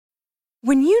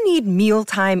When you need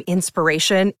mealtime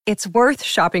inspiration, it's worth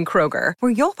shopping Kroger,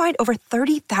 where you'll find over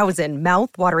 30,000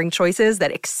 mouth-watering choices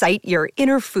that excite your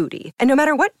inner foodie. And no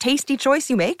matter what tasty choice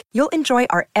you make, you'll enjoy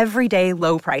our everyday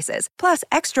low prices, plus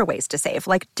extra ways to save,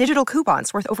 like digital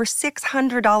coupons worth over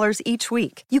 $600 each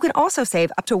week. You can also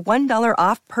save up to $1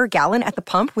 off per gallon at the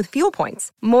pump with fuel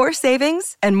points. More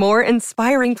savings and more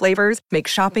inspiring flavors make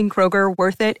shopping Kroger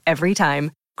worth it every time.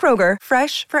 Kroger,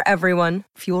 fresh for everyone.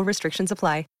 Fuel restrictions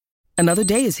apply. Another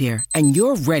day is here, and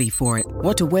you're ready for it.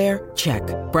 What to wear? Check.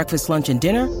 Breakfast, lunch, and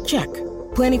dinner? Check.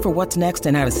 Planning for what's next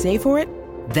and how to save for it?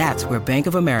 That's where Bank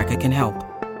of America can help.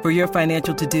 For your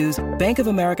financial to-dos, Bank of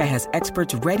America has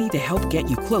experts ready to help get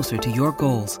you closer to your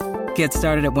goals. Get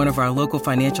started at one of our local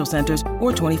financial centers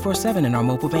or 24/7 in our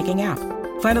mobile banking app.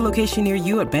 Find a location near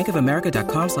you at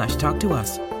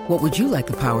bankofamerica.com/talktous. What would you like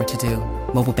the power to do?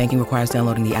 Mobile banking requires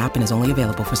downloading the app and is only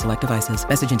available for select devices.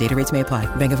 Message and data rates may apply.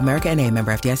 Bank of America N.A.,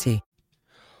 member FDIC.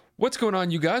 What's going on,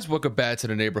 you guys? Welcome back to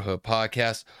the Neighborhood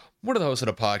Podcast. One of the hosts of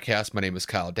the podcast. My name is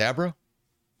Kyle Dabra.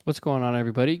 What's going on,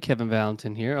 everybody? Kevin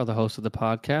Valentin here, other host of the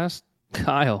podcast.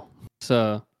 Kyle,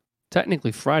 it's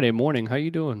technically Friday morning. How you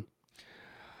doing?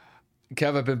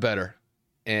 Kev, I've been better.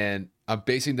 And I'm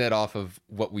basing that off of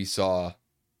what we saw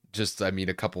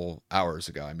a couple hours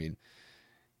ago.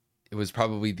 It was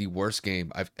probably the worst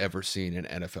game I've ever seen in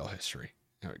NFL history.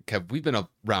 Kev, we've been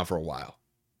around for a while.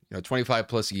 25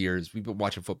 plus years. We've been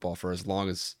watching football for as long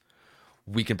as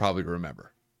we can probably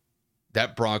remember.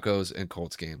 That Broncos and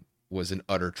Colts game was an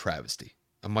utter travesty,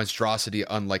 a monstrosity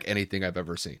unlike anything I've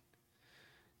ever seen.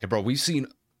 And bro, we've seen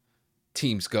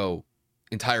teams go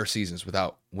entire seasons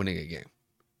without winning a game,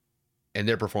 and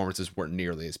their performances weren't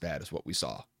nearly as bad as what we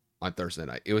saw on Thursday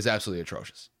night. It was absolutely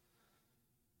atrocious.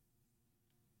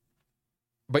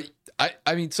 But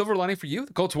silver lining for you,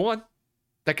 the Colts won.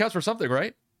 That counts for something,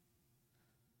 right?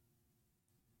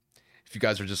 If you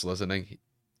guys are just listening,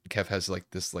 Kev has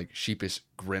this sheepish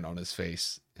grin on his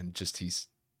face, and he's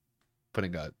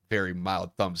putting a very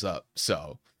mild thumbs up.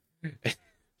 So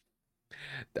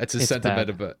that's his sentiment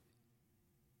of it.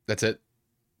 That's it.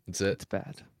 It's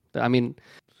bad.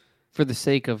 For the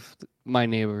sake of my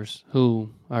neighbors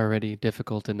who are already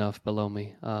difficult enough below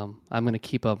me, I'm going to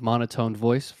keep a monotone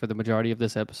voice for the majority of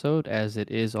this episode, as it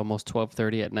is almost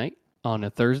 12:30 at night on a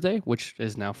Thursday, which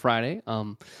is now Friday.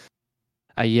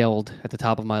 I yelled at the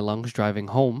top of my lungs driving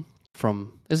home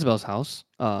from Isabel's house.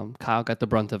 Kyle got the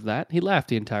brunt of that. He laughed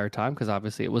the entire time because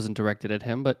obviously it wasn't directed at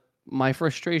him, but my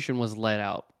frustration was let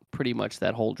out pretty much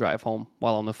that whole drive home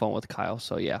while on the phone with Kyle.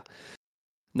 So yeah,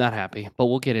 not happy, but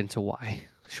we'll get into why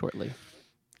shortly.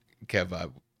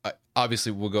 Kev,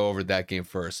 obviously we'll go over that game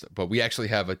first, but we actually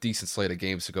have a decent slate of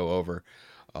games to go over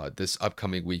this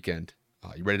upcoming weekend.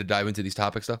 You ready to dive into these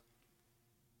topics, though?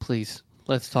 Please,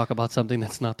 let's talk about something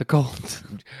that's not the Colts.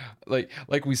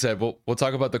 like we said, we'll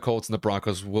talk about the Colts and the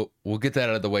Broncos. We'll get that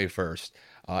out of the way first.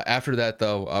 After that,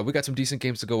 though, we got some decent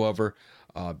games to go over.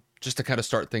 Just to kind of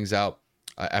start things out,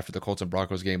 after the Colts and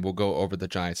Broncos game, we'll go over the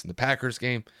Giants and the Packers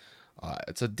game.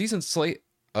 It's a decent slate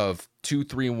of 2,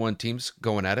 3, and 1 teams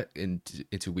going at it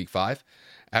into week 5.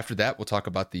 After that, we'll talk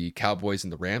about the Cowboys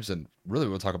and the Rams, and really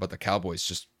we'll talk about the Cowboys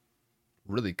just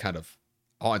really kind of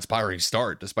awe-inspiring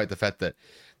start, despite the fact that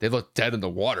they looked dead in the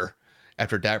water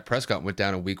after Dak Prescott went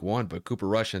down in week 1. But Cooper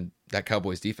Rush and that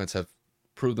Cowboys defense have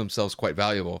proved themselves quite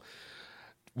valuable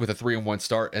with a 3-1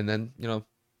 start. And then,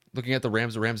 looking at the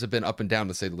Rams have been up and down,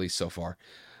 to say the least, so far.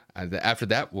 And after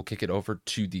that, we'll kick it over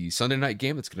to the Sunday night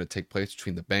game that's going to take place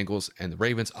between the Bengals and the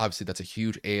Ravens. Obviously, that's a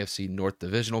huge AFC North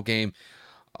divisional game.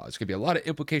 There's going to be a lot of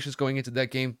implications going into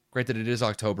that game. Granted, it is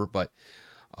October, but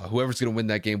whoever's going to win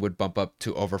that game would bump up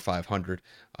to over 500.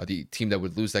 The team that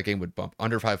would lose that game would bump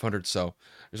under 500. So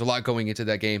there's a lot going into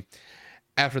that game.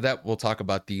 After that, we'll talk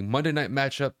about the Monday night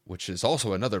matchup, which is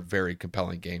also another very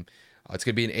compelling game. It's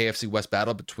going to be an AFC West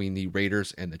battle between the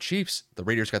Raiders and the Chiefs. The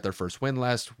Raiders got their first win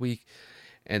last week,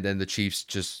 and then the Chiefs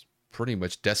just pretty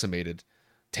much decimated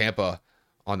Tampa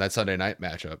on that Sunday night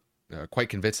matchup quite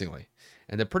convincingly.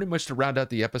 And then pretty much to round out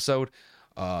the episode,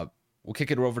 we'll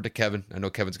kick it over to Kevin. I know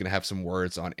Kevin's going to have some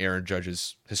words on Aaron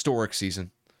Judge's historic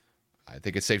season. I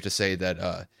think it's safe to say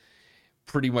that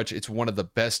pretty much it's one of the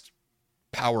best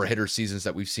power hitter seasons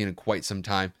that we've seen in quite some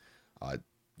time.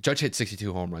 Judge hit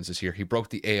 62 home runs this year. He broke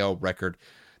the AL record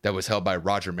that was held by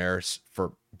Roger Maris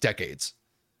for decades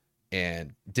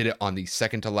and did it on the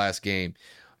second to last game.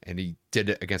 And he did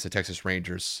it against the Texas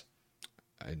Rangers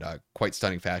in quite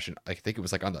stunning fashion. I think it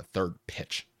was on the third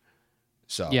pitch.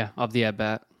 So yeah, of the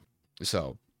at-bat.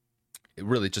 So it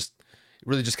really just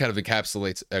kind of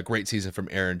encapsulates a great season from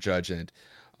Aaron Judge, and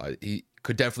he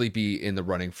could definitely be in the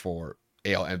running for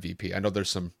AL MVP. I know there's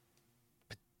some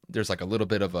there's like a little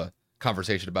bit of a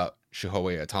conversation about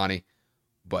Shohei Ohtani,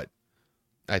 but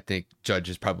I think Judge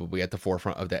is probably at the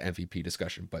forefront of that MVP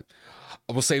discussion. But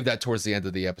we'll save that towards the end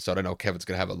of the episode. I know Kevin's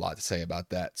going to have a lot to say about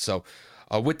that. So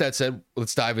with that said,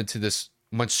 let's dive into this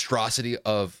monstrosity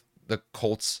of the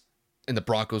Colts and the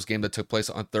Broncos game that took place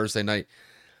on Thursday night.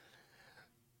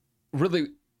 Really,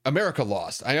 America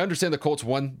lost. I understand the Colts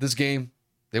won this game.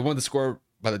 They won the score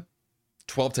by the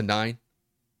 12-9.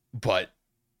 But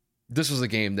this was a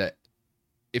game that,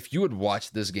 if you had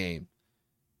watched this game,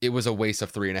 it was a waste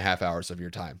of 3.5 hours of your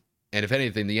time. And if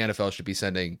anything, the NFL should be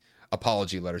sending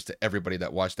apology letters to everybody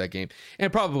that watched that game,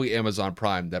 and probably Amazon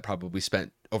Prime that probably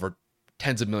spent over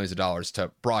tens of millions of dollars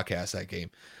to broadcast that game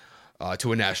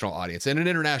to a national audience and an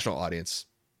international audience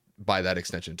by that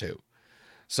extension too.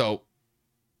 So,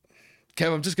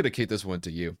 Kev, I'm just going to kick this one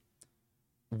to you.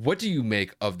 What do you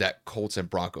make of that Colts and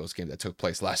Broncos game that took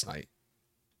place last night?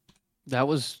 That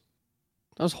was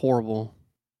horrible.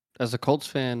 As a Colts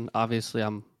fan, obviously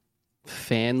I'm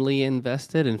fanly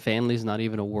invested, and fanly is not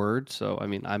even a word. So, I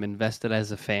mean, I'm invested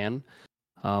as a fan.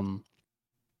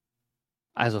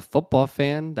 As a football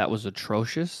fan, that was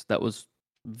atrocious. That was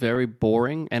very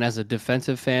boring. And as a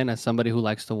defensive fan, as somebody who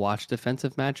likes to watch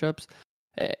defensive matchups,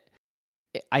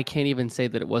 I can't even say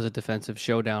that it was a defensive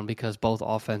showdown because both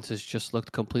offenses just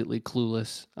looked completely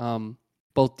clueless.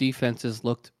 Both defenses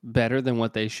looked better than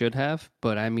what they should have.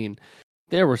 But, I mean,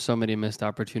 there were so many missed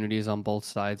opportunities on both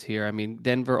sides here. I mean,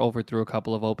 Denver overthrew a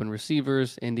couple of open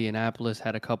receivers. Indianapolis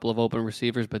had a couple of open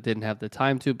receivers but didn't have the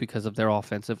time to because of their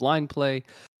offensive line play.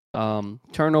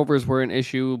 Turnovers were an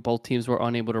issue. Both teams were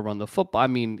unable to run the football. I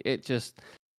mean, it just...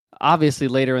 Obviously,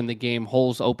 later in the game,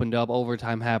 holes opened up,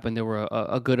 overtime happened. There were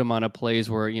a good amount of plays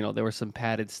where, you know, there were some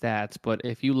padded stats. But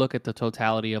if you look at the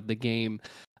totality of the game,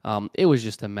 it was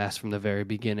just a mess from the very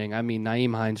beginning. I mean,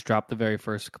 Nyheim Hines dropped the very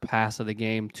first pass of the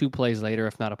game. 2 plays later,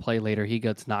 if not a play later, he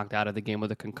gets knocked out of the game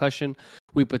with a concussion.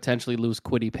 We potentially lose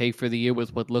Kwity Paye for the year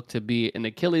with what looked to be an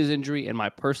Achilles injury. In my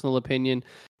personal opinion,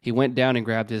 he went down and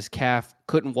grabbed his calf,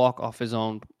 couldn't walk off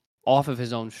of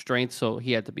his own strength, so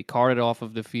he had to be carted off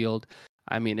of the field.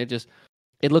 I mean, it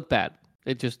looked bad.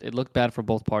 It looked bad for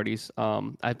both parties.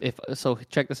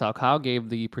 Check this out. Kyle gave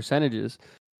the percentages.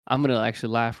 I'm gonna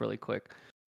actually laugh really quick.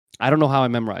 I don't know how I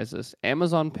memorized this.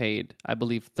 Amazon paid, I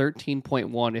believe,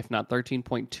 $13.1, if not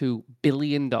 $13.2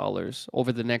 billion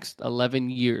over the next 11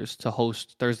 years to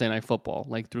host Thursday Night Football,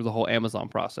 like through the whole Amazon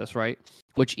process, right?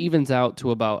 Which evens out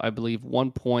to about, I believe,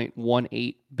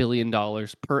 $1.18 billion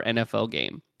per NFL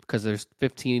game because there's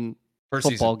 15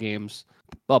 football games.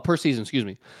 Well, per season, excuse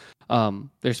me.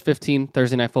 There's 15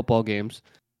 Thursday Night Football games.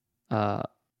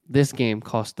 This game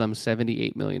cost them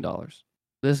 $78 million.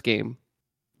 This game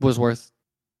was worth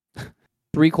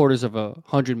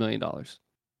 $750 million.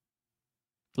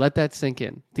 Let that sink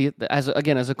in. As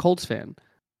a Colts fan,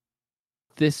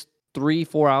 this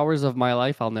 3-4 hours of my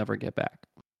life I'll never get back.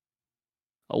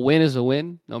 A win is a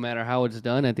win, no matter how it's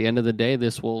done. At the end of the day,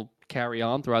 this will carry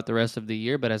on throughout the rest of the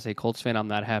year, but as a Colts fan, I'm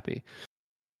not happy.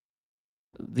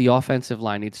 The offensive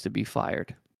line needs to be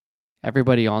fired.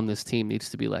 Everybody on this team needs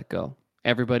to be let go.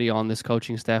 Everybody on this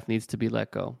coaching staff needs to be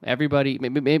let go. Everybody,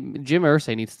 maybe Jim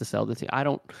Irsay needs to sell the team.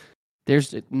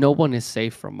 No one is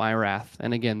safe from my wrath.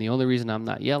 And again, the only reason I'm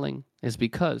not yelling is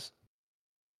because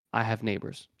I have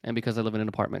neighbors and because I live in an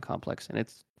apartment complex and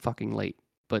it's fucking late.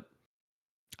 But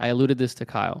I alluded this to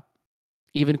Kyle.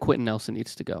 Even Quentin Nelson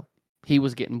needs to go. He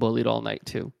was getting bullied all night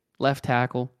too. Left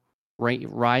tackle.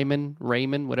 Raymond,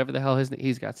 whatever the hell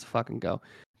he's got to fucking go.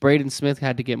 Braden Smith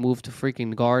had to get moved to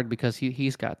freaking guard because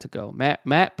he's got to go.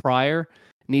 Matt Pryor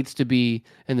needs to be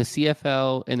in the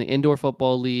CFL, in the Indoor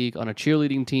Football League, on a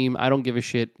cheerleading team. I don't give a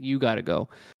shit. You got to go.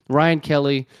 Ryan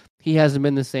Kelly, he hasn't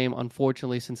been the same,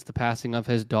 unfortunately, since the passing of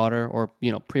his daughter or,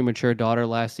 premature daughter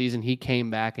last season. He came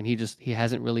back and he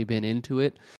hasn't really been into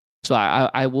it. So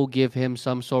I will give him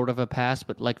some sort of a pass,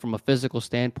 but like from a physical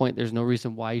standpoint, there's no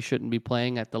reason why you shouldn't be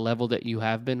playing at the level that you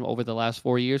have been over the last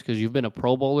 4 years because you've been a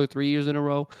Pro Bowler 3 years in a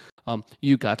row.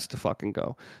 You got to fucking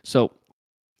go. So,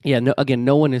 yeah,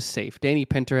 no one is safe. Danny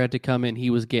Pinter had to come in.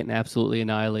 He was getting absolutely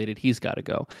annihilated. He's got to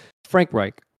go. Frank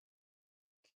Reich,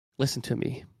 listen to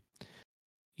me.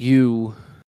 You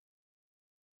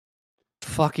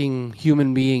fucking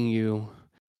human being,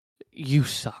 you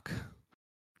suck.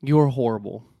 You're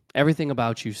horrible. Everything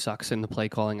about you sucks in the play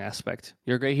calling aspect.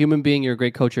 You're a great human being. You're a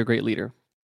great coach. You're a great leader.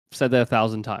 I've said that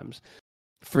 1,000 times.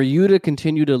 For you to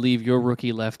continue to leave your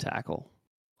rookie left tackle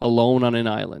alone on an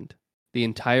island the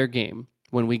entire game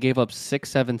when we gave up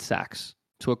 6-7 sacks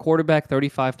to a quarterback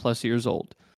 35 plus years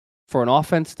old for an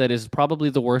offense that is probably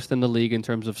the worst in the league in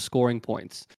terms of scoring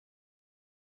points,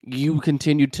 you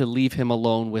continued to leave him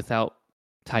alone without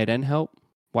tight end help,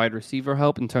 wide receiver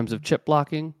help in terms of chip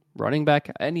blocking, running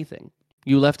back, anything.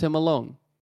 You left him alone,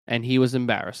 and he was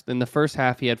embarrassed. In the first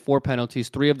half, he had 4 penalties.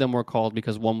 3 of them were called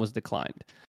because 1 was declined.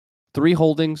 3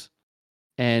 holdings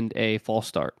and a false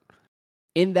start.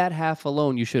 In that half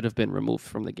alone, you should have been removed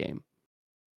from the game.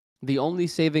 The only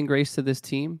saving grace to this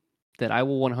team that I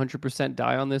will 100%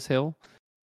 die on this hill,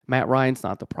 Matt Ryan's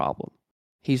not the problem.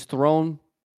 He's had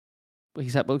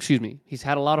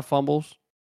a lot of fumbles.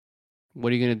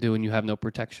 What are you going to do when you have no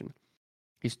protection?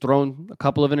 He's thrown a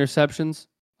couple of interceptions.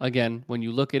 Again, when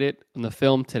you look at it in the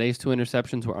film, today's 2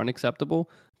 interceptions were unacceptable.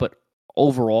 But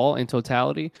overall, in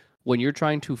totality, when you're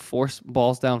trying to force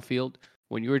balls downfield,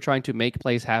 when you were trying to make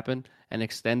plays happen and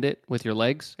extend it with your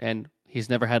legs, and he's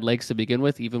never had legs to begin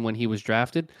with, even when he was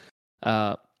drafted,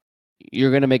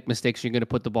 you're going to make mistakes. You're going to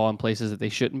put the ball in places that they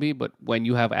shouldn't be. But when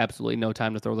you have absolutely no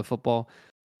time to throw the football,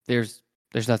 there's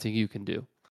nothing you can do.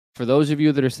 For those of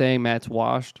you that are saying Matt's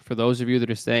washed, for those of you that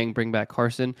are saying bring back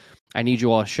Carson, I need you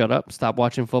all to shut up, stop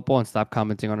watching football, and stop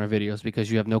commenting on our videos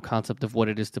because you have no concept of what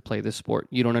it is to play this sport.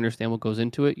 You don't understand what goes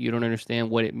into it. You don't understand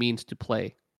what it means to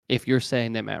play if you're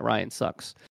saying that Matt Ryan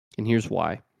sucks. And here's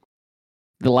why.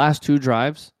 The last 2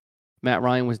 drives, Matt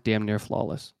Ryan was damn near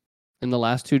flawless. In the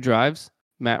last 2 drives,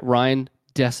 Matt Ryan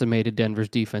decimated Denver's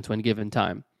defense when given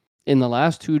time. In the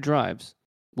last 2 drives,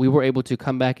 we were able to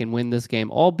come back and win this game,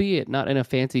 albeit not in a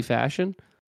fancy fashion.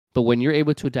 But when you're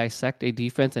able to dissect a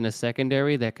defense in a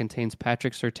secondary that contains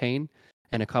Patrick Surtain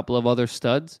and a couple of other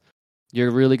studs,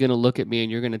 you're really going to look at me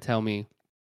and you're going to tell me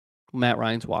Matt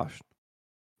Ryan's washed.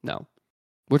 No.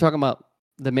 We're talking about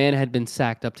the man had been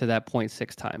sacked up to that point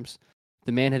 6 times.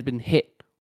 The man had been hit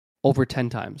over 10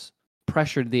 times,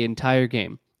 pressured the entire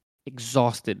game,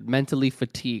 exhausted, mentally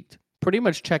fatigued, pretty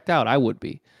much checked out, I would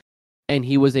be. And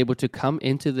he was able to come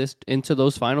into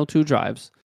those final 2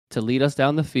 drives to lead us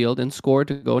down the field and score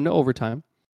to go into overtime,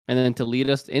 and then to lead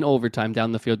us in overtime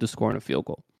down the field to score in a field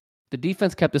goal. The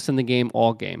defense kept us in the game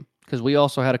all game because we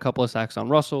also had a couple of sacks on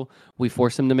Russell. We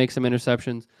forced him to make some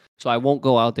interceptions. So I won't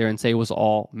go out there and say it was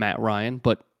all Matt Ryan,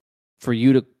 but for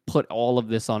you to put all of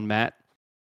this on Matt,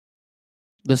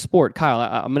 the sport, Kyle,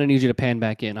 I'm going to need you to pan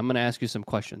back in. I'm going to ask you some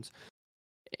questions.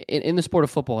 In the sport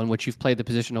of football in which you've played the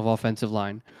position of offensive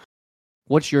line,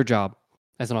 what's your job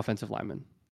as an offensive lineman?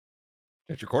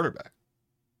 Protect your quarterback.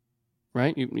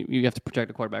 Right? You have to protect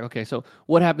the quarterback. Okay, so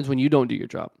what happens when you don't do your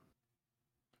job?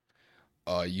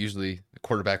 Usually the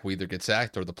quarterback will either get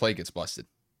sacked or the play gets busted.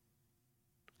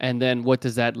 And then what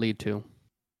does that lead to?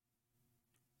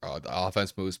 The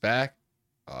offense moves back,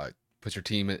 puts your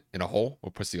team in a hole,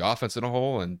 or puts the offense in a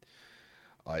hole, and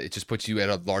it just puts you at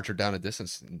a larger down and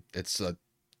distance. And it's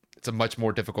a much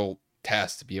more difficult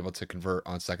task to be able to convert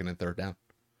on 2nd and 3rd down.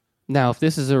 Now, if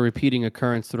this is a repeating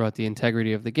occurrence throughout the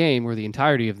integrity of the game, or the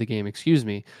entirety of the game,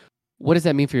 what does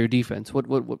that mean for your defense?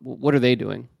 What are they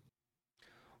doing?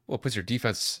 Well, it puts your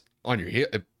defense on your heel.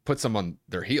 It puts them on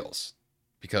their heels,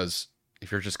 because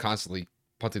if you're just constantly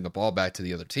punting the ball back to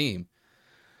the other team,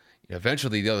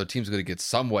 eventually the other team's going to get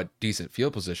somewhat decent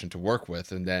field position to work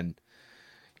with, and then,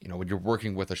 when you're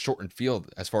working with a shortened field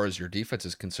as far as your defense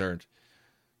is concerned,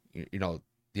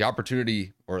 the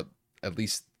opportunity, or at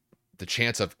least the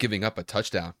chance of giving up a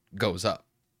touchdown, goes up,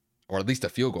 or at least a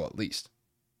field goal at least.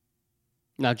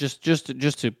 Now, just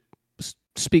to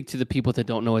speak to the people that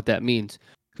don't know what that means,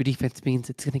 your defense means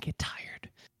it's going to get tired.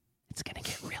 It's going to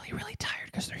get really, really tired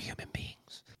because they're human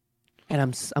beings.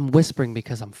 And I'm whispering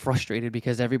because I'm frustrated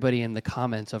because everybody in the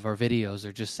comments of our videos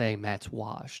are just saying Matt's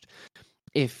washed.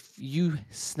 If you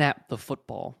snap the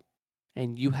football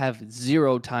and you have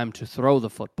 0 time to throw the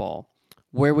football,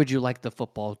 where would you like the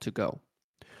football to go?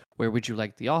 Where would you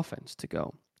like the offense to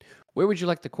go? Where would you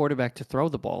like the quarterback to throw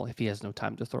the ball if he has no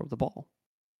time to throw the ball?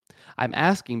 I'm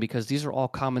asking because these are all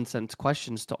common sense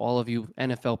questions to all of you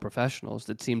NFL professionals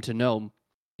that seem to know,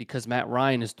 because Matt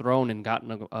Ryan has thrown and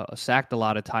gotten sacked a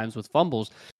lot of times with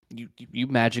fumbles. You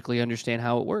magically understand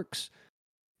how it works.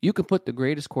 You can put the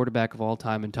greatest quarterback of all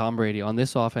time in Tom Brady on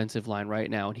this offensive line right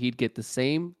now, and he'd get the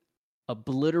same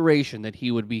obliteration that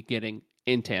he would be getting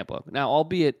in Tampa. Now,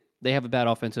 albeit they have a bad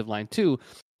offensive line too,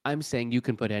 I'm saying you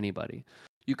can put anybody.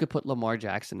 You could put Lamar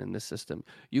Jackson in this system.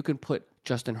 You can put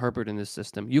Justin Herbert in this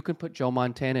system. You can put Joe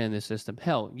Montana in this system.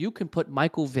 Hell, you can put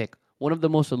Michael Vick, one of the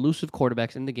most elusive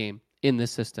quarterbacks in the game, in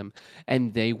this system,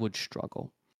 and they would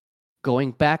struggle.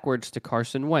 Going backwards to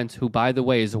Carson Wentz, who, by the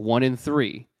way, is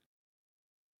 1-3,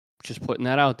 just putting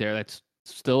that out there, that's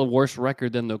still a worse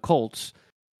record than the Colts,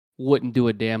 wouldn't do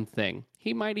a damn thing.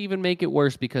 He might even make it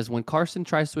worse because when Carson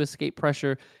tries to escape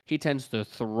pressure, he tends to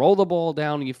throw the ball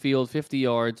down the field 50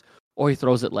 yards, or he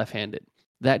throws it left-handed.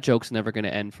 That joke's never going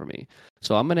to end for me.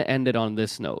 So I'm going to end it on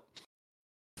this note.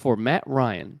 for Matt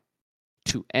Ryan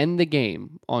to end the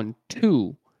game on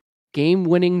 2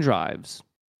 game-winning drives,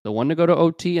 the one to go to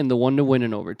OT and the one to win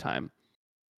in overtime,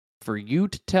 for you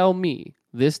to tell me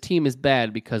this team is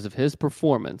bad because of his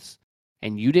performance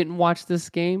and you didn't watch this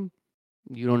game,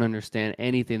 you don't understand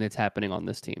anything that's happening on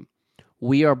this team.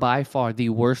 We are by far the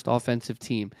worst offensive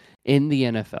team in the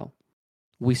NFL.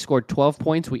 We scored 12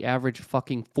 points. We averaged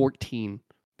fucking 14.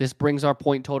 This brings our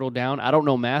point total down. I don't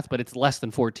know math, but it's less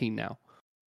than 14 now.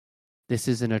 This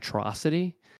is an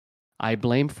atrocity. I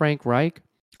blame Frank Reich.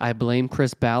 I blame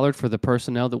Chris Ballard for the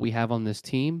personnel that we have on this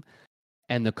team.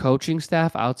 And the coaching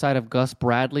staff, outside of Gus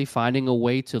Bradley finding a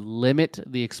way to limit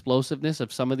the explosiveness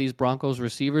of some of these Broncos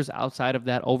receivers outside of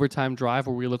that overtime drive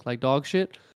where we look like dog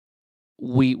shit,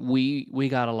 we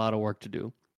got a lot of work to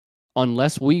do.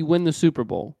 Unless we win the Super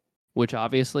Bowl, which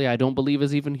obviously I don't believe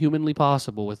is even humanly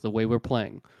possible with the way we're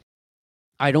playing.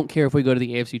 I don't care if we go to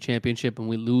the AFC Championship and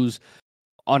we lose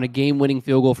on a game-winning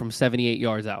field goal from 78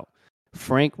 yards out.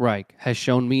 Frank Reich has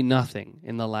shown me nothing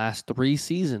in the last 3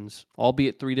 seasons,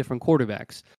 albeit 3 different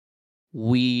quarterbacks.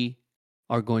 We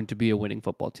are going to be a winning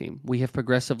football team. We have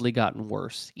progressively gotten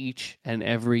worse each and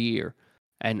every year.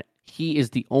 And he is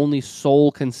the only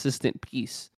sole consistent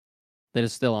piece that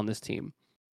is still on this team.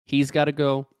 He's got to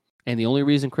go. And the only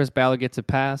reason Chris Ballard gets a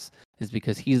pass is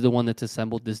because he's the one that's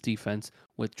assembled this defense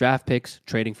with draft picks,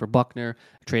 trading for Buckner,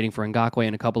 trading for Ngakoue,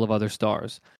 and a couple of other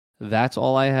stars. That's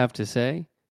all I have to say.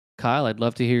 Kyle, I'd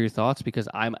love to hear your thoughts because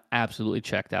I'm absolutely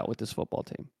checked out with this football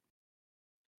team.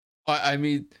 I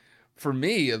mean, for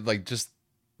me, like just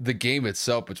the game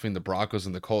itself between the Broncos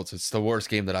and the Colts, it's the worst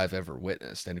game that I've ever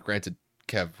witnessed. And granted,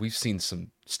 Kev, we've seen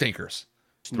some stinkers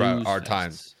throughout our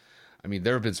time. I mean,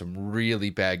 there have been some really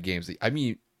bad games. I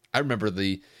mean, I remember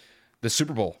the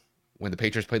Super Bowl when the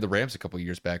Patriots played the Rams a couple of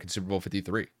years back in Super Bowl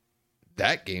 53.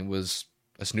 That game was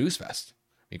a snooze fest.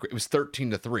 I mean, it was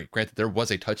 13-3. Granted, there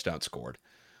was a touchdown scored,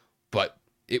 but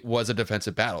it was a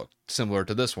defensive battle similar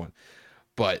to this one.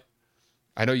 But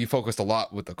I know you focused a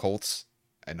lot with the Colts,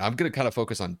 and I'm going to kind of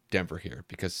focus on Denver here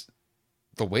because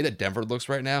the way that Denver looks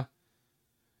right now,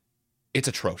 it's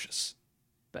atrocious.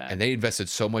 Bad. And they invested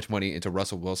so much money into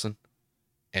Russell Wilson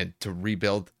and to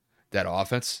rebuild that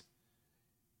offense.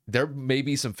 There may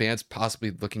be some fans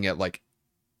possibly looking at like,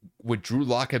 would Drew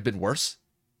Lock have been worse?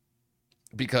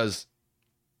 Because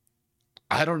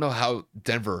I don't know how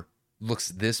Denver looks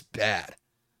this bad.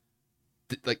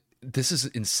 Like, this is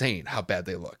insane how bad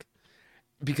they look.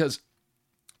 Because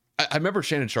I remember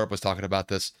Shannon Sharp was talking about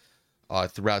this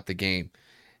throughout the game,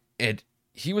 and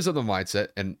he was of the mindset,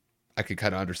 and I could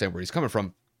kind of understand where he's coming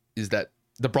from, is that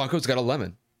the Broncos got a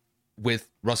lemon with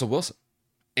Russell Wilson.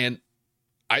 And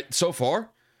so far,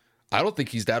 I don't think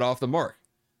he's that off the mark.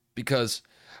 Because,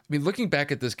 I mean, looking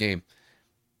back at this game,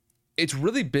 it's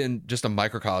really been just a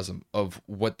microcosm of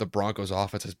what the Broncos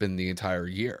offense has been the entire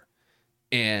year.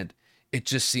 And it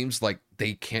just seems like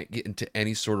they can't get into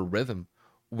any sort of rhythm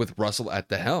with Russell at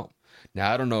the helm.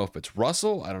 Now, I don't know if it's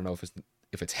Russell. I don't know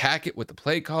if it's Hackett with the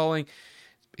play calling.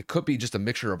 It could be just a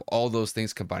mixture of all those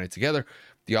things combining together.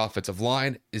 The offensive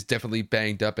line is definitely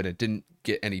banged up, and it didn't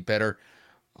get any better.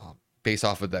 Based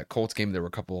off of that Colts game, there were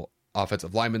a couple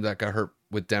offensive linemen that got hurt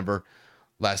with Denver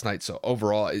last night. So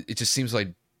overall, it just seems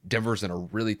like Denver's in a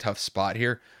really tough spot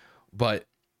here. But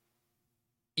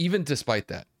even despite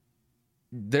that,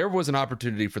 there was an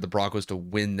opportunity for the Broncos to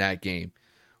win that game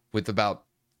with about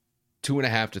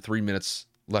 2.5 to 3 minutes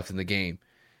left in the game.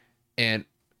 And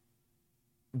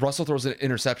Russell throws an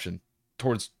interception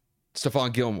towards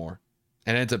Stephon Gilmore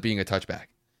and ends up being a touchback.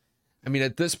 I mean,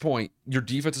 at this point, your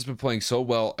defense has been playing so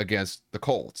well against the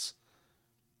Colts.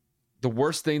 The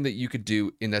worst thing that you could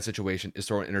do in that situation is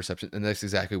throw an interception, and that's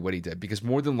exactly what he did. Because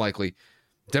more than likely,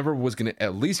 Denver was going to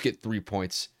at least get 3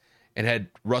 points, and had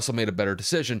Russell made a better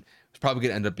decision, it was probably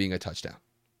going to end up being a touchdown.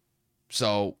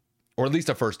 So, or at least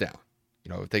a first down.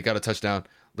 You know, if they got a touchdown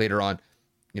later on,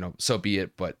 you know, so be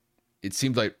it. But it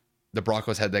seemed like the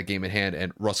Broncos had that game in hand,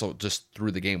 and Russell just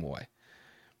threw the game away.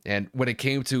 And when it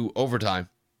came to overtime,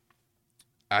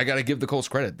 I got to give the Colts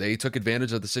credit. They took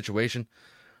advantage of the situation.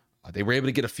 They were able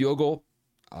to get a field goal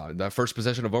in that first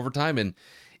possession of overtime, and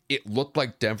it looked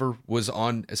like Denver was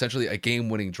on essentially a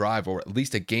game-winning drive, or at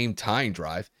least a game-tying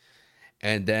drive.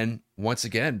 And then, once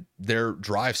again, their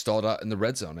drive stalled out in the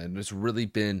red zone, and it's really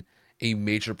been a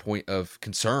major point of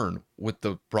concern with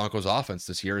the Broncos offense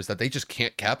this year, is that they just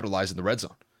can't capitalize in the red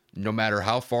zone. No matter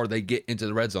how far they get into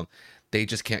the red zone, they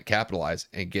just can't capitalize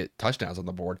and get touchdowns on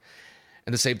the board.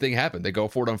 And the same thing happened. They go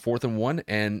for it on 4th and 1,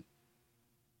 and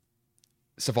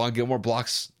Stephon Gilmore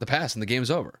blocks the pass, and the game's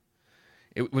over.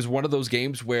 It was one of those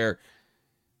games where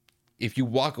if you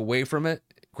walk away from it,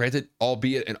 granted,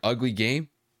 albeit an ugly game,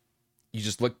 you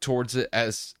just look towards it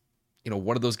as,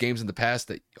 one of those games in the past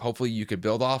that hopefully you could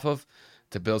build off of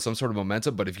to build some sort of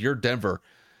momentum. But if you're Denver,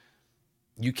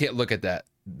 you can't look at that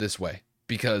this way,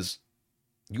 because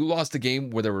you lost a game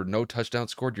where there were no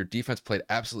touchdowns scored. Your defense played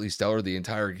absolutely stellar the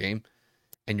entire game,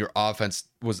 and your offense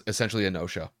was essentially a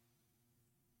no-show.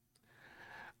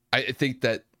 I think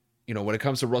that, when it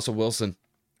comes to Russell Wilson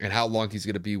and how long he's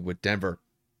going to be with Denver,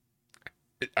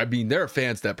 I mean, there are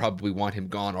fans that probably want him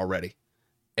gone already,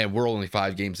 and we're only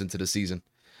 5 games into the season.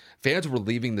 Fans were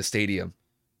leaving the stadium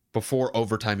before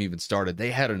overtime even started.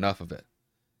 They had enough of it.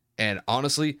 And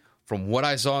honestly, from what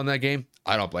I saw in that game,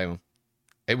 I don't blame them.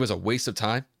 It was a waste of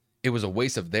time. It was a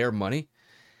waste of their money.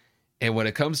 And when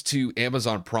it comes to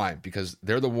Amazon Prime, because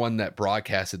they're the one that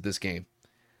broadcasted this game,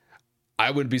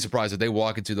 I wouldn't be surprised if they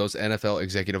walk into those NFL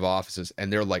executive offices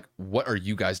and they're like, what are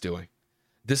you guys doing?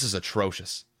 This is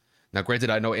atrocious. Now, granted,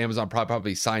 I know Amazon Prime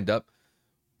probably signed up,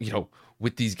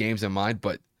 with these games in mind,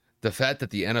 but the fact that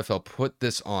the NFL put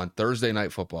this on Thursday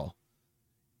Night Football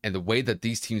and the way that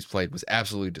these teams played was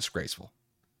absolutely disgraceful.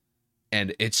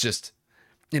 And it's just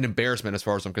an embarrassment as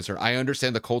far as I'm concerned. I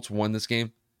understand the Colts won this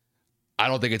game. I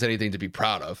don't think it's anything to be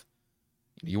proud of.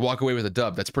 You walk away with a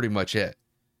dub, that's pretty much it.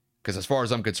 Because as far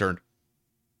as I'm concerned,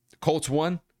 the Colts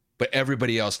won, but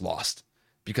everybody else lost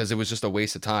because it was just a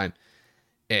waste of time.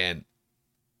 And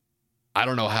I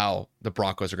don't know how the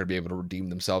Broncos are going to be able to redeem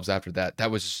themselves after that. That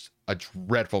was just a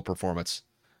dreadful performance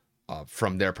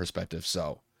from their perspective.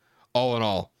 So all in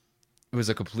all, it was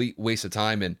a complete waste of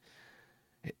time. And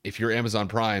if you're Amazon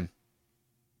Prime,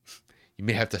 you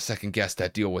may have to second guess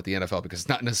that deal with the NFL because it's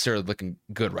not necessarily looking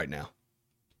good right now.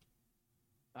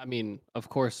 I mean, of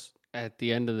course, at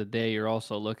the end of the day, you're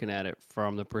also looking at it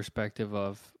from the perspective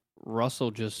of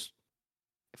Russell just,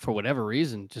 for whatever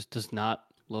reason, just does not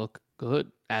look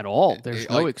good at all. There's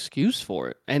no excuse for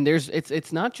it. And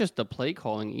it's not just the play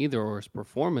calling either or his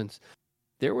performance.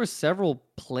 There were several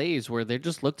plays where there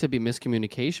just looked to be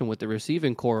miscommunication with the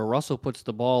receiving core. Russell puts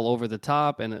the ball over the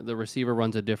top and the receiver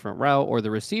runs a different route, or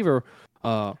the receiver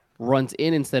runs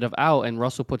in instead of out and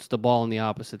Russell puts the ball on the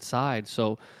opposite side.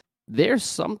 So there's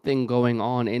something going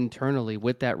on internally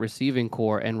with that receiving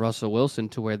core and Russell Wilson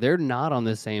to where they're not on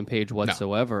the same page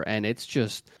whatsoever. No. And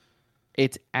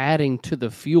it's adding to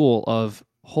the fuel of,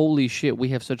 holy shit, we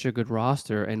have such a good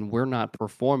roster and we're not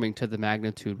performing to the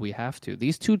magnitude we have to.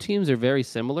 These two teams are very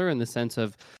similar in the sense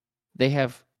of they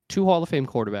have 2 Hall of Fame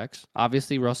quarterbacks.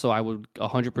 Obviously, Russell, I would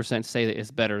 100% say that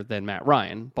is better than Matt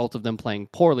Ryan. Both of them playing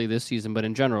poorly this season, but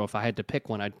in general, if I had to pick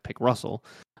one, I'd pick Russell.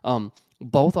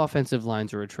 Both offensive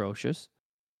lines are atrocious.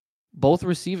 Both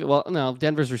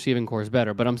Denver's receiving core is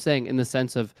better, but I'm saying in the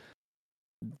sense of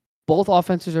both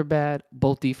offenses are bad,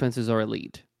 both defenses are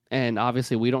elite. And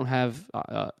obviously, we don't have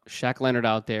Shaq Leonard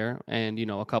out there and,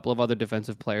 a couple of other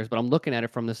defensive players. But I'm looking at it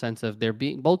from the sense of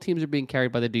both teams are being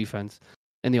carried by the defense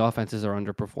and the offenses are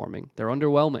underperforming. They're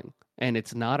underwhelming. And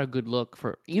it's not a good look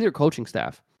for either coaching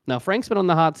staff. Now, Frank's been on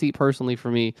the hot seat personally for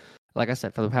me, like I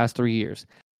said, for the past 3 years.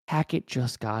 Hackett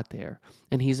just got there,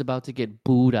 and he's about to get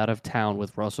booed out of town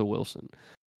with Russell Wilson.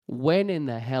 When in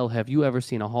the hell have you ever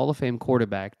seen a Hall of Fame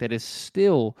quarterback that is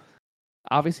still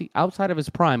obviously outside of his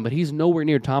prime, but he's nowhere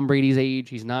near Tom Brady's age?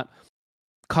 He's not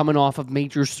coming off of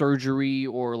major surgery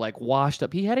or like washed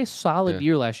up. He had a solid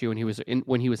year last year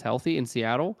when he was healthy in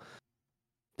Seattle.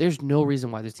 There's no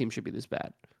reason why this team should be this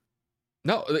bad.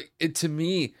 No, to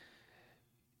me,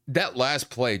 that last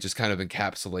play just kind of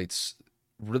encapsulates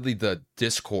really the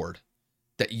discord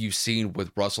that you've seen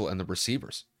with Russell and the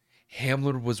receivers.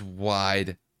 Hamlin was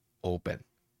wide open.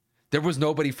 There was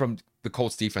nobody from the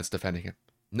Colts defense defending him.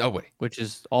 Nobody. Which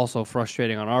is also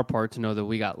frustrating on our part to know that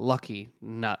we got lucky,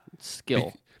 not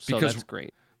skill. So that's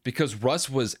great. Because Russ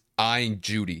was eyeing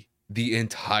Judy the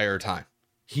entire time.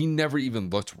 He never even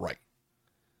looked right.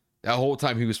 That whole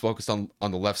time he was focused on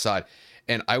the left side.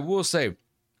 And I will say,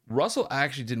 Russell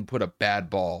actually didn't put a bad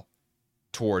ball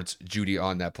towards Judy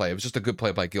on that play. It was just a good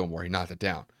play by Gilmore. He knocked it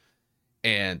down.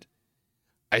 And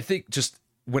I think just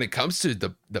when it comes to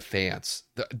the fans,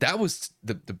 that was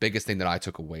the biggest thing that I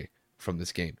took away from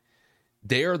this game.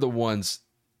 They are the ones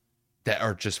that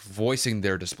are just voicing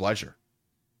their displeasure.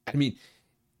 I mean,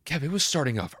 Kev, it was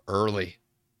starting off early,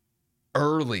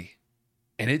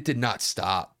 and it did not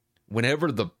stop.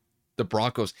 Whenever the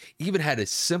Broncos even had a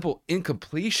simple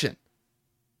incompletion.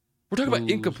 We're talking about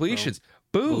incompletions.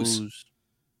 Booze.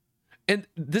 And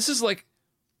this is like,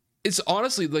 it's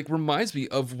honestly like reminds me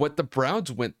of what the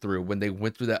Browns went through when they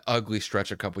went through that ugly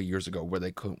stretch a couple years ago where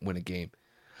they couldn't win a game.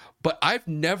 But I've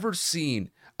never seen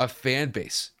a fan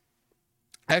base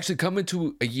actually come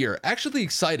into a year actually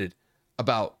excited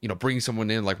about, bringing someone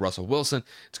in like Russell Wilson.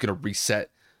 It's going to reset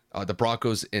The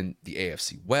Broncos in the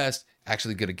AFC West,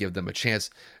 actually going to give them a chance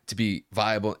to be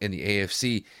viable in the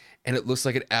AFC. And it looks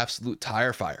like an absolute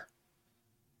tire fire.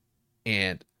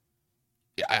 And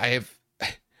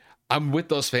I'm with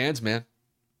those fans, man.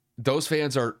 Those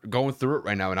fans are going through it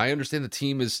right now. And I understand the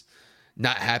team is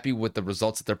not happy with the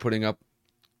results that they're putting up,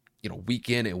 week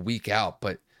in and week out.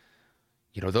 But,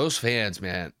 those fans,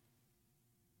 man,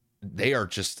 they are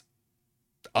just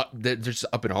they're just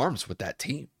up in arms with that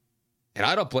team. And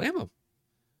I don't blame them.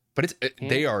 But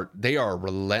they are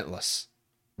relentless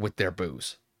with their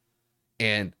boos.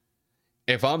 And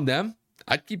if I'm them,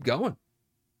 I'd keep going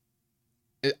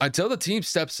until the team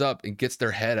steps up and gets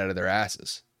their head out of their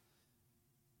asses.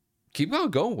 Keep on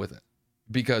going with it.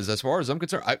 Because as far as I'm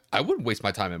concerned, I wouldn't waste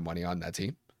my time and money on that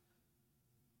team.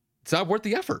 It's not worth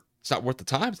the effort. It's not worth the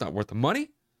time. It's not worth the money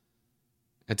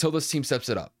until this team steps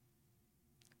it up.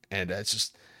 And it's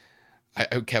just...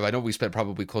 Kev, I know we spent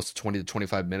probably close to 20 to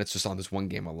 25 minutes just on this one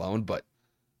game alone, but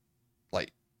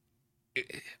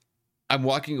I'm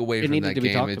walking away from that game.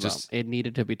 It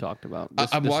needed to be talked about. This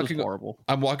was horrible.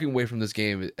 I'm walking away from this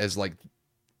game as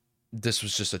this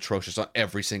was just atrocious on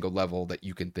every single level that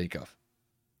you can think of.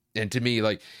 And to me,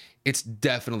 it's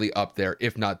definitely up there,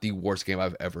 if not the worst game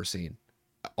I've ever seen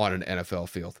on an NFL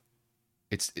field.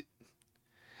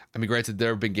 Granted,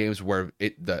 there have been games where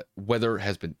the weather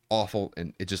has been awful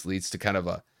and it just leads to kind of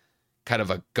a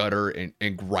gutter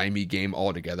and grimy game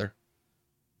altogether.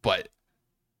 But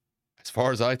as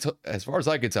far as I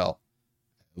could tell,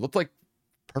 it looked like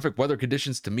perfect weather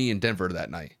conditions to me in Denver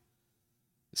that night.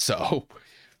 So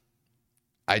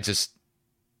that's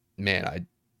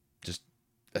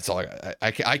all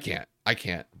I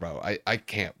can't, bro. I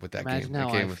can't with that game. Imagine how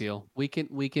I feel. We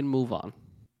can move on.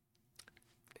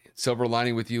 Silver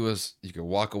lining with you is you can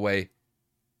walk away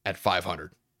at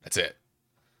 500. That's it.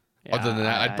 Yeah, other than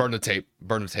that, I'd burn the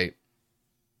tape.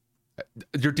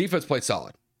 Your defense played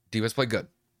solid. Defense played good.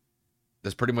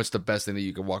 That's pretty much the best thing that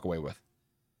you can walk away with.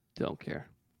 Don't care.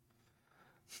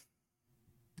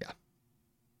 Yeah.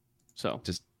 So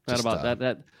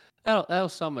that'll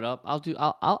sum it up. I'll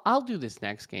do this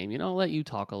next game. I'll let you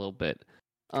talk a little bit.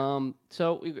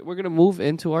 So we're gonna move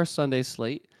into our Sunday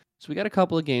slate. So we got a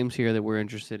couple of games here that we're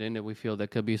interested in that we feel that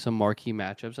could be some marquee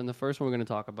matchups. And the first one we're going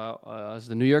to talk about is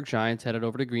the New York Giants headed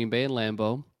over to Green Bay and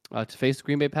Lambeau to face the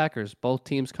Green Bay Packers. Both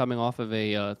teams coming off of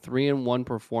a 3-1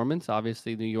 performance.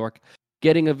 Obviously, New York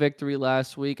getting a victory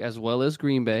last week as well as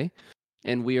Green Bay.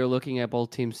 And we are looking at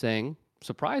both teams saying,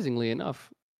 surprisingly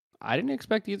enough, I didn't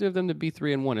expect either of them to be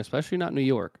 3-1, especially not New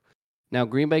York. Now,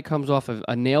 Green Bay comes off of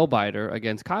a nail-biter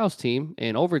against Kyle's team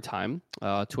in overtime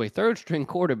to a third-string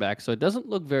quarterback, so it doesn't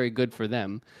look very good for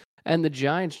them. And the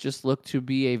Giants just look to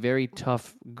be a very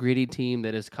tough, gritty team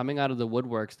that is coming out of the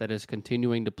woodworks, that is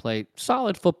continuing to play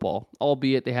solid football,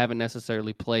 albeit they haven't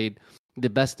necessarily played the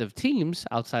best of teams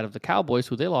outside of the Cowboys,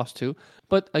 who they lost to.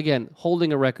 But, again,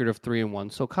 holding a record of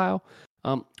 3-1. So, Kyle,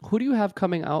 who do you have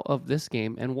coming out of this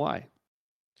game and why?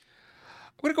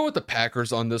 I'm going to go with the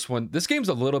Packers on this one. This game's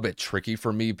a little bit tricky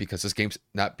for me because this game's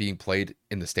not being played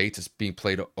in the States. It's being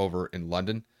played over in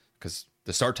London because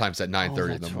the start time's at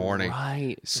 9:30 in the morning.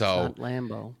 Right. So it's not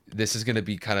Lambeau. This is going to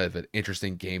be kind of an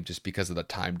interesting game just because of the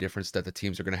time difference that the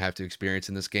teams are going to have to experience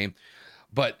in this game.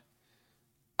 But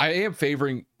I am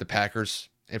favoring the Packers,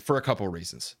 and for a couple of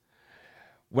reasons.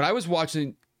 When I was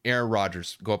watching Aaron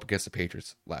Rodgers go up against the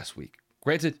Patriots last week,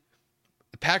 granted,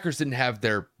 the Packers didn't have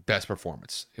their best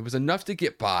performance. It was enough to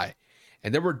get by.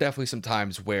 And there were definitely some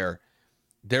times where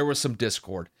there was some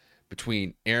discord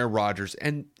between Aaron Rodgers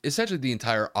and essentially the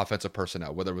entire offensive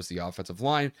personnel, whether it was the offensive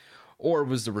line or it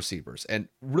was the receivers. And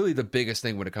really the biggest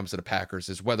thing when it comes to the Packers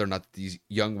is whether or not these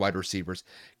young wide receivers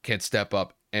can step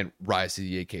up and rise to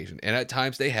the occasion. And at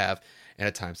times they have, and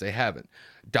at times they haven't.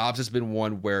 Dobbs has been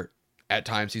one where at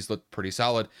times he's looked pretty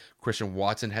solid. Christian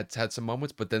Watson has had some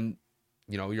moments, but then,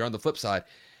 you're on the flip side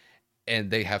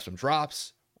and they have some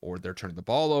drops or they're turning the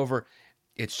ball over.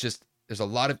 It's just, there's a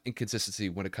lot of inconsistency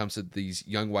when it comes to these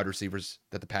young wide receivers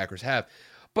that the Packers have.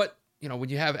 But, when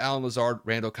you have Allen Lazard,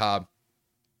 Randall Cobb,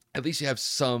 at least you have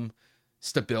some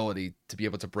stability to be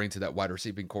able to bring to that wide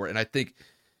receiving core. And I think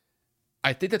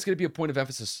that's going to be a point of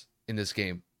emphasis in this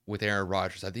game with Aaron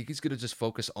Rodgers. I think he's going to just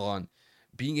focus on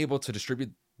being able to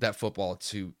distribute that football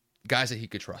to guys that he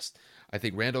could trust. I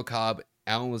think Randall Cobb,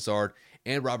 Allen Lazard,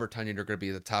 and Robert Tonyan are going to be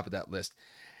at the top of that list.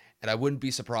 And I wouldn't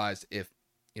be surprised if,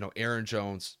 Aaron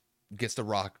Jones gets the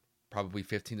rock probably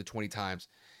 15 to 20 times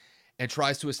and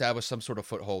tries to establish some sort of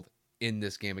foothold in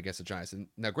this game against the Giants. And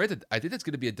now, granted, I think that's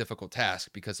going to be a difficult task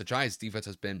because the Giants' defense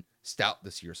has been stout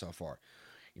this year so far.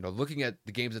 Looking at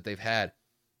the games that they've had,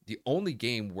 the only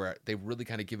game where they've really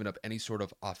kind of given up any sort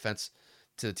of offense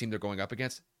to the team they're going up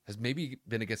against has maybe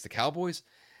been against the Cowboys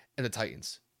and the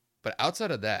Titans. But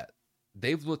outside of that,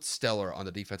 they've looked stellar on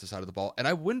the defensive side of the ball. And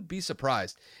I wouldn't be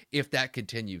surprised if that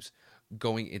continues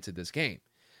going into this game.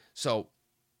 So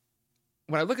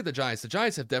when I look at the Giants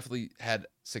have definitely had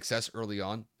success early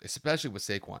on, especially with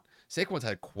Saquon. Saquon's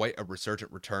had quite a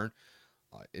resurgent return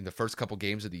in the first couple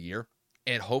games of the year.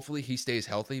 And hopefully he stays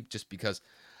healthy, just because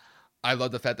I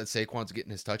love the fact that Saquon's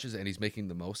getting his touches and he's making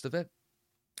the most of it.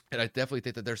 And I definitely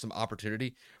think that there's some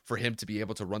opportunity for him to be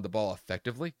able to run the ball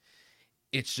effectively.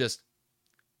 It's just,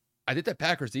 I think that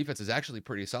Packers defense is actually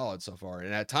pretty solid so far.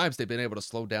 And at times they've been able to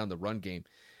slow down the run game.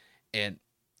 And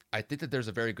I think that there's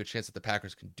a very good chance that the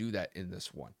Packers can do that in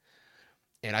this one.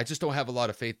 And I just don't have a lot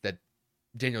of faith that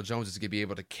Daniel Jones is going to be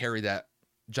able to carry that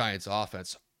Giants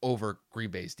offense over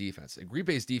Green Bay's defense. And Green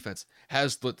Bay's defense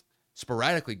has looked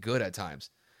sporadically good at times.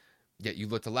 Yet you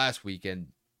look to last week and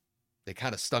they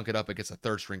kind of stunk it up against a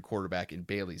third-string quarterback in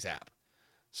Bailey Zappe.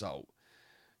 So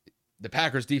the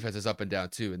Packers defense is up and down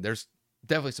too. And there's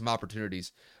definitely some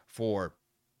opportunities for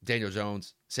Daniel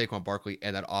Jones, Saquon Barkley,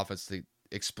 and that offense to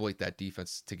exploit that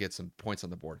defense to get some points on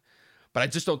the board. But I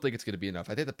just don't think it's going to be enough.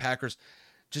 I think the Packers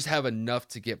just have enough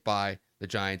to get by the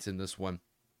Giants in this one.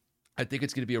 I think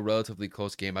it's going to be a relatively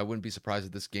close game. I wouldn't be surprised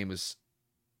if this game is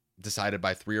decided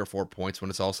by 3 or 4 points when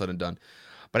it's all said and done.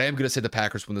 But I am going to say the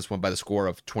Packers win this one by the score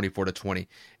of 24-20,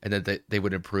 and then they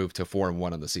would improve to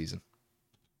 4-1 on the season.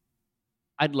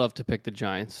 I'd love to pick the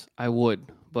Giants. I would.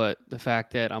 But the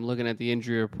fact that I'm looking at the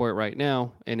injury report right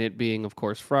now, and it being, of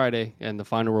course, Friday, and the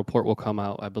final report will come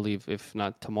out, I believe, if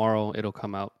not tomorrow, it'll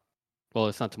come out. Well,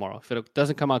 it's not tomorrow. If it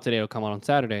doesn't come out today, it'll come out on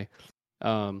Saturday.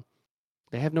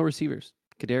 They have no receivers.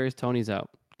 Kadarius Toney's out.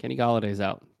 Kenny Galladay's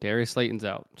out. Darius Slayton's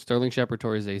out. Sterling Shepard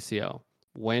tore his ACL.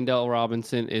 Wendell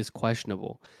Robinson is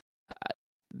questionable.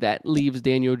 That leaves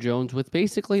Daniel Jones with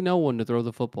basically no one to throw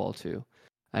the football to.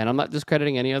 And I'm not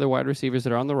discrediting any other wide receivers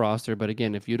that are on the roster, but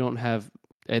again, if you don't have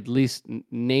at least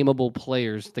nameable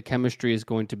players, the chemistry is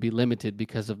going to be limited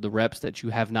because of the reps that you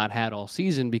have not had all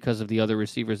season because of the other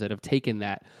receivers that have taken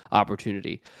that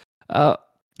opportunity.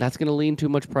 That's going to lean too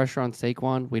much pressure on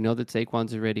Saquon. We know that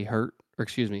Saquon's already hurt,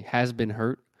 has been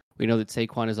hurt. We know that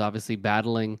Saquon is obviously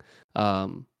battling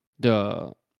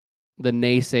the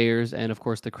naysayers and of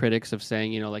course the critics of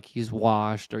saying, like he's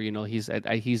washed or, he's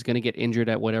going to get injured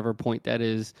at whatever point that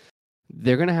is.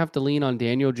 They're going to have to lean on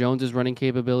Daniel Jones's running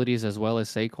capabilities as well as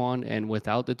Saquon. And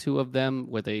without the two of them,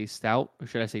 with a stout, or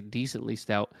should I say decently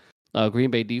stout,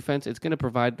 Green Bay defense, it's going to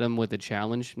provide them with a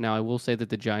challenge. Now, I will say that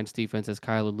the Giants defense, as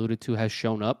Kyle alluded to, has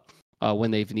shown up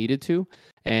when they've needed to,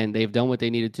 and they've done what they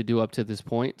needed to do up to this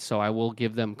point. So I will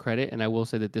give them credit, and I will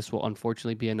say that this will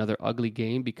unfortunately be another ugly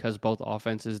game because both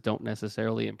offenses don't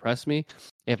necessarily impress me.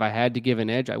 If I had to give an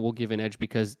edge, I will give an edge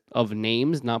because of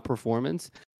names, not performance.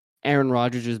 Aaron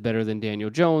Rodgers is better than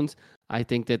Daniel Jones. I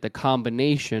think that the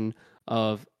combination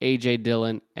of A.J.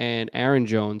 Dillon and Aaron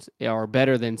Jones are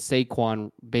better than Saquon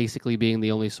basically being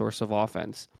the only source of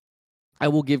offense. I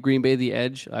will give Green Bay the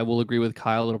edge. I will agree with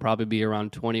Kyle. It'll probably be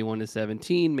around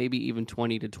 21-17, maybe even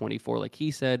 20-24 like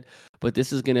he said. But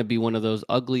this is going to be one of those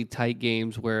ugly, tight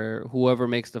games where whoever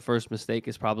makes the first mistake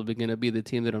is probably going to be the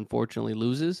team that unfortunately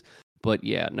loses. But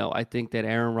yeah, no, I think that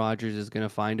Aaron Rodgers is going to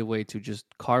find a way to just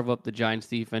carve up the Giants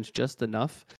defense just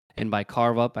enough. And by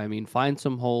carve up, I mean find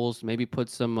some holes, maybe put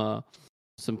some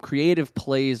creative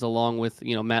plays along with,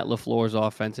 Matt LaFleur's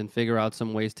offense and figure out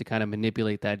some ways to kind of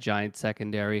manipulate that Giants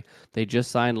secondary. They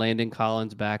just signed Landon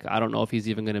Collins back. I don't know if he's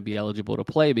even going to be eligible to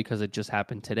play because it just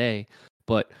happened today.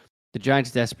 But the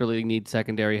Giants desperately need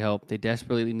secondary help. They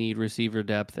desperately need receiver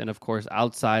depth. And, of course,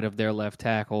 outside of their left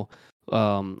tackle,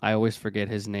 I always forget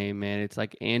his name, man. It's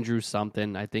like Andrew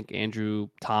something. I think Andrew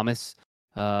Thomas.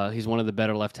 He's one of the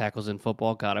better left tackles in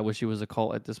football. God, I wish he was a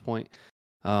Colt at this point.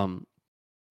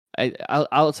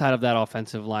 Outside of that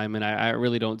offensive lineman, I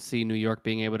really don't see New York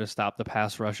being able to stop the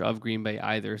pass rush of Green Bay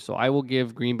either. So I will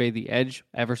give Green Bay the edge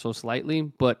ever so slightly,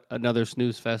 but another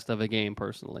snooze fest of a game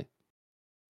personally.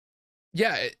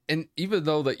 Yeah, and even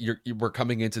though that we're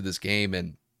coming into this game,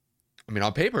 and I mean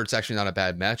on paper it's actually not a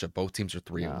bad matchup. Both teams are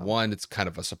 3-1. It's kind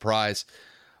of a surprise,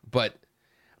 but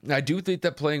I do think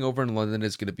that playing over in London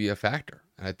is going to be a factor.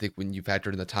 And I think when you factor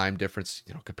in the time difference,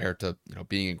 compared to,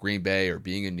 being in Green Bay or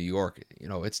being in New York,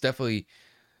 it's definitely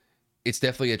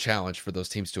a challenge for those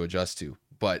teams to adjust to.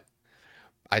 But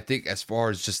I think as far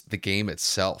as just the game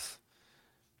itself,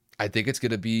 I think it's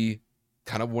going to be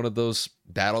kind of one of those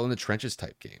battle in the trenches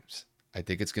type games. I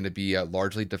think it's going to be a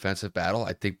largely defensive battle.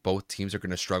 I think both teams are going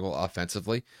to struggle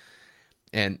offensively.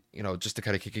 And, just to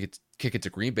kind of kick it to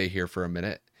Green Bay here for a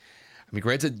minute. I mean,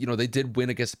 granted, they did win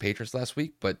against the Patriots last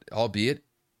week, but albeit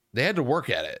they had to work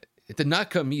at it. it did not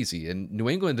come easy. And New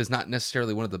England is not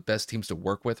necessarily one of the best teams to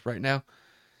work with right now.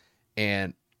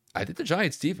 And I think the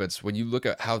Giants defense, when you look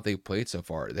at how they played so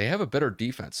far, they have a better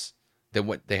defense than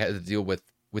what they had to deal with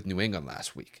New England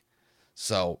last week.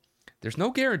 So there's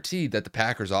no guarantee that the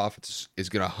Packers offense is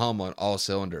going to hum on all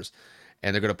cylinders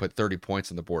and they're going to put 30 points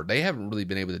on the board. They haven't really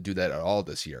been able to do that at all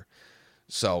this year.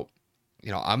 So,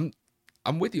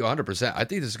 I'm with you 100%. I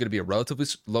think this is going to be a relatively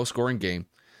low scoring game.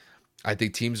 I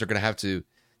think teams are going to have to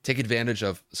take advantage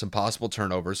of some possible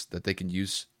turnovers that they can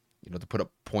use, to put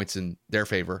up points in their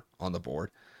favor on the board.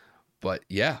 But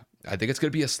yeah, I think it's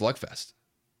going to be a slugfest.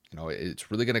 It's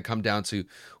really going to come down to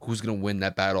who's going to win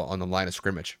that battle on the line of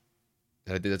scrimmage.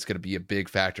 And I think that's going to be a big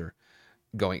factor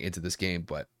going into this game.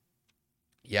 But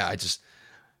yeah, I just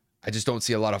don't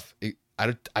see a lot of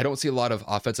I don't see a lot of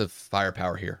offensive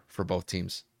firepower here for both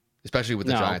teams, especially with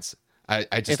the Giants. I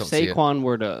just don't see it. If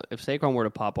Saquon were to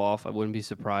pop off, I wouldn't be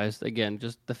surprised. Again,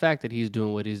 just the fact that he's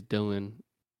doing what he's doing,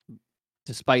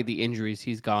 despite the injuries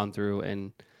he's gone through,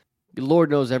 and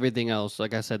Lord knows everything else.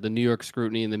 Like I said, the New York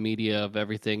scrutiny and the media of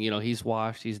everything. He's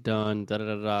washed, he's done,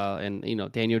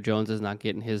 and Daniel Jones is not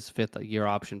getting his 5th-year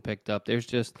option picked up.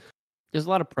 There's a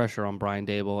lot of pressure on Brian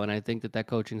Daboll, and I think that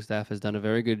coaching staff has done a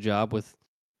very good job with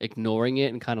ignoring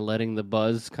it and kind of letting the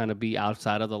buzz kind of be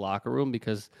outside of the locker room.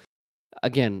 Because,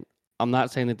 again, I'm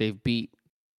not saying that they've beat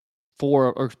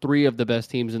 4 or 3 of the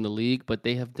best teams in the league, but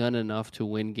they have done enough to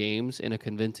win games in a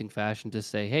convincing fashion to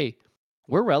say, hey,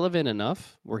 we're relevant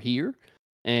enough. We're here.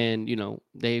 And,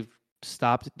 they've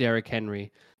stopped Derrick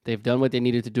Henry. They've done what they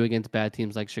needed to do against bad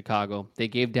teams like Chicago. They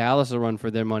gave Dallas a run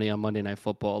for their money on Monday Night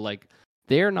Football. Like,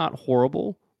 they're not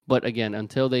horrible. But again,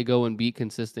 until they go and beat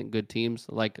consistent good teams,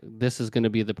 like this is going to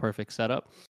be the perfect setup.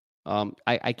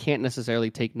 I can't necessarily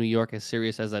take New York as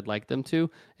serious as I'd like them to.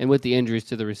 And with the injuries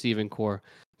to the receiving core,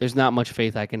 there's not much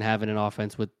faith I can have in an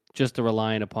offense with just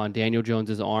relying upon Daniel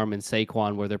Jones's arm and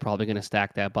Saquon, where they're probably going to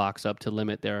stack that box up to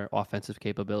limit their offensive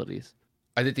capabilities.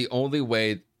 I think the only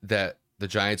way that the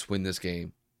Giants win this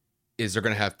game is they're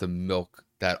going to have to milk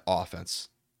that offense.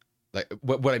 Like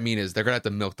what I mean is they're going to have to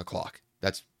milk the clock.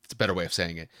 That's a better way of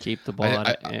saying it. Keep the ball out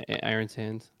of Aaron's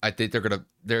hands. I think they're gonna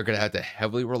have to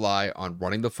heavily rely on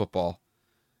running the football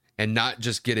and not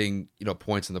just getting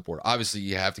points on the board. Obviously,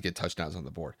 you have to get touchdowns on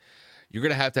the board. You're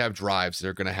gonna have to have drives.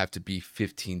 They're gonna have to be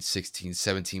 15, 16,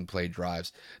 17 play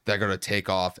drives that are gonna take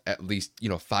off at least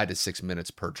 5 to 6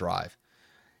 minutes per drive.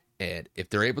 And if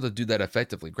they're able to do that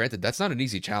effectively, granted, that's not an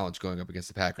easy challenge going up against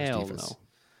the Packers defense. No.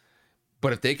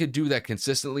 But if they could do that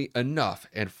consistently enough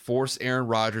and force Aaron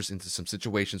Rodgers into some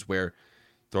situations where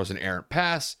he throws an errant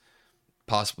pass,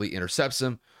 possibly intercepts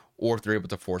him, or if they're able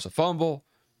to force a fumble,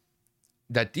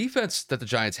 that defense that the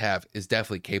Giants have is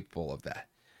definitely capable of that.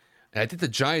 And I think the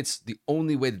Giants, the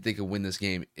only way that they can win this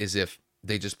game is if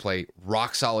they just play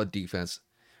rock solid defense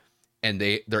and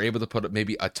they're able to put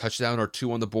maybe a touchdown or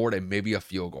 2 on the board and maybe a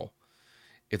field goal.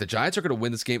 If the Giants are going to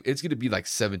win this game, it's going to be like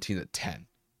 17-10.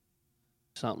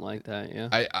 Something like that, yeah.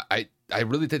 I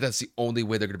really think that's the only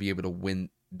way they're going to be able to win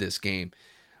this game,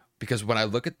 because when I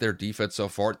look at their defense so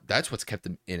far, that's what's kept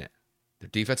them in it. Their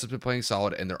defense has been playing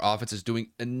solid, and their offense is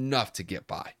doing enough to get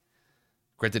by.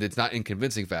 Granted, it's not in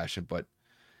convincing fashion, but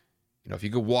if you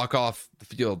could walk off the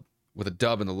field with a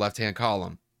dub in the left-hand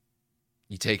column,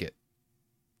 you take it.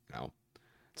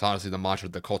 It's honestly the mantra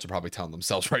the Colts are probably telling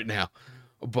themselves right now.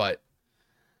 But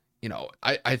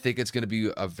I think it's going to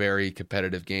be a very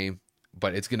competitive game.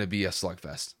 But it's going to be a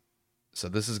slugfest. So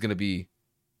this is going to be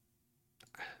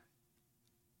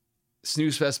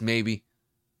snooze fest, maybe.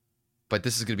 But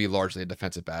this is going to be largely a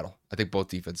defensive battle. I think both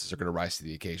defenses are going to rise to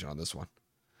the occasion on this one.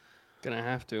 Going to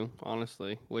have to,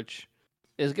 honestly, which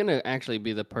is going to actually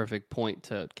be the perfect point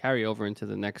to carry over into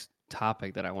the next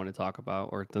topic that I want to talk about,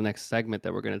 or the next segment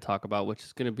that we're going to talk about, which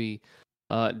is going to be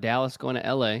Dallas going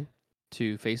to LA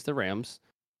to face the Rams.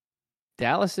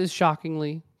 Dallas is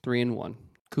shockingly 3-1.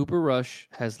 Cooper Rush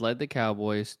has led the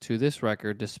Cowboys to this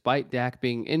record despite Dak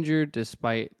being injured,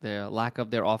 despite the lack of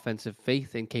their offensive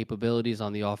faith and capabilities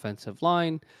on the offensive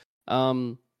line.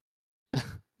 The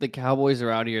Cowboys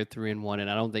are out here 3-1,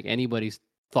 and I don't think anybody's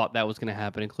thought that was going to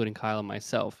happen, including Kyle and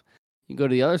myself. You go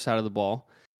to the other side of the ball,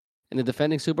 and the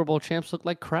defending Super Bowl champs look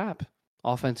like crap.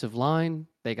 Offensive line,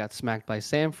 they got smacked by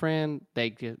San Fran.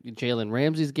 Jalen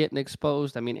Ramsey's getting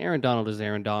exposed. I mean, Aaron Donald is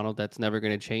Aaron Donald. That's never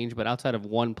going to change. But outside of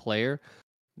one player,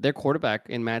 their quarterback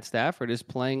in Matt Stafford is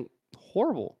playing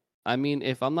horrible. I mean,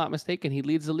 if I'm not mistaken, he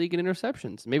leads the league in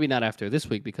interceptions. Maybe not after this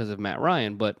week because of Matt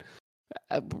Ryan, but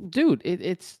dude,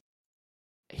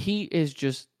 he is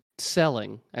just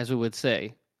selling, as we would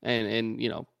say,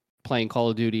 and playing Call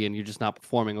of Duty and you're just not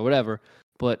performing or whatever.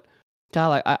 But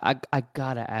Tyler, I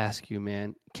gotta ask you,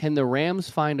 man. Can the Rams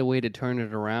find a way to turn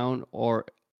it around, or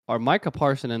are Micah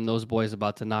Parson and those boys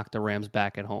about to knock the Rams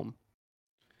back at home?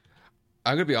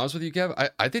 I'm going to be honest with you,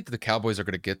 Kev. I think the Cowboys are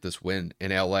going to get this win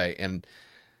in LA. And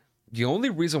the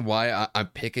only reason why I'm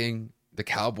picking the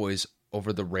Cowboys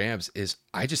over the Rams is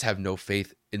I just have no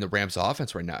faith in the Rams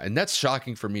offense right now. And that's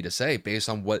shocking for me to say based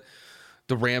on what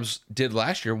the Rams did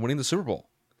last year winning the Super Bowl.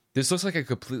 This looks like a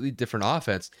completely different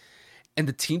offense, and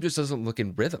the team just doesn't look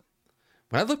in rhythm.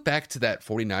 When I look back to that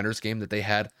 49ers game that they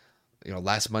had,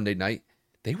 last Monday night,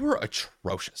 they were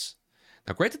atrocious.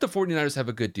 Now, granted, the 49ers have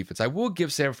a good defense. I will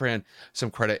give San Fran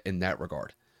some credit in that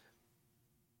regard.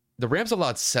 The Rams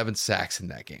allowed 7 sacks in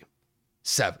that game.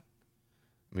 7.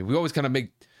 I mean, we always kind of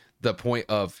make the point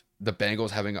of the Bengals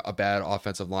having a bad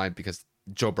offensive line because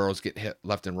Joe Burrow's getting hit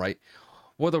left and right.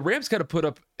 Well, the Rams got to put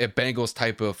up a Bengals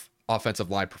type of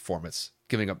offensive line performance,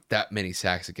 giving up that many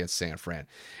sacks against San Fran.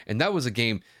 And that was a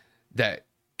game that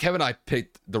Kevin and I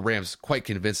picked the Rams quite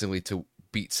convincingly to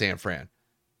beat San Fran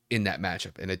in that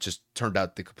matchup, and it just turned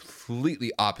out the completely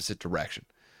opposite direction.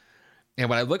 And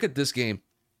when I look at this game,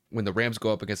 when the Rams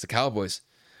go up against the Cowboys,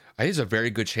 I think there's a very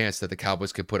good chance that the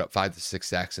Cowboys could put up 5 to 6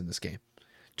 sacks in this game,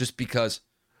 just because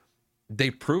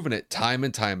they've proven it time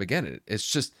and time again.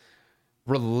 It's just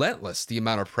relentless, the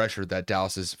amount of pressure that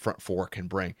Dallas's front four can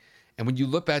bring. And when you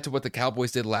look back to what the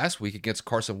Cowboys did last week against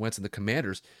Carson Wentz and the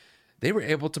Commanders, they were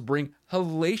able to bring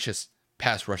hellacious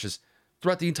pass rushes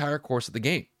throughout the entire course of the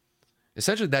game.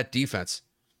 Essentially, that defense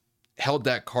held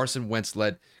that Carson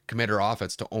Wentz-led Commander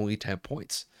offense to only 10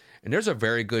 points. And there's a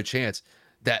very good chance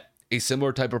that a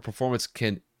similar type of performance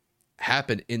can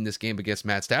happen in this game against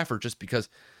Matt Stafford, just because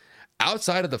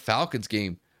outside of the Falcons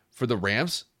game for the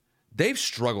Rams, they've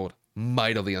struggled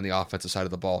mightily on the offensive side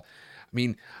of the ball. I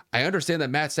mean, I understand that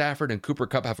Matt Stafford and Cooper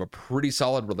Kupp have a pretty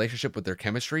solid relationship with their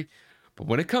chemistry, but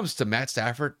when it comes to Matt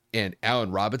Stafford and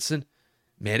Allen Robinson,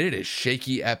 man, it is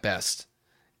shaky at best.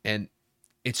 And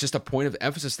it's just a point of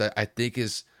emphasis that I think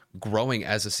is growing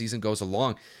as the season goes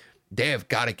along. They have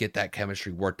got to get that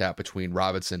chemistry worked out between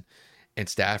Robinson and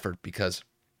Stafford, because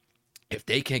if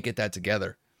they can't get that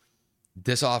together,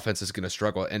 this offense is going to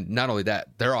struggle. And not only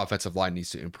that, their offensive line needs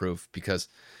to improve, because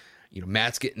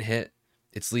Matt's getting hit.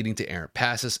 It's leading to errant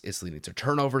passes. It's leading to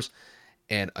turnovers.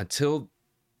 And until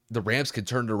the Rams can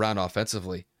turn it around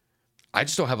offensively, I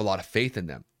just don't have a lot of faith in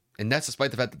them. And that's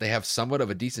despite the fact that they have somewhat of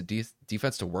a decent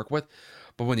defense to work with.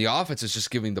 But when the offense is just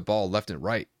giving the ball left and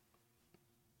right,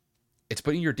 it's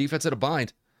putting your defense in a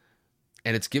bind,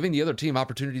 and it's giving the other team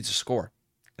opportunities to score.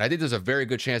 And I think there's a very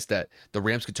good chance that the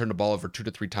Rams could turn the ball over 2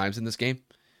 to 3 times in this game.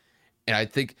 And I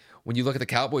think when you look at the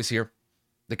Cowboys here,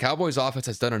 the Cowboys offense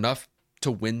has done enough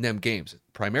to win them games.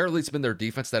 Primarily, it's been their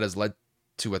defense that has led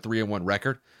to a 3-1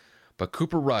 record. But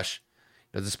Cooper Rush,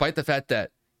 despite the fact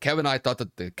that Kevin and I thought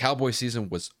that the Cowboys season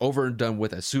was over and done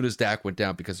with as soon as Dak went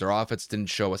down, because their offense didn't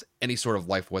show us any sort of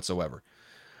life whatsoever,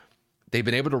 they've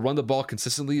been able to run the ball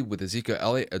consistently with Ezekiel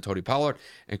Elliott and Tony Pollard,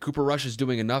 and Cooper Rush is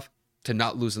doing enough to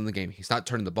not lose in the game. He's not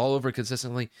turning the ball over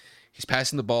consistently. He's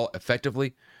passing the ball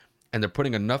effectively, and they're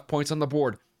putting enough points on the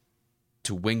board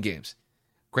to win games.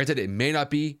 Granted, it may not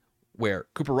be where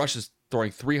Cooper Rush is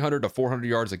throwing 300 to 400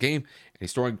 yards a game and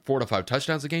he's throwing 4 to 5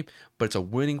 touchdowns a game, but it's a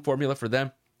winning formula for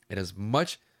them. And as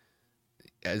much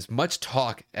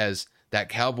talk as that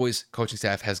Cowboys coaching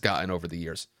staff has gotten over the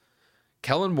years,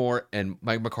 Kellen Moore and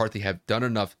Mike McCarthy have done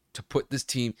enough to put this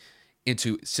team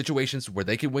into situations where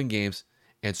they can win games.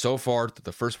 And so far, through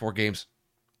the first 4 games,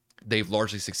 they've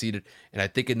largely succeeded. And I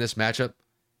think in this matchup,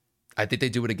 I think they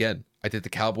do it again. I think the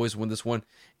Cowboys win this one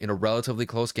in a relatively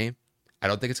close game. I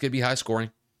don't think it's going to be high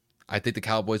scoring. I think the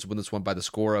Cowboys win this one by the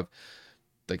score of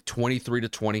like 23 to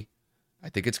 20. I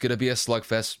think it's going to be a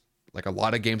slugfest, like a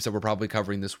lot of games that we're probably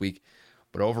covering this week.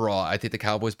 But overall, I think the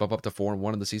Cowboys bump up to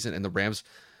 4-1 in the season, and the Rams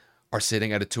are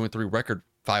sitting at a 2-3 record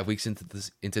 5 weeks into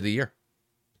the year.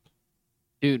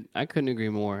 Dude, I couldn't agree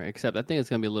more, except I think it's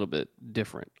going to be a little bit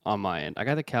different on my end. I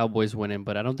got the Cowboys winning,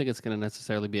 but I don't think it's going to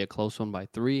necessarily be a close one by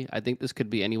 3. I think this could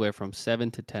be anywhere from 7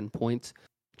 to 10 points,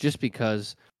 just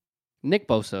because Nick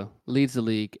Bosa leads the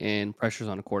league in pressures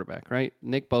on a quarterback, right?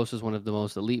 Nick Bosa is one of the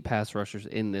most elite pass rushers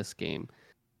in this game,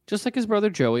 just like his brother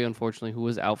Joey, unfortunately, who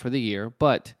was out for the year.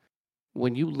 But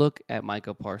when you look at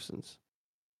Micah Parsons,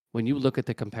 when you look at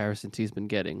the comparisons he's been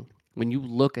getting, when you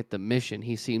look at the mission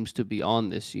he seems to be on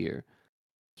this year,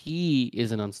 he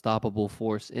is an unstoppable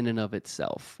force in and of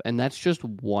itself. And that's just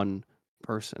one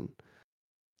person.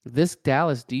 This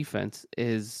Dallas defense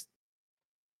is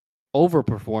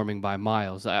overperforming by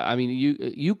miles. I mean,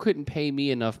 you couldn't pay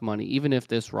me enough money, even if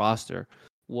this roster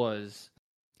was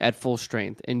at full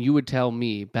strength, and you would tell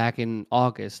me back in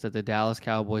August that the Dallas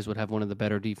Cowboys would have one of the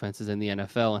better defenses in the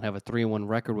NFL and have a 3-1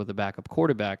 record with a backup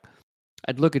quarterback,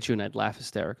 I'd look at you and I'd laugh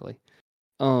hysterically.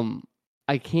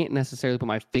 I can't necessarily put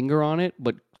my finger on it,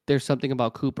 but there's something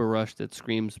about Cooper Rush that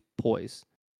screams poise.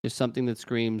 There's something that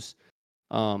screams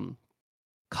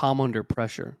calm under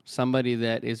pressure. Somebody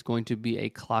that is going to be a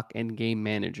clock and game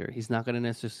manager. He's not going to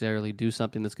necessarily do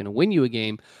something that's going to win you a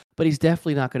game, but he's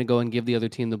definitely not going to go and give the other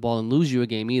team the ball and lose you a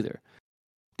game either.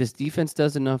 This defense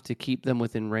does enough to keep them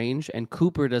within range, and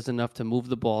Cooper does enough to move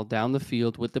the ball down the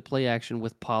field with the play action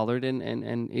with Pollard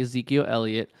and Ezekiel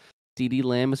Elliott. CeeDee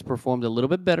Lamb has performed a little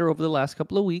bit better over the last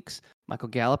couple of weeks. Michael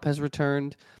Gallup has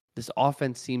returned. This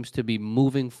offense seems to be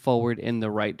moving forward in the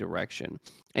right direction.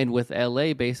 And with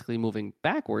LA basically moving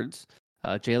backwards,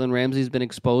 Jalen Ramsey's been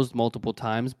exposed multiple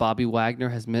times. Bobby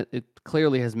Wagner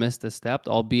clearly has missed a step,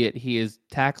 albeit he is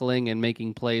tackling and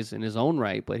making plays in his own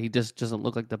right, but he just doesn't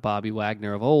look like the Bobby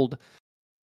Wagner of old.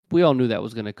 We all knew that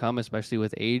was going to come, especially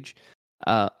with age.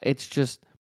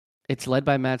 It's led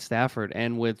by Matt Stafford,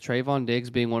 and with Trayvon Diggs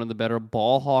being one of the better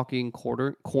ball-hawking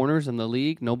corners in the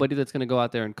league, nobody that's going to go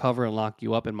out there and cover and lock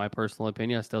you up, in my personal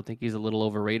opinion. I still think he's a little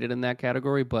overrated in that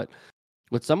category, but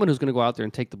with someone who's going to go out there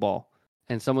and take the ball,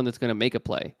 and someone that's going to make a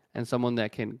play, and someone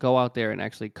that can go out there and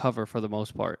actually cover for the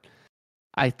most part,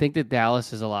 I think that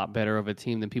Dallas is a lot better of a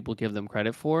team than people give them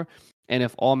credit for. And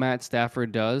if all Matt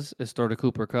Stafford does is throw to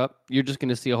Cooper Kupp, you're just going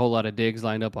to see a whole lot of Diggs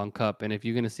lined up on Kupp. And if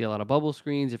you're going to see a lot of bubble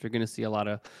screens, if you're going to see a lot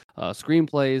of screen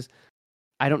plays,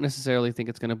 I don't necessarily think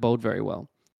it's going to bode very well.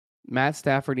 Matt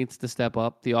Stafford needs to step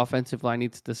up. The offensive line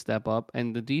needs to step up.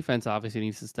 And the defense obviously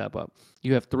needs to step up.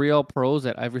 You have 3 All-Pros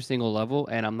at every single level,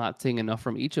 and I'm not seeing enough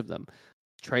from each of them.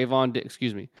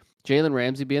 Jalen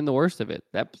Ramsey being the worst of it.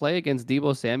 That play against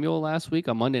Deebo Samuel last week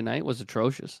on Monday night was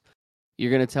atrocious. You're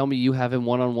going to tell me you have him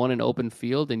one-on-one in open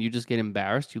field and you just get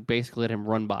embarrassed? You basically let him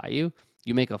run by you?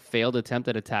 You make a failed attempt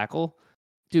at a tackle?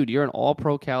 Dude, you're an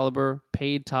all-pro caliber,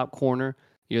 paid top corner.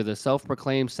 You're the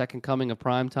self-proclaimed second coming of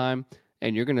primetime,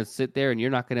 and you're going to sit there and you're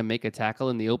not going to make a tackle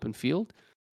in the open field?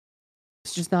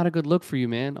 It's just not a good look for you,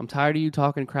 man. I'm tired of you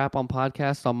talking crap on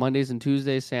podcasts on Mondays and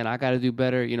Tuesdays saying, I got to do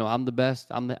better. You know, I'm the best.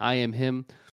 I am him.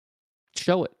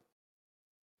 Show it.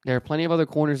 There are plenty of other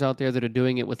corners out there that are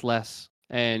doing it with less,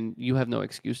 and you have no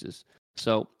excuses.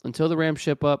 So until the Rams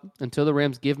ship up, until the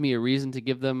Rams give me a reason to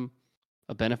give them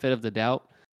a benefit of the doubt,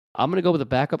 I'm going to go with a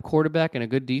backup quarterback and a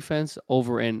good defense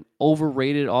over an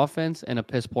overrated offense and a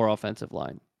piss-poor offensive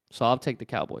line. So I'll take the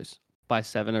Cowboys by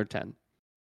 7 or 10.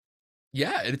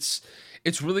 Yeah, it's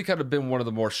really kind of been one of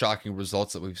the more shocking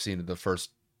results that we've seen in the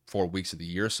first 4 weeks of the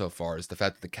year so far is the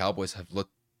fact that the Cowboys have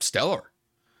looked stellar.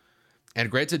 And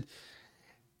granted,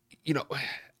 you know,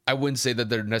 I wouldn't say that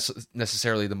they're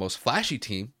necessarily the most flashy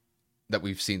team that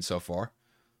we've seen so far.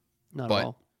 Not at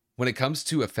all. When it comes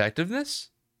to effectiveness,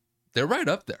 they're right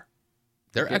up there.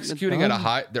 They're executing at a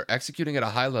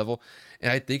high level,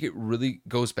 and I think it really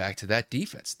goes back to that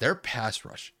defense. Their pass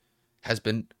rush has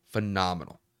been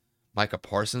phenomenal. Micah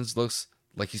Parsons looks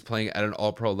like he's playing at an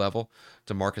all-pro level.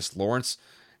 DeMarcus Lawrence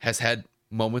has had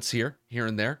moments here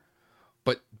and there,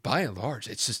 but by and large,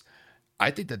 it's just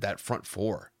I think that front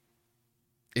four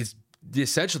is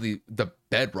essentially the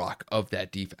bedrock of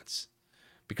that defense.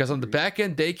 Because on the back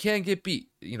end, they can get beat.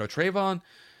 You know, Trayvon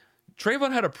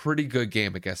had a pretty good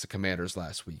game against the Commanders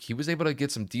last week. He was able to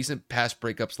get some decent pass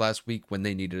breakups last week when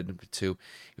they needed him to.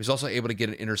 He was also able to get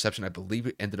an interception. I believe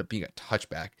it ended up being a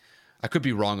touchback. I could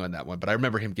be wrong on that one, but I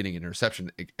remember him getting an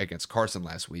interception against Carson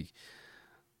last week.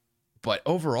 But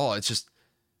overall, it's just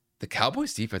the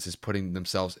Cowboys defense is putting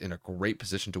themselves in a great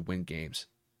position to win games.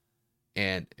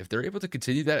 And if they're able to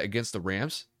continue that against the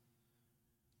Rams,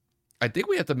 I think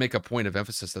we have to make a point of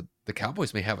emphasis that the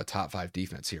Cowboys may have a top 5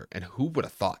 defense here. And who would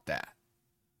have thought that?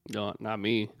 No, not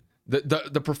me.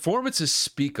 The performances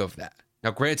speak of that.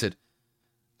 Now, granted,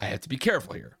 I have to be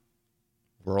careful here.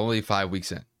 We're only 5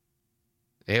 weeks in.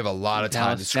 They have a lot of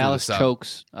time to screw this up.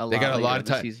 Chokes they got a lot of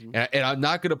time. And I'm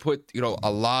not going to put,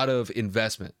 a lot of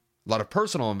investment, a lot of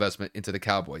personal investment into the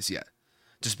Cowboys yet.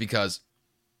 Just because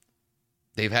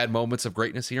they've had moments of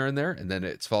greatness here and there, and then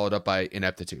it's followed up by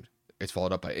ineptitude. It's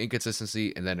followed up by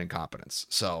inconsistency and then incompetence.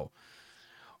 So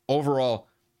overall,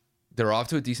 they're off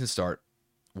to a decent start.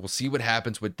 We'll see what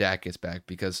happens when Dak gets back,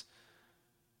 because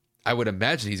I would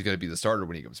imagine he's going to be the starter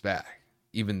when he comes back.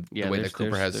 Even the way that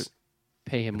Cooper has...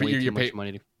 Pay him way too much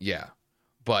money. Yeah,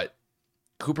 but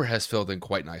Cooper has filled in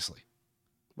quite nicely.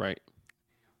 Right.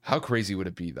 How crazy would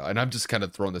it be, though? And I'm just kind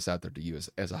of throwing this out there to you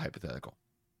as a hypothetical.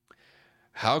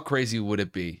 How crazy would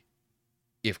it be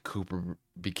if Cooper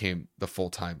became the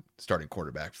full-time starting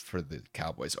quarterback for the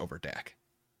Cowboys over Dak?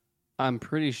 I'm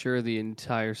pretty sure the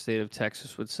entire state of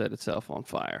Texas would set itself on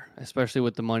fire, especially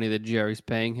with the money that Jerry's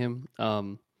paying him.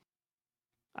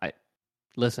 I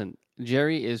listen,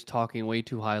 Jerry is talking way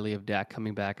too highly of Dak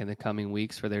coming back in the coming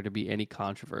weeks for there to be any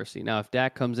controversy. Now, if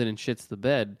Dak comes in and shits the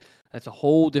bed, that's a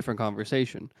whole different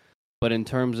conversation. But in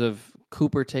terms of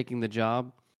Cooper taking the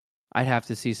job, I'd have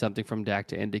to see something from Dak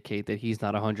to indicate that he's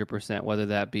not 100%, whether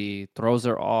that be throws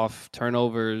are off,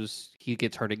 turnovers, he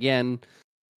gets hurt again.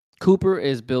 Cooper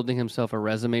is building himself a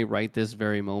resume right this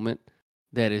very moment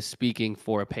that is speaking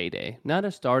for a payday. Not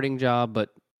a starting job, but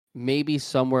maybe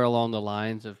somewhere along the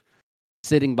lines of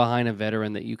sitting behind a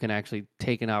veteran that you can actually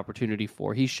take an opportunity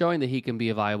for. He's showing that he can be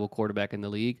a viable quarterback in the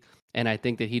league, and I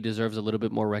think that he deserves a little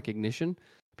bit more recognition.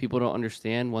 People don't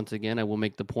understand. Once again, I will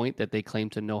make the point that they claim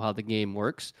to know how the game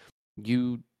works.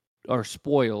 You are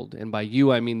spoiled, and by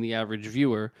you, I mean the average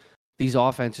viewer. These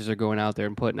offenses are going out there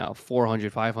and putting out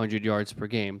 400, 500 yards per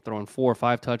game, throwing 4 or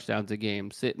 5 touchdowns a game,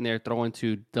 sitting there throwing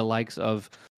to the likes of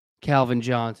Calvin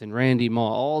Johnson, Randy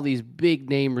Moss, all these big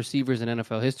name receivers in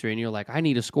NFL history, and you're like, I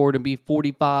need a score to be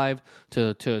 45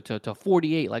 to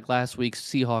 48, like last week's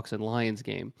Seahawks and Lions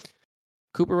game.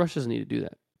 Cooper Rush doesn't need to do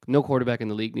that. No quarterback in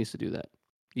the league needs to do that.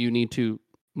 You need to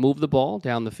move the ball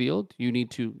down the field. You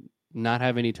need to not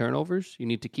have any turnovers. You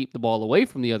need to keep the ball away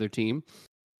from the other team.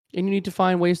 And you need to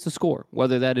find ways to score,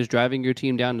 whether that is driving your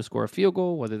team down to score a field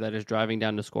goal, whether that is driving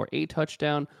down to score a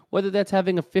touchdown, whether that's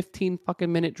having a 15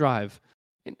 fucking minute drive.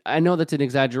 And I know that's an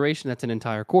exaggeration. That's an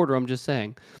entire quarter. I'm just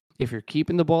saying, if you're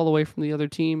keeping the ball away from the other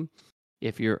team,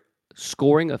 if you're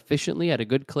scoring efficiently at a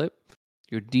good clip,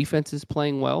 your defense is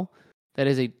playing well, that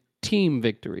is a team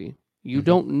victory. You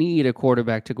don't need a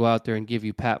quarterback to go out there and give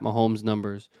you Pat Mahomes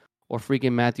numbers or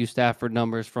freaking Matthew Stafford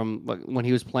numbers from when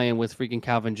he was playing with freaking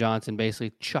Calvin Johnson,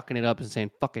 basically chucking it up and saying,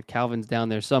 fuck it, Calvin's down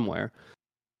there somewhere.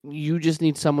 You just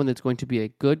need someone that's going to be a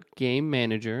good game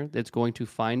manager that's going to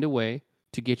find a way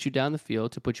to get you down the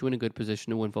field, to put you in a good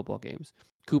position to win football games.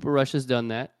 Cooper Rush has done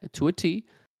that to a T,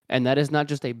 and that is not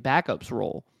just a backup's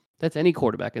role. That's any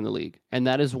quarterback in the league. And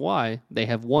that is why they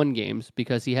have won games,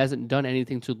 because he hasn't done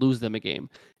anything to lose them a game.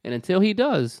 And until he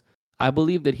does, I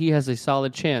believe that he has a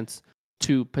solid chance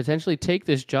to potentially take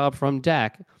this job from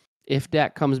Dak if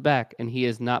Dak comes back and he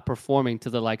is not performing to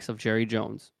the likes of Jerry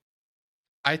Jones.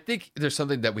 I think there's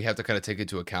something that we have to kind of take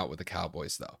into account with the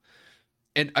Cowboys, though.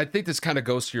 And I think this kind of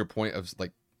goes to your point of,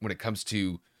 like, when it comes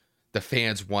to the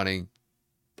fans wanting,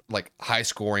 like,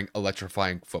 high-scoring,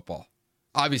 electrifying football.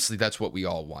 Obviously, that's what we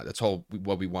all want. That's all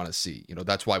what we want to see. You know,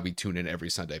 that's why we tune in every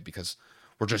Sunday, because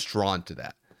we're just drawn to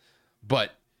that.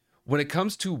 But when it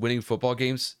comes to winning football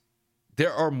games,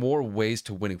 there are more ways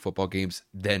to winning football games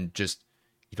than just,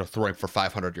 you know, throwing for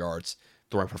 500 yards,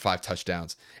 throwing for 5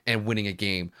 touchdowns, and winning a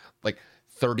game like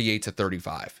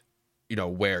 38-35. You know,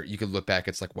 where you can look back,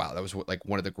 it's like, wow, that was like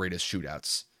one of the greatest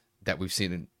shootouts that we've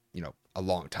seen in, you know, a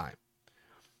long time.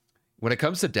 When it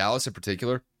comes to Dallas in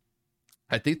particular,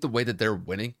 I think the way that they're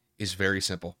winning is very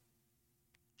simple.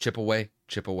 Chip away,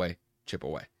 chip away, chip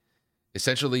away.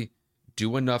 Essentially,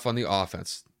 do enough on the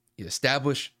offense. You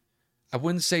establish, I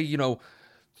wouldn't say, you know,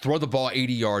 throw the ball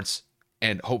 80 yards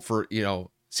and hope for, you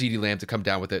know, CeeDee Lamb to come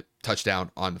down with it,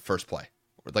 touchdown on the first play.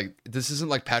 Like, this isn't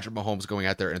like Patrick Mahomes going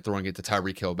out there and throwing it to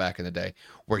Tyreek Hill back in the day,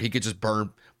 where he could just burn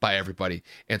by everybody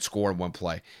and score in one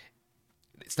play.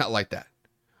 It's not like that.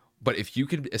 But if you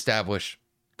can establish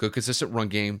good, consistent run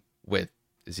game with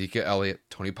Ezekiel Elliott,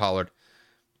 Tony Pollard,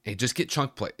 and just get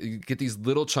chunk play, get these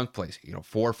little chunk plays, you know,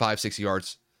 4, 5, 6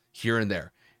 yards here and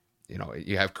there. You know,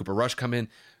 you have Cooper Rush come in,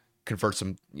 convert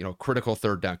some, you know, critical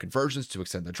third down conversions to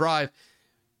extend the drive.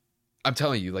 I'm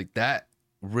telling you, like, that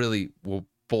really will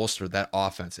bolster that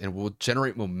offense and will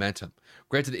generate momentum.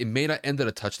 Granted, it may not end at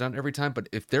a touchdown every time, but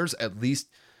if there's at least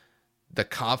the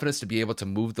confidence to be able to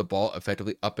move the ball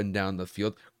effectively up and down the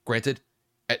field, granted,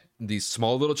 at these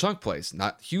small little chunk plays,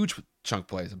 not huge chunk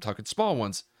plays, I'm talking small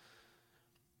ones,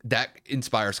 that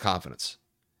inspires confidence.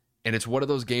 And it's one of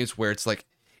those games where it's like,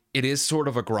 it is sort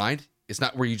of a grind. It's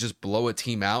not where you just blow a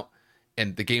team out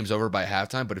and the game's over by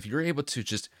halftime, but if you're able to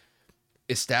just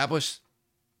establish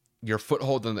your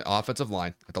foothold on the offensive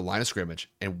line at the line of scrimmage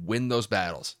and win those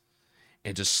battles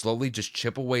and just slowly just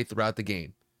chip away throughout the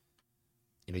game.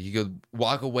 You know, you could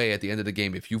walk away at the end of the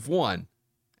game. If you've won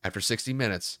after 60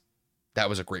 minutes, that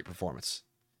was a great performance.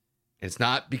 And it's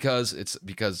not because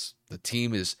the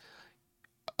team is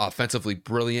offensively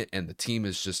brilliant and the team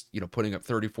is just, you know, putting up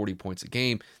 30, 40 points a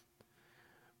game.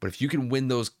 But if you can win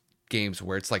those games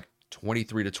where it's like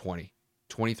 23-20,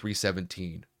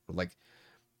 23-17, or like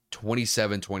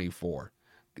 27-24,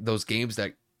 those games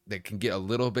that can get a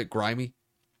little bit grimy,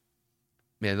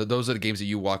 man, those are the games that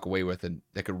you walk away with and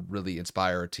that could really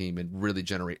inspire a team and really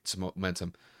generate some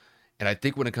momentum. And I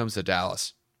think when it comes to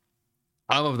Dallas,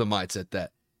 I'm of the mindset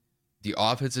that the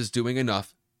offense is doing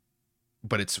enough,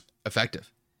 but it's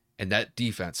effective. And that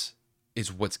defense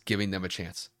is what's giving them a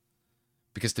chance.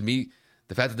 Because to me,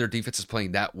 the fact that their defense is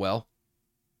playing that well,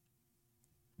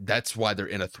 that's why they're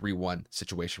in a 3-1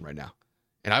 situation right now.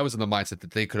 And I was in the mindset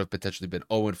that they could have potentially been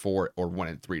 0-4 or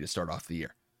 1-3 to start off the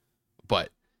year. But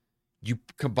you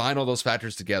combine all those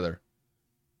factors together,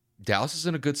 Dallas is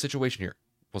in a good situation here.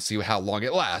 We'll see how long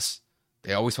it lasts.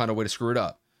 They always find a way to screw it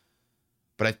up.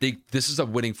 But I think this is a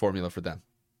winning formula for them.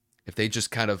 If they just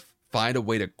kind of find a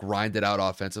way to grind it out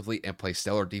offensively and play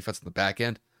stellar defense on the back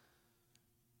end,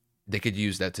 they could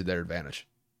use that to their advantage.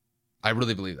 I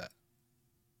really believe that.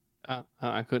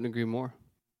 I couldn't agree more.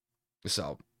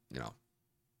 So,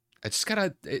 it's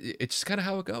just kind of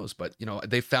how it goes. But,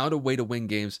 they found a way to win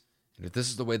games. And if this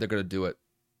is the way they're going to do it,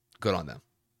 good on them.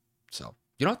 So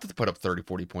you don't have to put up 30,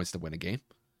 40 points to win a game.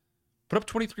 Put up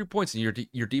 23 points and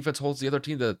your defense holds the other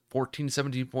team to 14,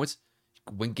 17 points. You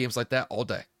can win games like that all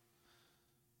day.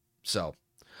 So,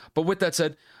 but with that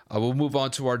said, we'll move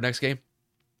on to our next game.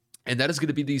 And that is going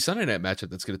to be the Sunday night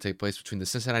matchup that's going to take place between the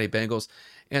Cincinnati Bengals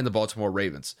and the Baltimore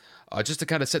Ravens. Just to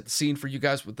kind of set the scene for you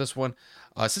guys with this one,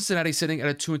 Cincinnati sitting at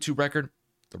a 2-2 record.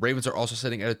 The Ravens are also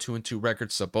sitting at a 2-2 record,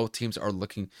 so both teams are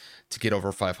looking to get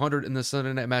over 500 in the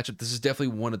Sunday night matchup. This is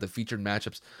definitely one of the featured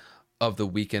matchups of the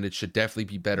weekend. It should definitely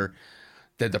be better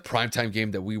than the primetime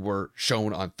game that we were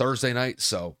shown on Thursday night.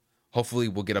 So hopefully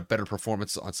we'll get a better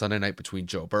performance on Sunday night between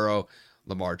Joe Burrow,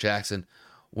 Lamar Jackson.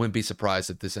 Wouldn't be surprised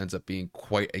if this ends up being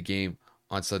quite a game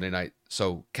on Sunday night.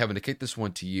 So Kevin, to kick this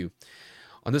one to you,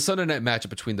 on the Sunday night matchup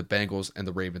between the Bengals and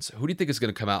the Ravens, who do you think is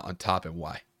going to come out on top and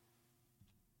why?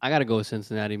 I got to go with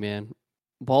Cincinnati, man.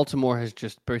 Baltimore has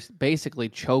just basically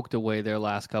choked away their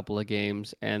last couple of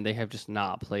games, and they have just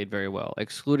not played very well,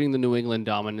 excluding the New England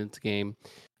dominance game.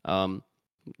 You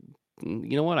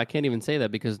know what? I can't even say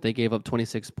that because they gave up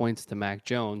 26 points to Mac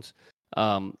Jones.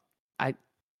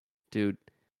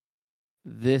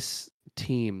 This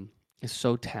team is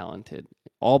so talented,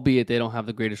 albeit they don't have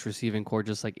the greatest receiving core,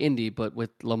 just like Indy, but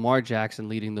with Lamar Jackson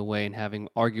leading the way and having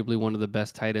arguably one of the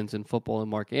best tight ends in football in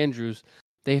Mark Andrews,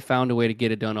 they found a way to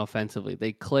get it done offensively.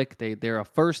 They click. They're a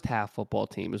first half football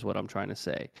team is what I'm trying to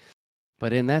say.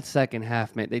 But in that second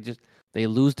half, man, they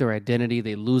lose their identity.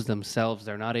 They lose themselves.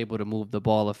 They're not able to move the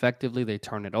ball effectively. They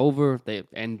turn it over. They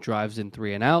end drives in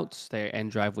 3 and outs. They end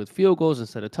drive with field goals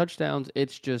instead of touchdowns.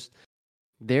 It's just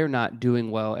they're not doing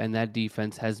well, and that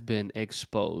defense has been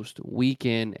exposed week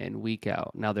in and week out.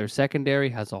 Now, their secondary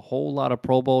has a whole lot of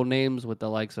Pro Bowl names with the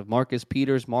likes of Marcus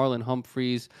Peters, Marlon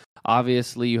Humphreys.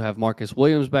 Obviously, you have Marcus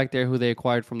Williams back there, who they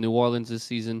acquired from New Orleans this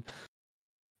season.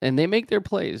 And they make their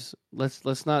plays.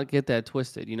 Let's not get that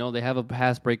twisted. They have a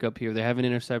pass breakup here. They have an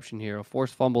interception here, a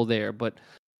forced fumble there. But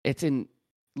it's in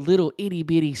little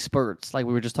itty-bitty spurts, like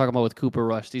we were just talking about with Cooper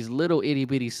Rush, these little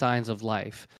itty-bitty signs of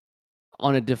life.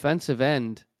 On the defensive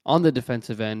end,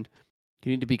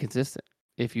 you need to be consistent.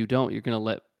 If you don't, you're going to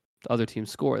let the other team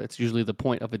score. That's usually the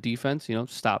point of a defense,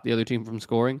 stop the other team from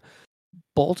scoring.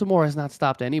 Baltimore has not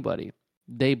stopped anybody.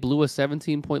 They blew a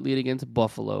 17-point lead against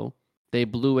Buffalo. They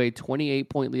blew a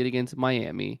 28-point lead against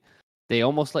Miami. They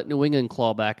almost let New England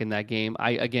claw back in that game.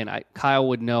 Kyle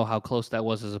would know how close that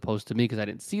was as opposed to me because I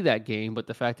didn't see that game. But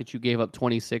the fact that you gave up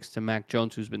 26 to Mac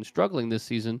Jones, who's been struggling this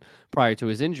season prior to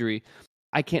his injury,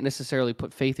 I can't necessarily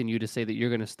put faith in you to say that you're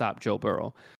going to stop Joe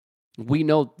Burrow. We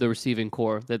know the receiving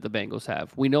core that the Bengals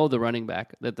have. We know the running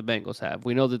back that the Bengals have.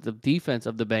 We know that the defense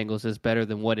of the Bengals is better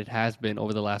than what it has been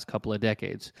over the last couple of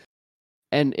decades.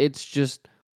 And it's just,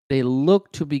 they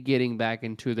look to be getting back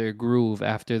into their groove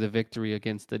after the victory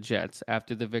against the Jets,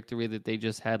 after the victory that they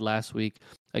just had last week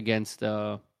against,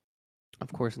 of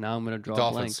course, now I'm going to draw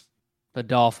a blank. The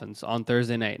Dolphins on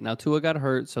Thursday night. Now, Tua got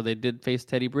hurt, so they did face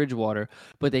Teddy Bridgewater,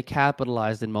 but they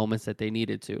capitalized in moments that they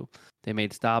needed to. They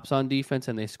made stops on defense,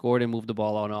 and they scored and moved the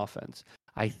ball on offense.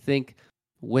 I think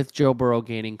with Joe Burrow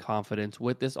gaining confidence,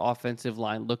 with this offensive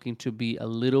line looking to be a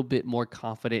little bit more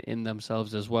confident in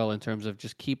themselves as well in terms of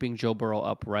just keeping Joe Burrow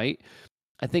upright,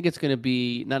 I think it's going to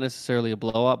be not necessarily a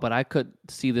blowout, but I could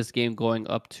see this game going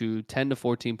up to 10 to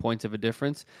 14 points of a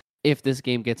difference if this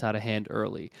game gets out of hand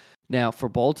early. Now, for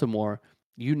Baltimore,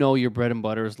 your bread and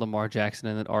butter is Lamar Jackson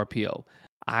and an RPO.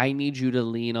 I need you to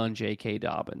lean on J.K.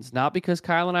 Dobbins, not because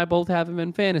Kyle and I both have him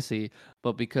in fantasy,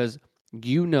 but because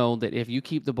you know that if you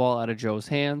keep the ball out of Joe's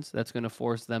hands, that's going to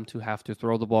force them to have to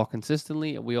throw the ball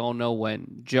consistently. We all know when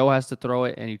Joe has to throw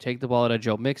it and you take the ball out of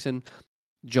Joe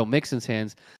Mixon's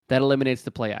hands, that eliminates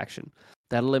the play action.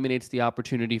 that eliminates the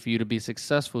opportunity for you to be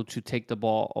successful to take the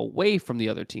ball away from the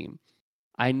other team.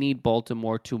 I need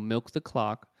Baltimore to milk the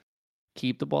clock,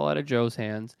 keep the ball out of Joe's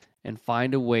hands, and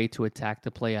find a way to attack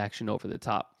the play action over the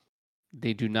top.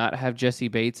 They do not have Jesse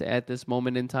Bates at this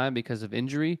moment in time because of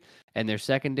injury, and their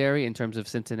secondary, in terms of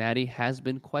Cincinnati, has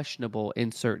been questionable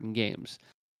in certain games.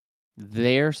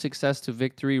 Their success to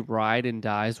victory ride and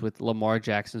dies with Lamar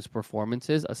Jackson's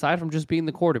performances. Aside from just being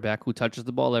the quarterback who touches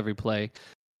the ball every play,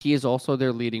 he is also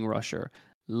their leading rusher.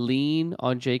 Lean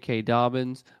on J.K.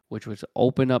 Dobbins, which would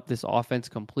open up this offense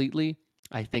completely.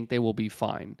 I think they will be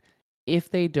fine.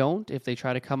 If they don't, if they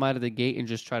try to come out of the gate and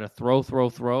just try to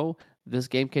throw, this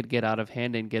game could get out of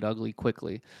hand and get ugly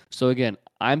quickly. So again,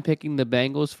 I'm picking the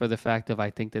Bengals for the fact of I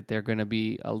think that they're going to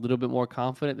be a little bit more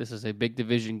confident. This is a big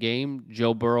division game.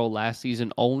 Joe Burrow last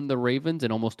season owned the Ravens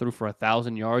and almost threw for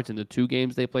 1,000 yards in the 2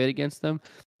 games they played against them.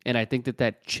 And I think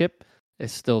that chip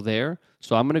is still there.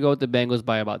 So I'm going to go with the Bengals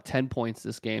by about 10 points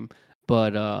this game.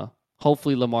 But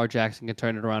hopefully Lamar Jackson can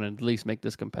turn it around and at least make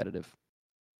this competitive.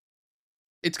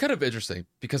 It's kind of interesting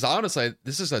because honestly,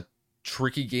 this is a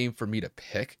tricky game for me to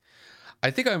pick. I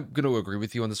think I'm going to agree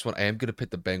with you on this one. I am going to pick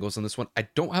the Bengals on this one. I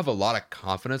don't have a lot of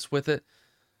confidence with it,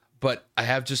 but I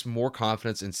have just more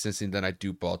confidence in Cincinnati than I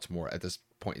do Baltimore at this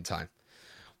point in time.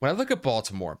 When I look at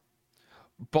Baltimore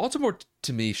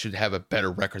to me should have a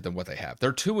better record than what they have.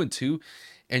 They're 2-2,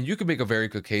 and you can make a very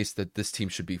good case that this team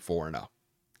should be 4-0.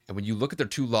 And when you look at their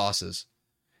 2 losses,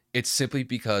 it's simply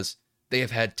because they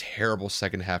have had terrible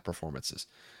second half performances.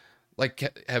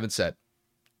 Like Kevin said,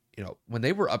 when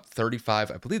they were up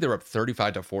 35, I believe they were up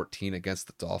 35-14 against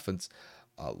the Dolphins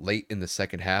late in the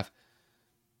second half.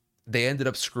 They ended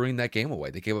up screwing that game away.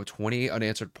 They gave up 28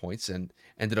 unanswered points and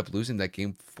ended up losing that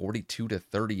game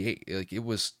 42-38. Like, it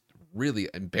was really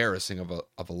embarrassing of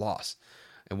a loss.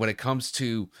 And when it comes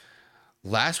to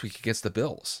last week against the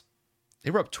Bills, they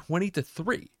were up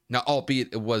 20-3. Now,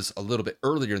 albeit it was a little bit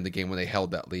earlier in the game when they held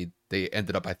that lead. They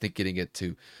ended up, I think, getting it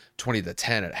to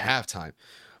 20-10 at halftime.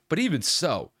 But even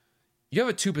so, you have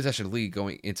a 2-possession lead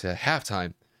going into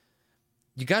halftime.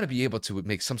 You got to be able to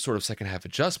make some sort of second half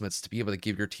adjustments to be able to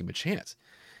give your team a chance.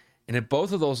 And in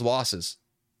both of those losses,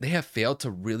 they have failed to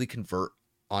really convert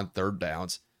on third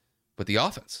downs with the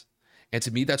offense. And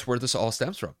to me, that's where this all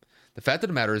stems from. The fact of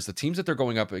the matter is the teams that they're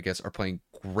going up against are playing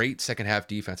great second half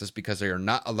defenses because they are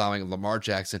not allowing Lamar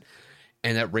Jackson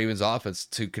and that Ravens offense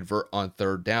to convert on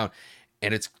third down.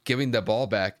 And it's giving the ball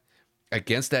back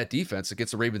against that defense,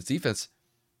 against the Ravens defense.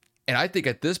 And I think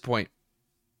at this point,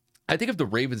 if the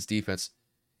Ravens defense,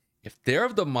 if they're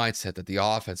of the mindset that the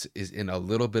offense is in a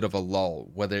little bit of a lull,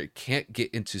 whether it can't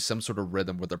get into some sort of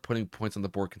rhythm where they're putting points on the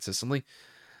board consistently,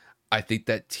 I think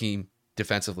that team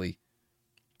defensively,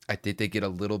 I think they get I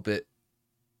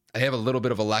have a little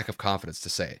bit of a lack of confidence to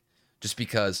say it, just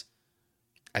because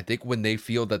I think when they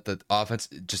feel that the offense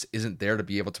just isn't there to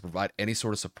be able to provide any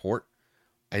sort of support,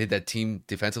 I think that team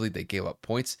defensively, they gave up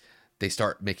points, they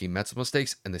start making mental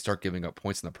mistakes, and they start giving up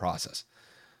points in the process.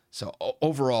 So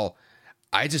overall,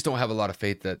 I just don't have a lot of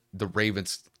faith that the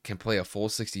Ravens can play a full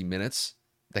 60 minutes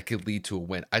that could lead to a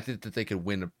win. I think that they could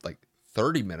win like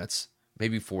 30 minutes,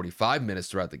 maybe 45 minutes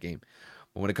throughout the game.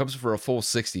 But when it comes for a full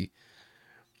 60,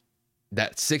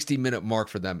 that 60-minute mark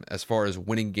for them as far as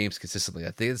winning games consistently,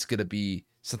 I think it's going to be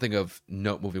something of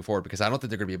note moving forward because I don't think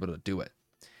they're going to be able to do it.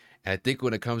 And I think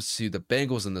when it comes to the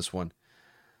Bengals in this one,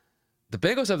 the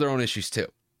Bengals have their own issues too.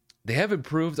 They have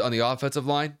improved on the offensive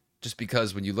line just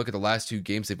because when you look at the last 2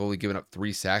 games, they've only given up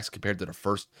 3 sacks compared to the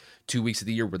first 2 weeks of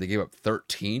the year where they gave up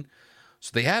 13.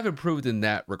 So they have improved in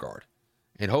that regard.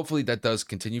 And hopefully that does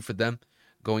continue for them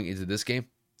going into this game.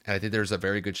 And I think there's a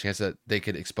very good chance that they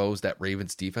could expose that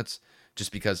Ravens defense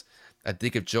just because I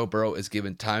think if Joe Burrow is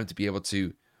given time to be able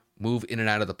to move in and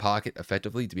out of the pocket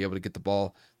effectively, to be able to get the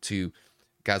ball to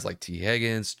guys like T.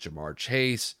 Higgins, Jamar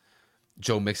Chase,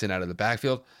 Joe Mixon out of the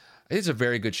backfield, I think there's a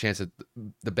very good chance that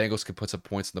the Bengals can put some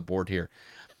points on the board here.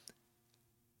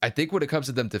 I think when it comes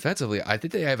to them defensively, I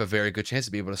think they have a very good chance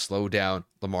to be able to slow down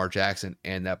Lamar Jackson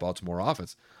and that Baltimore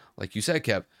offense. Like you said,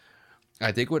 Kev,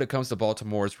 I think when it comes to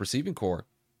Baltimore's receiving core,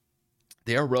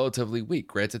 they are relatively weak.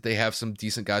 Granted, they have some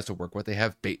decent guys to work with. They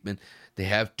have Bateman. They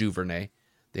have Duvernay.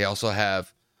 They also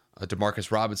have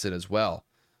Demarcus Robinson as well.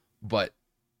 But,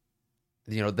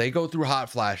 they go through hot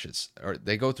flashes or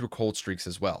they go through cold streaks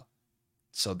as well.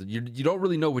 So you don't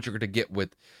really know what you're going to get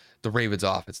with the Ravens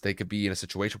offense. They could be in a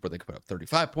situation where they could put up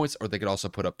 35 points or they could also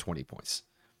put up 20 points.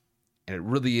 And it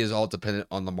really is all dependent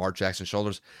on Lamar Jackson's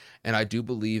shoulders. And I do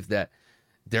believe that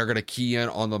they're going to key in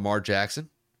on Lamar Jackson.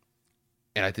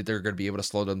 And I think they're going to be able to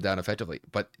slow them down effectively.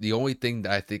 But the only thing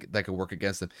that I think that could work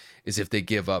against them is if they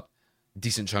give up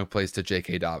decent chunk plays to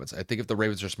J.K. Dobbins. I think if the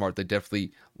Ravens are smart, they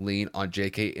definitely lean on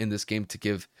J.K. in this game to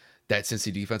give that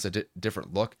Cincy defense a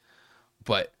different look.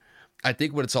 But I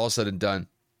think when it's all said and done,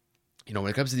 when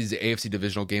it comes to these AFC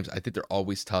divisional games, I think they're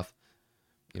always tough.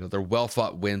 They're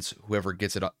well-fought wins, whoever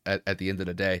gets it at the end of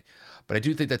the day. But I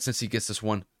do think that Cincy gets this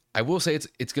one. I will say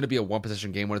it's going to be a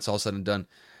one-possession game when it's all said and done.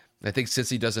 I think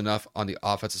Cincy does enough on the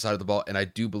offensive side of the ball, and I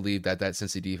do believe that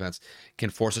Cincy defense can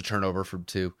force a turnover from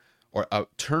two, or a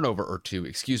turnover or two,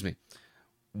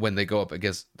 when they go up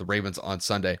against the Ravens on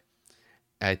Sunday.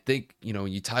 And I think,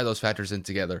 when you tie those factors in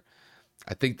together,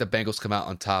 I think the Bengals come out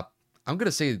on top. I'm going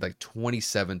to say like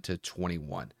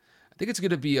 27-21. I think it's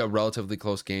going to be a relatively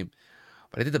close game.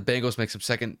 But I think the Bengals make some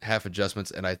second half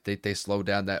adjustments, and I think they slow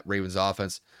down that Ravens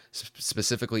offense,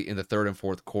 specifically in the third and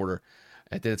fourth quarter.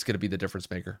 I think it's going to be the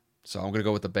difference maker. So I'm going to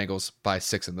go with the Bengals by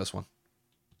 6 in this one.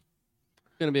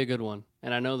 It's going to be a good one.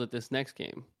 And I know that this next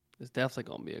game is definitely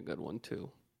going to be a good one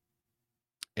too.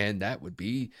 And that would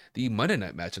be the Monday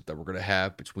night matchup that we're going to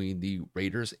have between the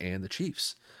Raiders and the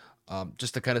Chiefs.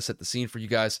 Just to kind of set the scene for you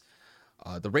guys,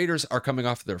 the Raiders are coming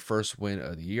off their first win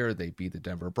of the year. They beat the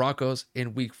Denver Broncos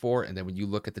in Week 4. And then when you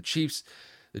look at the Chiefs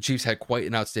had quite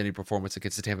an outstanding performance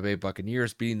against the Tampa Bay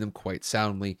Buccaneers, beating them quite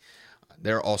soundly.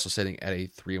 They're also sitting at a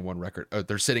 3-1 record.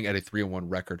 They're sitting at a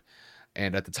 3-1 record,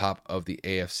 and at the top of the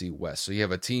AFC West. So you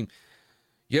have a team.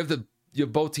 You have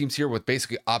both teams here with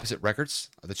basically opposite records.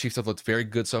 The Chiefs have looked very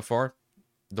good so far.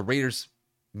 The Raiders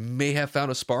may have found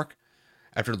a spark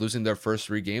after losing their first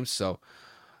 3 games. So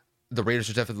the Raiders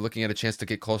are definitely looking at a chance to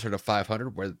get closer to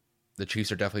 500, where the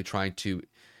Chiefs are definitely trying to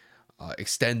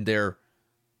extend their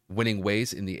winning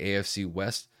ways in the AFC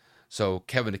West. So,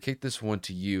 Kevin, to kick this one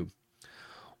to you,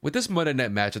 with this Monday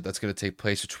night matchup that's going to take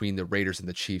place between the Raiders and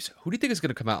the Chiefs, who do you think is going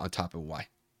to come out on top and why?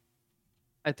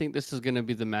 I think this is going to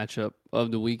be the matchup of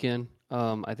the weekend.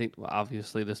 I think,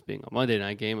 obviously, this being a Monday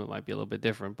night game, it might be a little bit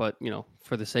different. But,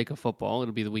 for the sake of football,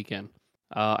 it'll be the weekend.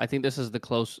 I think this is the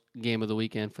close game of the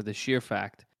weekend for the sheer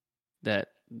fact that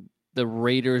the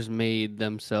Raiders made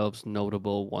themselves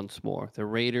notable once more. The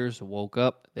Raiders woke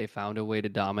up, they found a way to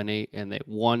dominate, and they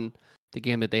won the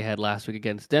game that they had last week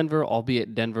against Denver,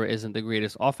 albeit Denver isn't the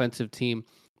greatest offensive team.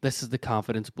 This is the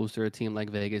confidence booster a team like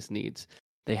Vegas needs.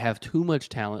 They have too much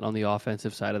talent on the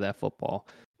offensive side of that football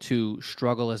to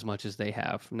struggle as much as they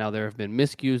have. Now, there have been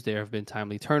miscues, there have been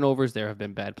timely turnovers, there have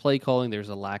been bad play calling, there's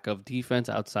a lack of defense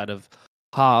outside of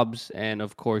Hobbs and,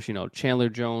 of course, Chandler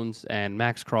Jones and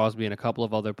Max Crosby and a couple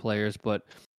of other players. But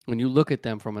when you look at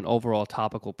them from an overall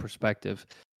topical perspective,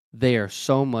 they are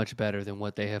so much better than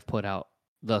what they have put out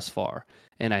thus far.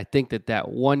 And I think that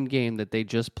one game that they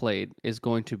just played is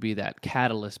going to be that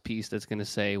catalyst piece that's going to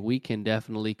say we can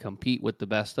definitely compete with the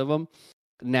best of them.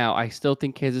 Now, I still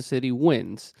think Kansas City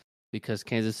wins because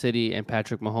Kansas City and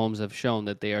Patrick Mahomes have shown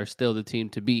that they are still the team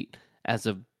to beat as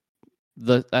of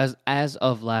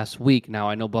last week. Now,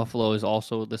 I know Buffalo is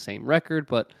also the same record,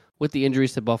 but with the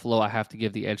injuries to Buffalo, I have to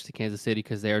give the edge to Kansas City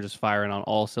because they are just firing on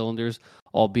all cylinders,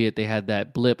 albeit they had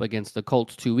that blip against the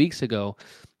Colts 2 weeks ago.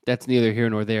 That's neither here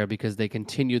nor there because they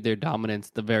continued their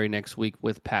dominance the very next week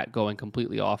with Pat going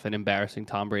completely off and embarrassing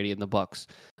Tom Brady and the Bucs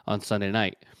on Sunday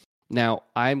night. Now,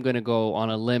 I'm going to go on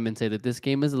a limb and say that this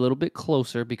game is a little bit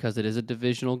closer because it is a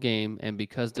divisional game and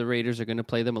because the Raiders are going to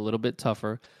play them a little bit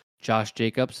tougher. Josh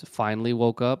Jacobs finally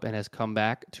woke up and has come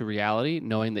back to reality,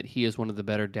 knowing that he is one of the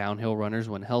better downhill runners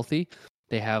when healthy.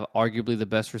 They have arguably the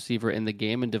best receiver in the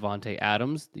game in Devontae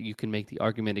Adams. You can make the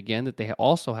argument again that they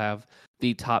also have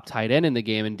the top tight end in the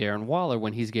game in Darren Waller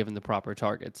when he's given the proper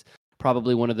targets.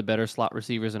 Probably one of the better slot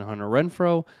receivers in Hunter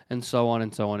Renfrow, and so on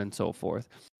and so on and so forth.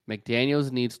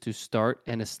 McDaniels needs to start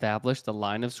and establish the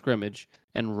line of scrimmage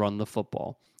and run the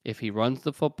football. If he runs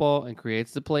the football and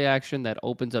creates the play action, that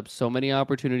opens up so many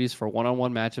opportunities for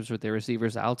one-on-one matchups with their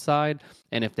receivers outside.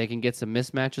 And if they can get some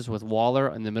mismatches with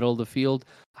Waller in the middle of the field,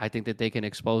 I think that they can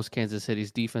expose Kansas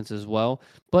City's defense as well.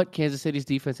 But Kansas City's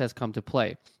defense has come to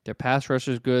play. Their pass rush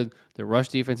is good. Their rush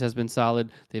defense has been solid.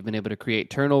 They've been able to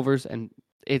create turnovers. And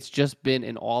it's just been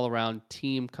an all-around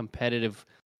team competitive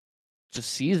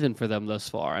just season for them thus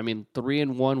far. I mean,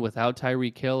 3-1 without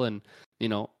Tyreek Hill and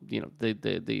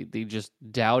the just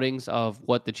doubtings of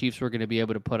what the Chiefs were going to be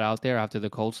able to put out there after the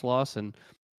Colts loss, and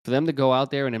for them to go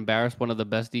out there and embarrass one of the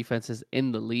best defenses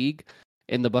in the league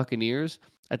in the Buccaneers,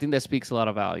 I think that speaks a lot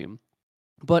of volume.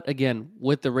 But again,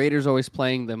 with the Raiders always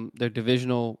playing them, their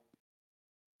divisional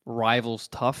rivals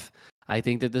tough, I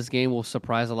think that this game will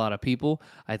surprise a lot of people.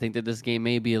 I think that this game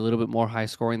may be a little bit more high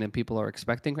scoring than people are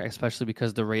expecting, especially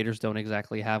because the Raiders don't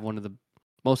exactly have one of the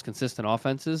most consistent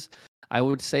offenses. I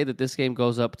would say that this game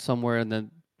goes up somewhere in the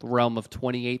realm of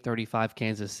 28-35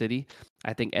 Kansas City.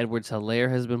 I think Edwards-Helaire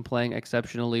has been playing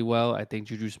exceptionally well. I think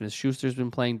Juju Smith-Schuster's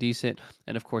been playing decent.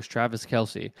 And, of course, Travis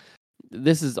Kelce.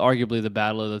 This is arguably the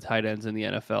battle of the tight ends in the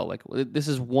NFL. Like, this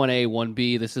is 1A,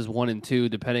 1B. This is 1 and 2,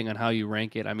 depending on how you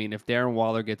rank it. I mean, if Darren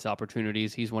Waller gets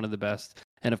opportunities, he's one of the best.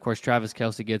 And, of course, Travis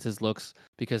Kelce gets his looks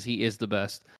because he is the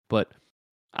best. But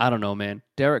I don't know, man.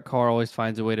 Derek Carr always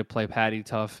finds a way to play Patty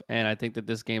tough, and I think that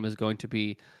this game is going to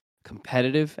be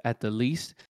competitive at the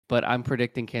least. But I'm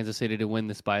predicting Kansas City to win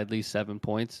this by at least 7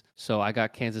 points. So I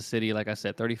got Kansas City, like I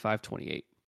said, 35-28.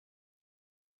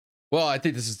 Well, I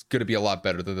think this is going to be a lot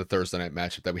better than the Thursday night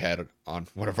matchup that we had on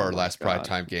one of our last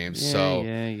primetime games.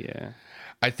 Yeah.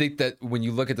 I think that when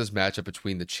you look at this matchup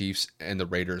between the Chiefs and the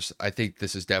Raiders, I think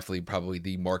this is definitely probably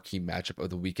the marquee matchup of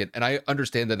the weekend. And I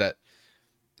understand that it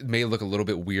may look a little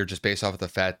bit weird just based off of the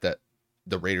fact that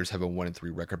the Raiders have a 1-3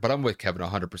 record, but I'm with Kevin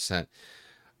 100%.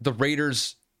 The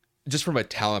Raiders, just from a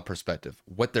talent perspective,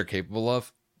 what they're capable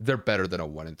of, they're better than a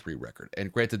 1-3 record.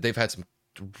 And granted, they've had some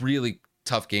really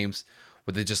tough games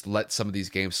where they just let some of these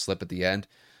games slip at the end,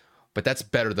 but that's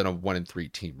better than a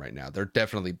 1-3 team right now. They're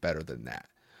definitely better than that.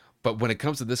 But when it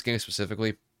comes to this game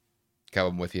specifically,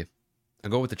 Kevin, I'm with you. I'm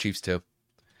going with the Chiefs too.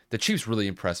 The Chiefs really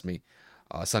impressed me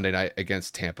Sunday night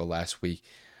against Tampa last week.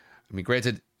 I mean,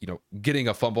 granted, getting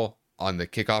a fumble on the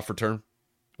kickoff return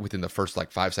within the first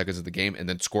 5 seconds of the game and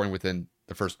then scoring within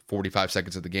the first 45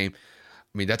 seconds of the game.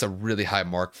 I mean, that's a really high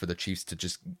mark for the Chiefs to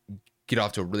just get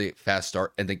off to a really fast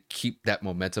start and then keep that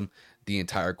momentum the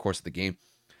entire course of the game.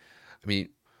 I mean,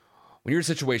 when you're in a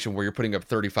situation where you're putting up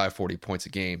 35, 40 points a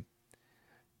game,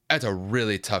 that's a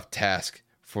really tough task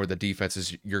for the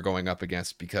defenses you're going up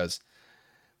against, because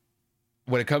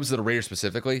when it comes to the Raiders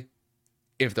specifically,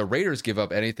 if the Raiders give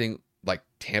up anything like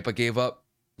Tampa gave up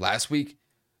last week,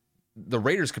 the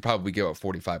Raiders could probably give up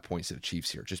 45 points to the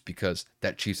Chiefs here, just because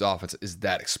that Chiefs offense is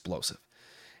that explosive.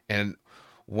 And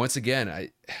once again,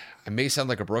 I may sound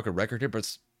like a broken record here,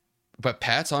 but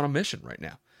Pat's on a mission right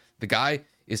now. The guy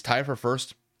is tied for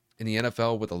first in the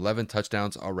NFL with 11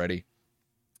 touchdowns already.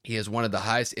 He has one of the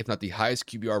highest, if not the highest,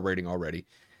 QBR rating already.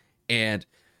 And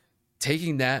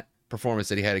taking that performance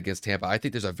that he had against Tampa, I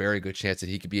think there's a very good chance that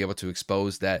he could be able to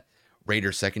expose that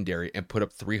Raiders secondary and put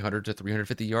up 300 to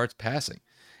 350 yards passing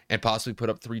and possibly put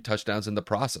up 3 touchdowns in the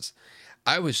process.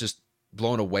 I was just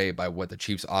blown away by what the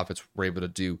Chiefs offense were able to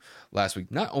do last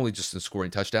week, not only just in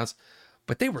scoring touchdowns,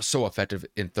 but they were so effective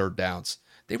in third downs.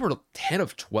 They were 10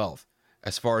 of 12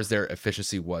 as far as their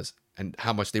efficiency was and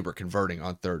how much they were converting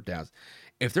on third downs.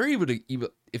 If they're able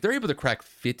to crack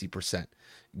 50%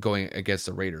 going against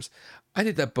the Raiders, I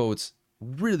think that bodes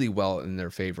really well in their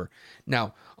favor.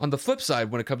 Now, on the flip side,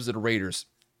 when it comes to the Raiders,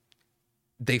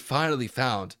 they finally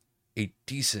found a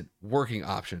decent working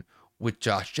option with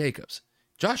Josh Jacobs.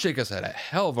 Josh Jacobs had a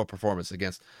hell of a performance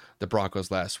against the Broncos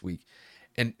last week.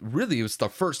 And really, it was the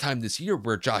first time this year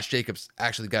where Josh Jacobs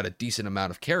actually got a decent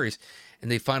amount of carries, and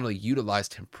they finally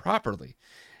utilized him properly.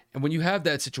 And when you have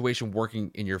that situation working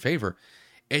in your favor,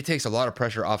 it takes a lot of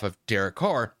pressure off of Derek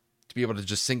Carr to be able to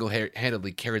just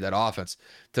single-handedly carry that offense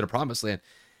to the promised land.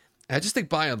 And I just think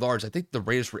by and large, I think the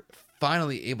Raiders were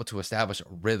finally able to establish a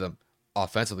rhythm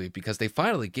offensively, because they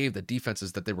finally gave the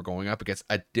defenses that they were going up against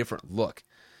a different look.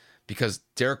 Because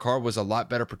Derek Carr was a lot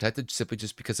better protected simply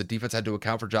just because the defense had to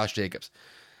account for Josh Jacobs.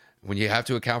 When you have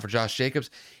to account for Josh Jacobs,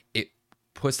 it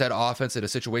puts that offense in a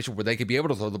situation where they could be able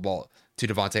to throw the ball to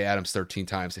Davante Adams 13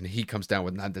 times, and he comes down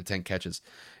with 9 to 10 catches.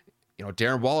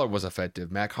 Darren Waller was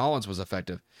effective. Matt Collins was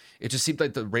effective. It just seemed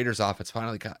like the Raiders offense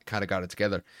finally kind of got it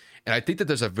together. And I think that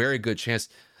there's a very good chance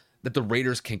that the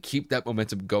Raiders can keep that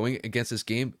momentum going against this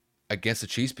game, against the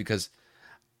Chiefs, because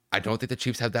I don't think the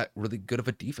Chiefs have that really good of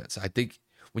a defense. I think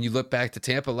when you look back to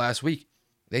Tampa last week,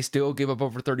 they still gave up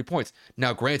over 30 points.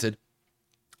 Now, granted,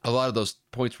 a lot of those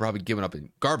points were probably given up in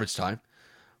garbage time,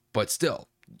 but still,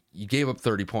 you gave up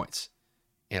 30 points.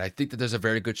 And I think that there's a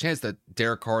very good chance that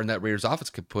Derek Carr and that Raiders offense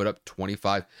could put up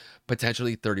 25,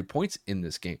 potentially 30 points in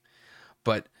this game.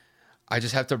 But I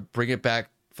just have to bring it back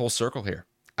full circle here.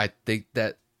 I think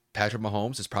that Patrick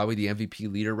Mahomes is probably the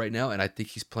MVP leader right now, and I think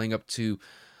he's playing up to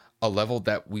a level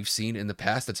that we've seen in the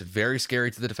past that's very scary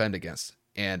to defend against.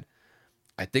 And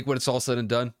I think when it's all said and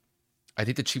done, I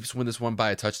think the Chiefs win this one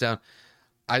by a touchdown.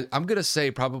 I'm going to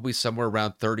say probably somewhere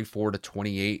around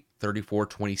 34-28,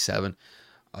 34-27.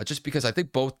 Just because I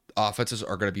think both offenses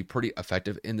are going to be pretty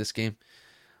effective in this game.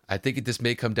 I think this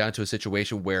may come down to a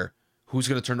situation where who's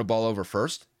going to turn the ball over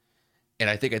first. And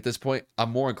I think at this point,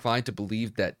 I'm more inclined to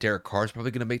believe that Derek Carr is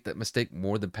probably going to make that mistake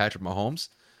more than Patrick Mahomes.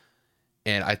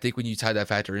 And I think when you tie that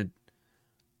factor in,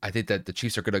 I think that the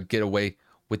Chiefs are going to get away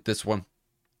with this one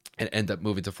and end up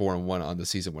moving to 4-1 on the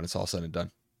season when it's all said and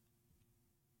done.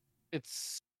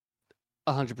 It's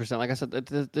 100%. Like I said,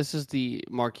 this is the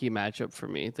marquee matchup for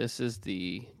me. This is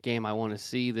the game I want to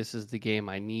see. This is the game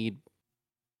I need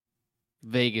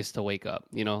Vegas to wake up.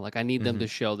 Like I need them to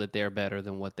show that they're better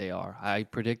than what they are. I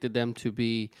predicted them to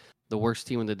be the worst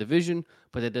team in the division,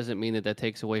 but that doesn't mean that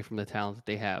takes away from the talent that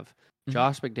they have.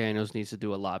 Josh McDaniels needs to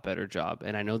do a lot better job.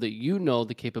 And I know that you know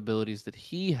the capabilities that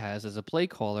he has as a play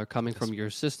caller coming from your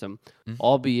system,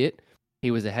 albeit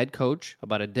he was a head coach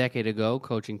about a decade ago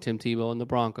coaching Tim Tebow and the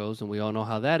Broncos, and we all know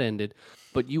how that ended.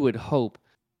 But you would hope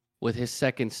with his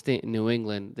second stint in New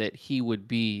England that he would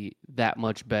be that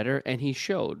much better, and he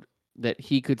showed that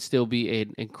he could still be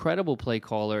an incredible play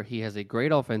caller. He has a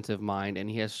great offensive mind, and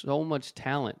he has so much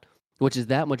talent, which is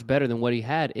that much better than what he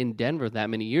had in Denver that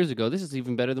many years ago. This is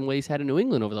even better than what he's had in New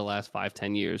England over the last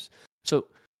 5-10 years. So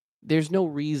there's no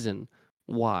reason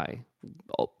why.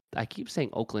 I keep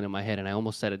saying Oakland in my head, and I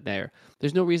almost said it there.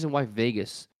 There's no reason why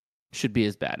Vegas should be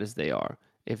as bad as they are.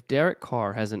 If Derek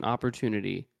Carr has an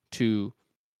opportunity to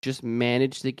just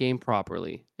manage the game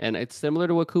properly, and it's similar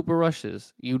to what Cooper Rush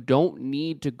is, you don't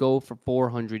need to go for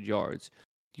 400 yards.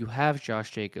 You have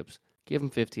Josh Jacobs. Give him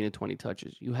 15 to 20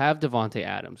 touches. You have Devontae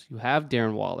Adams. You have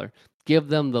Darren Waller. Give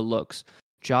them the looks.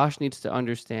 Josh needs to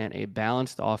understand a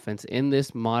balanced offense in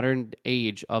this modern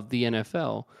age of the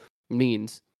NFL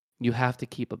means you have to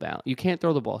keep a balance. You can't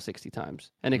throw the ball 60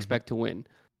 times and expect to win.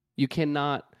 You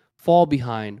cannot fall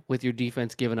behind with your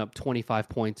defense giving up 25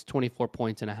 points, 24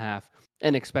 points and a half,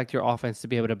 and expect your offense to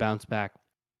be able to bounce back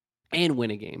and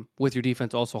win a game with your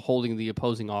defense also holding the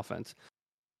opposing offense.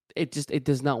 It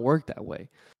does not work that way.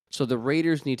 So the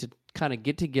Raiders need to kind of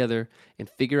get together and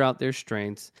figure out their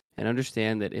strengths and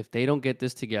understand that if they don't get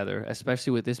this together,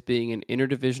 especially with this being an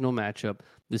interdivisional matchup,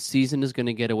 the season is going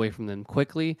to get away from them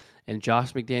quickly, and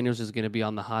Josh McDaniels is going to be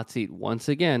on the hot seat once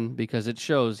again because it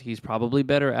shows he's probably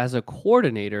better as a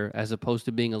coordinator as opposed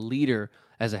to being a leader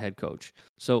as a head coach.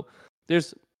 So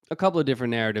there's a couple of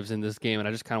different narratives in this game, and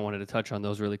I just kind of wanted to touch on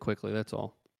those really quickly. That's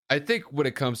all. I think when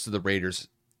it comes to the Raiders,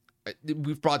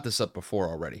 we've brought this up before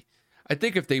already. I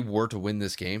think if they were to win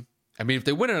this game, I mean, if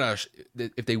they win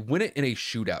it in a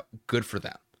shootout, good for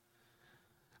them.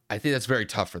 I think that's very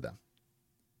tough for them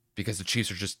because the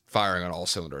Chiefs are just firing on all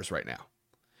cylinders right now.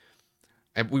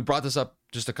 And we brought this up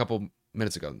just a couple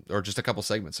minutes ago, or just a couple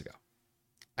segments ago.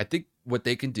 I think what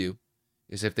they can do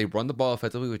is if they run the ball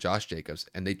effectively with Josh Jacobs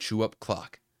and they chew up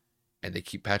clock and they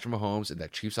keep Patrick Mahomes and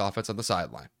that Chiefs offense on the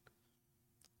sideline,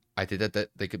 I think that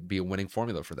they could be a winning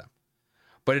formula for them.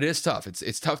 But it is tough.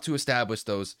 It's tough to establish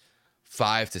those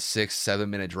 5 to 6, 7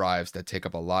 minute drives that take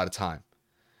up a lot of time.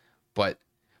 But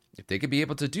if they could be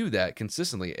able to do that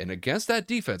consistently, and against that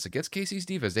defense, against KC's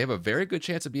defense, they have a very good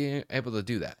chance of being able to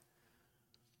do that.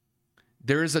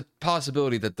 There is a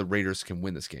possibility that the Raiders can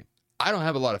win this game. I don't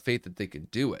have a lot of faith that they can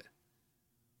do it.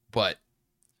 But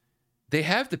they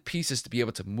have the pieces to be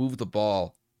able to move the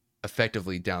ball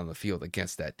effectively down the field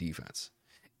against that defense.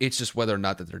 It's just whether or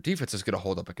not that their defense is going to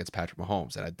hold up against Patrick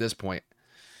Mahomes. And at this point,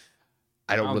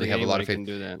 I don't really have a lot of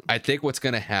faith. I think what's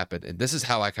going to happen, and this is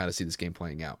how I kind of see this game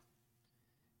playing out.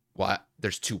 Well,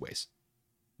 there's two ways.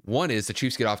 One is the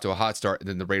Chiefs get off to a hot start, and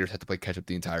then the Raiders have to play catch up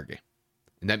the entire game.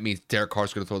 And that means Derek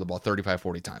Carr's going to throw the ball 35,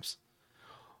 40 times.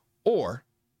 Or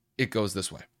it goes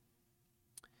this way.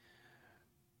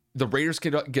 The Raiders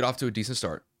can get off to a decent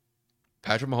start.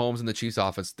 Patrick Mahomes and the Chiefs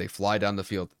offense, they fly down the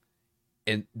field.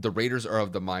 And the Raiders are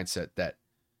of the mindset that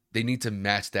they need to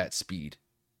match that speed.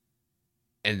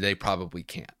 And they probably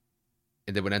can't.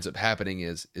 And then what ends up happening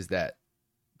is that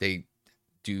they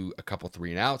do a couple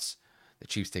 3-and-outs. The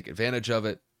Chiefs take advantage of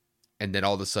it. And then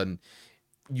all of a sudden,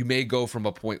 you may go from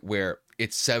a point where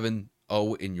it's 7-0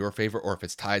 in your favor, or if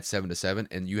it's tied 7-7,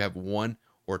 and you have 1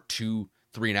 or 2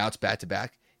 3-and-outs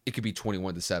back-to-back, it could be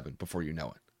 21-7 before you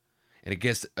know it. And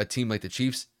against a team like the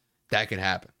Chiefs, that can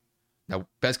happen. Now,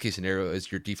 best case scenario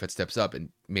is your defense steps up and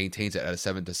maintains it at a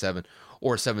 7-7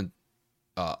 or a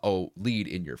 7-0 lead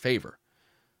in your favor.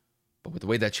 But with the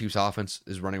way that Chiefs offense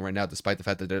is running right now, despite the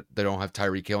fact that they don't have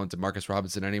Tyreek Hill and DeMarcus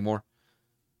Robinson anymore,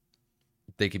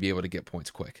 they could be able to get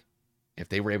points quick. If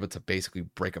they were able to basically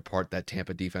break apart that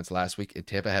Tampa defense last week, and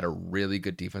Tampa had a really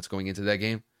good defense going into that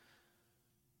game,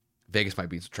 Vegas might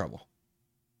be in some trouble.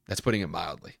 That's putting it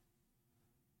mildly.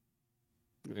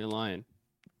 You're lying.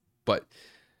 But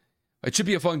it should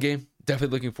be a fun game.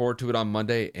 Definitely looking forward to it on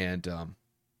Monday. And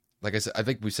like I said, I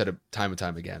think we've said it time and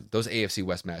time again. Those AFC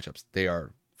West matchups, they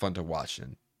are fun to watch.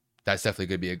 And that's definitely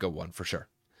going to be a good one for sure.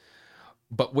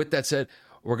 But with that said,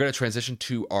 we're going to transition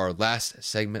to our last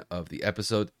segment of the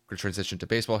episode. We're going to transition to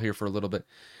baseball here for a little bit.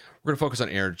 We're going to focus on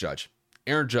Aaron Judge.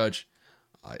 Aaron Judge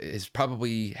is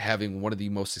probably having one of the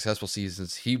most successful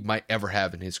seasons he might ever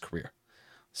have in his career.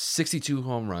 62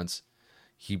 home runs.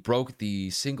 He broke the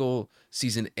single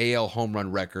season AL home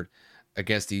run record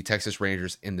against the Texas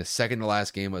Rangers in the second to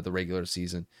last game of the regular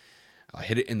season.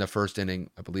 Hit it in the first inning,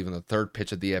 I believe in the third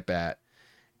pitch of the at-bat,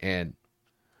 and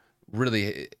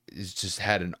really has just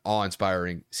had an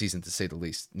awe-inspiring season, to say the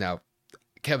least. Now,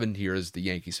 Kevin here is the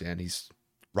Yankees fan. He's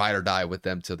ride or die with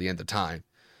them till the end of time.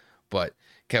 But,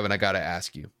 Kevin, I got to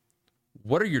ask you,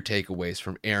 what are your takeaways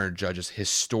from Aaron Judge's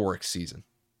historic season?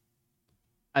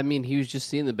 I mean, he was just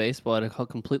seeing the baseball at a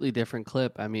completely different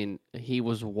clip. I mean, he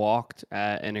was walked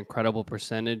at an incredible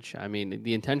percentage. I mean,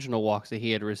 the intentional walks that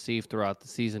he had received throughout the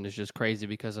season is just crazy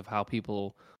because of how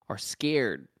people are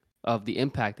scared of the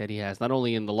impact that he has, not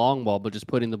only in the long ball, but just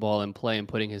putting the ball in play and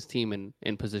putting his team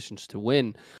in positions to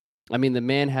win. I mean, the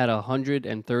man had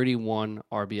 131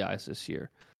 RBIs this year.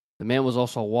 The man was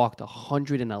also walked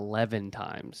 111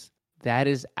 times. That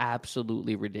is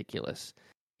absolutely ridiculous.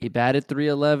 He batted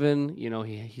 .311. You know,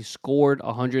 he scored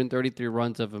 133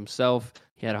 runs of himself.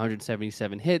 He had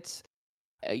 177 hits.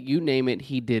 You name it,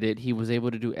 he did it. He was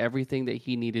able to do everything that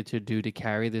he needed to do to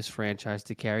carry this franchise,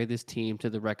 to carry this team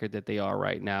to the record that they are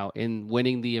right now in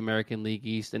winning the American League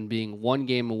East and being one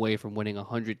game away from winning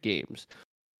 100 games.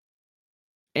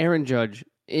 Aaron Judge,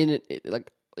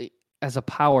 as a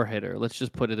power hitter, let's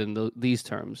just put it in these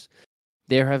terms,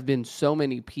 there have been so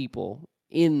many people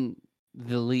in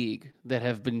the league that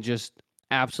have been just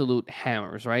absolute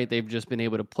hammers, right? They've just been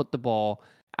able to put the ball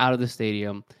out of the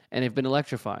stadium and they've been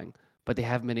electrifying, but they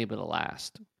haven't been able to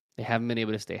last. They haven't been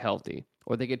able to stay healthy,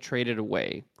 or they get traded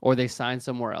away, or they sign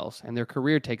somewhere else and their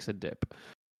career takes a dip.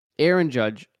 Aaron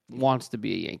Judge wants to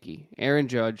be a Yankee. Aaron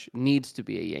Judge needs to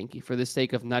be a Yankee for the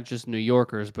sake of not just New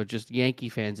Yorkers, but just Yankee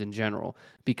fans in general,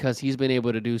 because he's been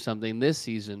able to do something this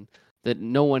season that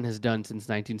no one has done since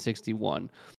 1961,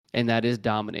 and that is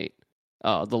dominate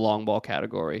the long ball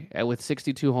category. And with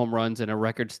 62 home runs and a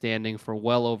record standing for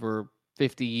well over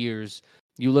 50 years,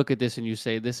 you look at this and you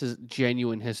say, this is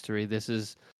genuine history. This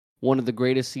is one of the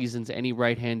greatest seasons any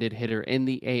right-handed hitter in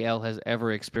the AL has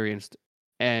ever experienced.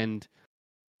 And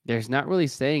there's not really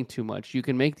saying too much. You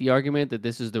can make the argument that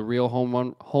this is the real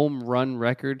home run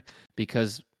record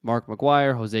because Mark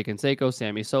McGwire, Jose Canseco,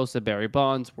 Sammy Sosa, Barry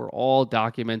Bonds were all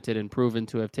documented and proven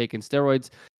to have taken steroids.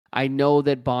 I know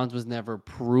that Bonds was never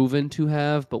proven to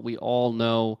have, but we all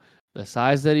know the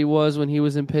size that he was when he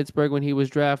was in Pittsburgh when he was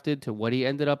drafted to what he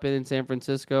ended up in San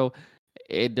Francisco.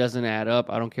 It doesn't add up.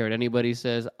 I don't care what anybody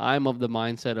says. I'm of the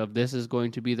mindset of this is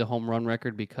going to be the home run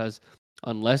record because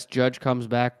unless Judge comes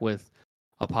back with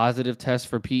a positive test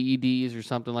for PEDs or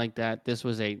something like that, this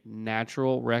was a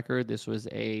natural record. This was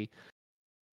a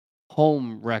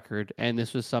home record, and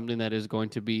this was something that is going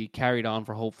to be carried on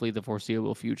for hopefully the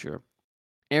foreseeable future.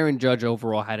 Aaron Judge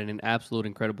overall had an absolute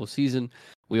incredible season.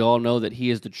 We all know that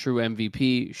he is the true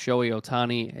MVP. Shohei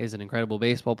Ohtani is an incredible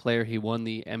baseball player. He won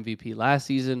the MVP last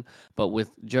season, but with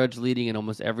Judge leading in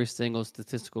almost every single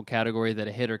statistical category that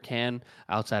a hitter can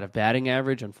outside of batting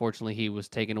average, unfortunately, he was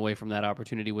taken away from that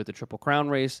opportunity with the Triple Crown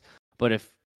race. But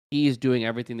if he's doing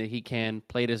everything that he can,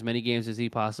 played as many games as he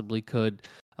possibly could,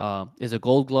 is a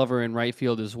Gold Glover in right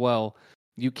field as well,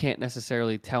 you can't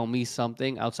necessarily tell me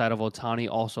something outside of Ohtani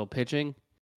also pitching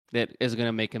that is going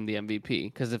to make him the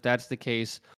MVP. Because if that's the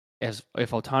case, if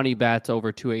Ohtani bats over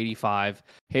 285,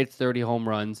 hits 30 home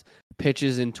runs,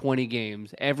 pitches in 20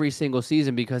 games every single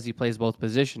season because he plays both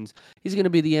positions, he's going to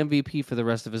be the MVP for the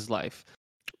rest of his life.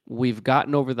 We've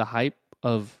gotten over the hype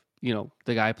of,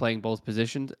 the guy playing both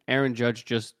positions. Aaron Judge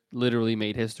just literally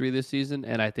made history this season,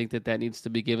 and I think that needs to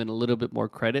be given a little bit more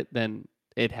credit than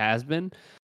it has been.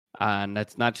 And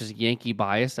that's not just Yankee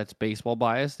bias, that's baseball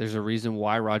bias. There's a reason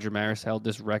why Roger Maris held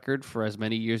this record for as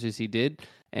many years as he did,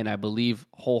 and I believe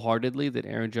wholeheartedly that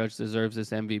Aaron Judge deserves this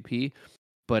MVP.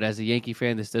 But as a Yankee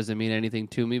fan, this doesn't mean anything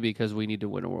to me because we need to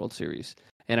win a World Series.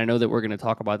 And I know that we're going to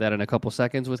talk about that in a couple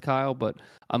seconds with Kyle, but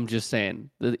I'm just saying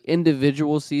the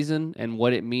individual season and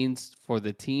what it means for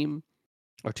the team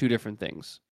are two different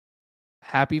things.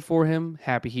 Happy for him,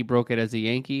 happy he broke it as a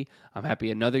Yankee. I'm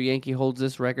happy another Yankee holds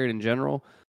this record in general.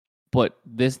 But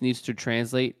this needs to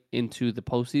translate into the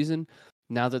postseason.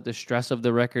 Now that the stress of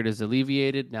the record is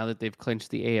alleviated, now that they've clinched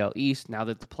the AL East, now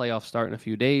that the playoffs start in a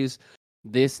few days,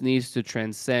 this needs to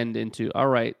transcend into, all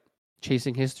right,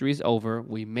 chasing history's over.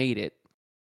 We made it.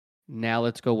 Now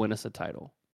let's go win us a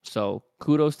title. So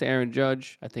kudos to Aaron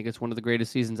Judge. I think it's one of the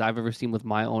greatest seasons I've ever seen with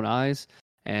my own eyes.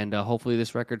 And hopefully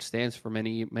this record stands for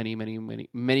many, many, many, many,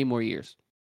 many more years.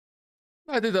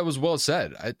 I think that was well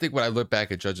said. I think when I look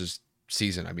back at Judge's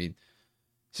season,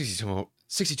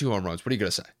 62 home runs. What are you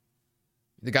going to say?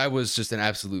 The guy was just an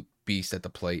absolute beast at the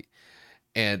plate.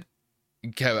 And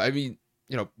Kevin,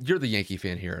 you're the Yankee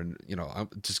fan here, and I'm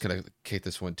just gonna kick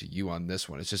this one to you on this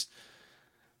one. It's just,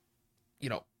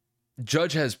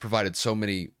 Judge has provided so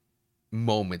many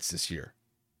moments this year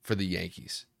for the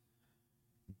Yankees.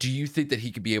 Do you think that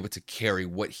he could be able to carry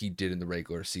what he did in the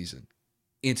regular season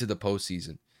into the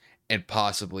postseason and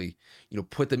possibly,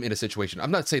 put them in a situation?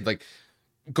 I'm not saying like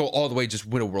go all the way, just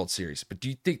win a World Series, but do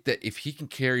you think that if he can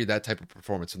carry that type of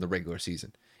performance in the regular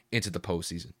season into the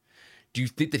postseason, do you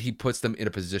think that he puts them in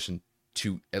a position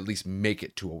to at least make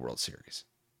it to a World Series?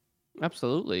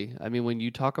 Absolutely. I mean, when you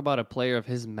talk about a player of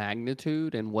his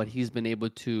magnitude and what he's been able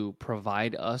to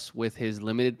provide us with his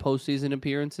limited postseason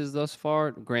appearances thus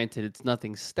far, granted, it's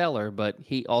nothing stellar, but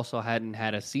he also hadn't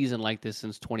had a season like this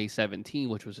since 2017,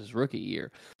 which was his rookie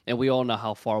year. And we all know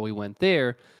how far we went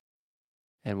there,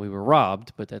 and we were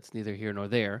robbed, but that's neither here nor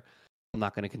there. I'm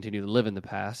not going to continue to live in the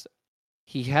past.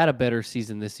 He had a better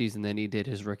season this season than he did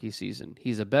his rookie season.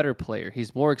 He's a better player.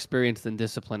 He's more experienced and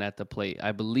disciplined at the plate.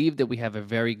 I believe that we have a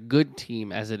very good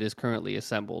team as it is currently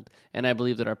assembled, and I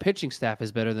believe that our pitching staff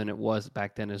is better than it was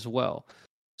back then as well.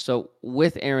 So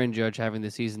with Aaron Judge having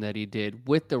the season that he did,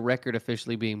 with the record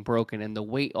officially being broken and the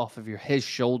weight off of his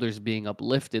shoulders being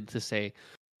uplifted to say,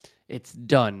 it's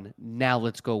done, now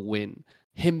let's go win.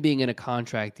 Him being in a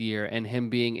contract year and him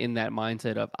being in that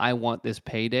mindset of, I want this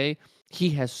payday, he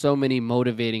has so many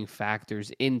motivating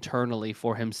factors internally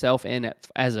for himself and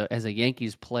as a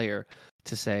Yankees player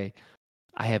to say,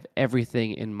 I have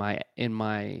everything in my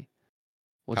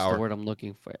what's Power. the word I'm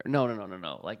looking for?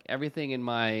 No. Like everything in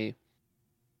my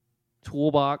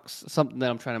toolbox, something that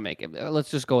I'm trying to make.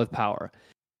 Let's just go with power.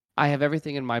 I have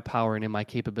everything in my power and in my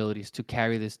capabilities to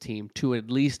carry this team to at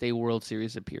least a World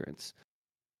Series appearance.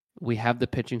 We have the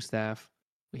pitching staff.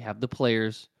 We have the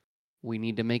players. We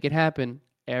need to make it happen.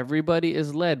 Everybody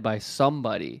is led by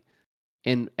somebody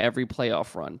in every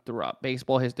playoff run throughout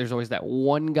baseball. There's always that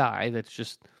one guy that's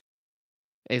just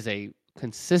is a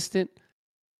consistent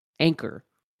anchor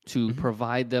to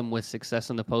provide them with success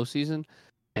in the postseason.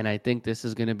 And I think this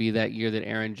is going to be that year that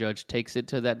Aaron Judge takes it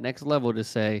to that next level to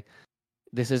say,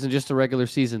 this isn't just a regular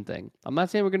season thing. I'm not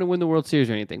saying we're going to win the World Series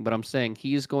or anything, but I'm saying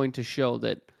he is going to show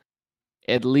that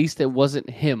at least it wasn't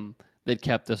him that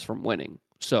kept us from winning.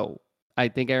 So I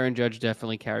think Aaron Judge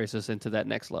definitely carries us into that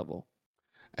next level.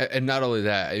 And not only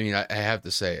that, I mean, I have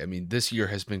to say, I mean, this year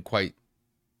has been quite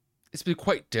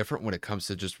different when it comes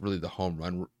to just really the home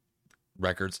run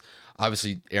records.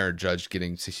 Obviously, Aaron Judge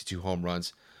getting 62 home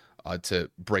runs to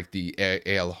break the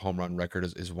AL home run record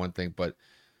is one thing, but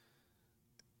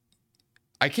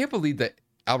I can't believe that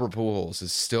Albert Pujols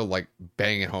is still like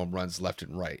banging home runs left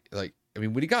and right. Like, I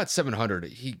mean, when he got 700,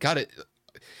 he got it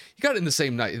in the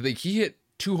same night. Like, he hit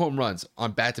 2 home runs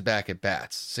on back-to-back at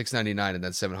bats, 699 and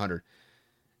then 700.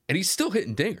 And he's still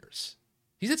hitting dingers.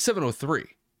 He's at 703.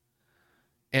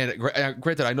 And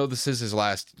granted, I know this is his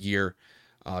last year.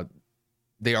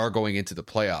 They are going into the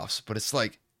playoffs, but it's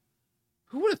like,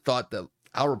 who would have thought that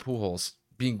Albert Pujols,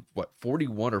 being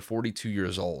 41 or 42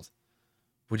 years old,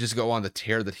 would just go on the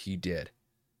tear that he did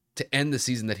to end the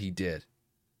season that he did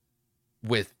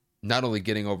with not only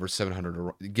getting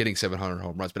 700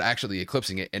 home runs, but actually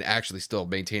eclipsing it and actually still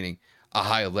maintaining a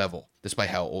high level despite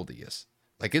how old he is.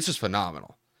 Like, it's just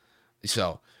phenomenal.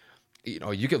 So,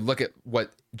 you could look at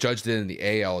what Judge did in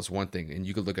the AL as one thing, and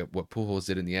you could look at what Pujols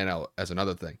did in the NL as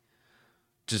another thing.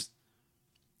 Just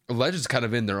legends kind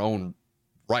of in their own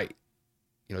right.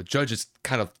 Judge is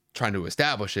kind of trying to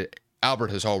establish it.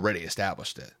 Albert has already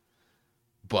established it.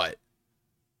 But,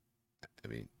 I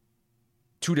mean,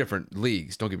 2 different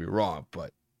leagues, don't get me wrong,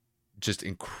 but just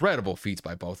incredible feats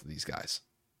by both of these guys.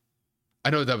 I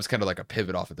know that was kind of like a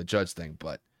pivot off of the Judge thing,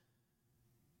 but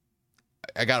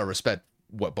I got to respect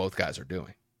what both guys are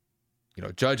doing.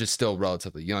 Judge is still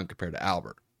relatively young compared to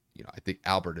Albert. I think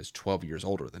Albert is 12 years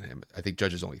older than him. I think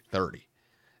Judge is only 30.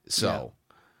 So,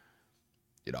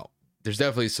 there's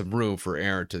definitely some room for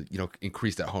Aaron to,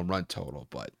 increase that home run total,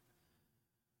 but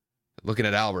looking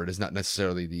at Albert is not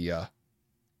necessarily the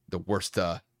worst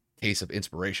case of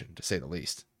inspiration, to say the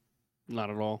least. Not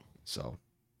at all. So,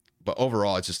 but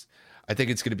overall, I think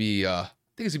it's going to be a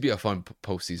fun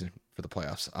postseason for the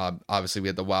playoffs. Obviously, we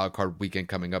had the wild card weekend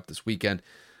coming up this weekend,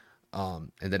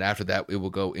 and then after that, it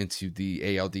will go into the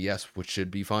ALDS, which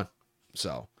should be fun.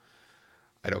 So,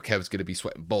 I know Kev's going to be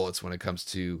sweating bullets when it comes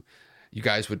to, you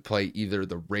guys would play either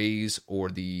the Rays or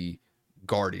the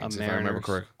Guardians, if I remember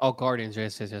correctly. Oh, Guardians,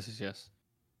 yes.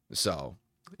 So,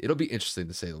 it'll be interesting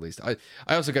to say the least. I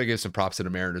also got to give some props to the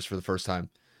Mariners for the first time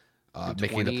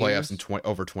making the playoffs in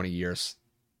over 20 years.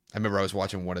 I remember I was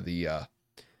watching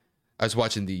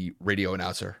the radio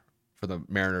announcer for the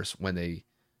Mariners when they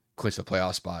clinched the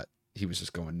playoff spot. He was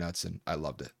just going nuts, and I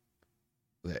loved it.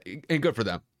 And good for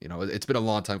them. It's been a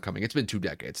long time coming. It's been 2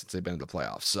 decades since they've been in the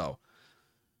playoffs. So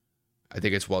I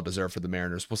think it's well deserved for the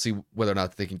Mariners. We'll see whether or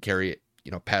not they can carry it,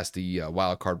 past the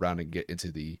wild card round and get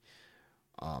into the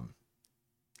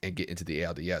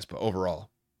ALDS. But overall,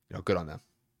 good on them.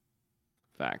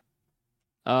 Fact.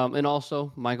 And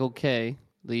also Michael Kay,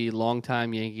 the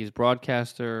longtime Yankees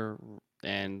broadcaster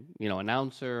and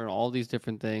announcer and all these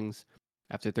different things.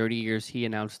 After 30 years, he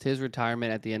announced his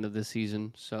retirement at the end of the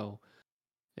season. So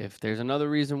if there's another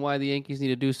reason why the Yankees need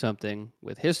to do something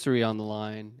with history on the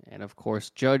line, and of course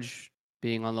Judge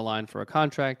being on the line for a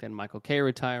contract and Michael Kay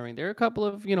retiring, there are a couple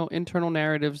of internal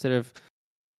narratives that have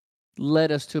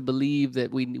led us to believe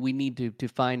that we need to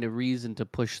find a reason to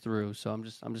push through. So I'm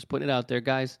just putting it out there,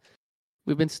 guys.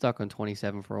 We've been stuck on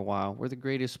 27 for a while. We're the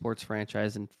greatest sports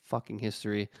franchise in fucking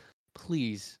history.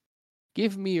 Please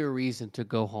give me a reason to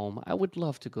go home. I would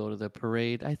love to go to the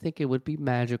parade. I think it would be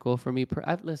magical for me.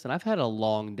 Listen, I've had a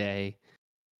long day.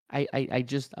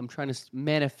 I'm trying to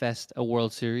manifest a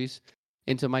World Series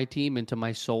into my team, into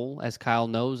my soul. As Kyle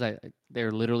knows,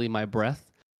 they're literally my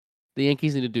breath. The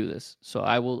Yankees need to do this. So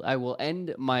I will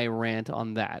end my rant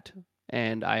on that.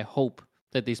 And I hope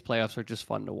that these playoffs are just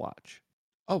fun to watch.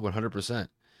 Oh, 100%.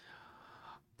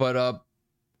 But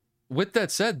with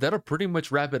that said, that'll pretty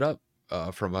much wrap it up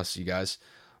from us, you guys.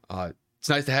 It's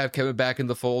nice to have Kevin back in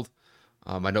the fold.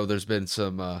 I know there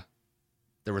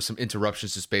were some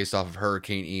interruptions just based off of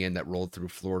Hurricane Ian that rolled through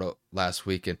Florida last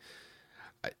week. And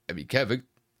I mean, Kevin,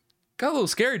 got a little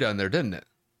scary down there, didn't it?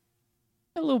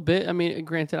 A little bit. I mean,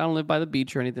 granted, I don't live by the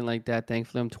beach or anything like that.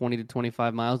 Thankfully, I'm 20 to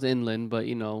 25 miles inland. But,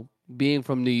 being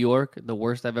from New York, the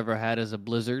worst I've ever had is a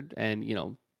blizzard. And,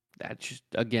 that's just,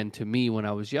 again, to me, when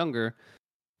I was younger,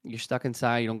 you're stuck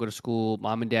inside. You don't go to school.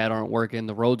 Mom and dad aren't working.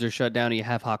 The roads are shut down. And you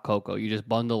have hot cocoa. You just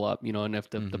bundle up, and if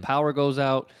the power goes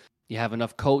out, you have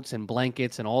enough coats and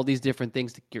blankets and all these different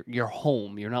things. You're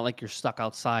home. You're not like you're stuck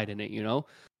outside in it,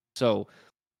 So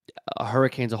a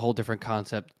hurricane's a whole different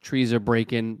concept. Trees are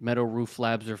breaking. Metal roof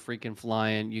slabs are freaking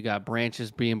flying. You got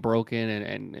branches being broken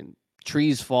and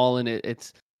trees falling.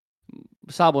 It's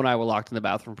Sabo and I were locked in the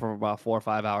bathroom for about 4 or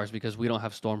 5 hours because we don't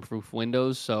have storm-proof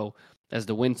windows. So as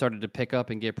the wind started to pick up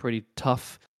and get pretty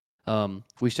tough,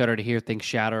 we started to hear things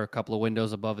shatter. A couple of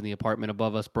windows above in the apartment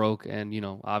above us broke. And,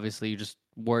 obviously you're just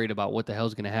worried about what the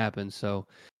hell's going to happen. So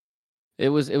it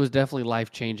was definitely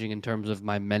life-changing in terms of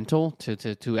my mental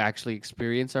to actually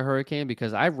experience a hurricane,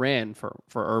 because I ran for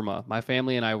Irma. My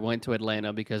family and I went to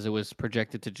Atlanta because it was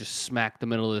projected to just smack the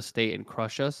middle of the state and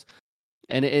crush us.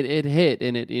 And it hit,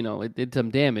 and it did some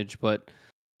damage. But,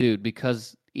 dude,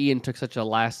 because Ian took such a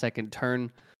last-second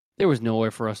turn, there was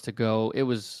nowhere for us to go. It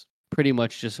was pretty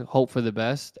much just hope for the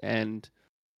best. And,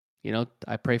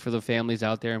 I pray for the families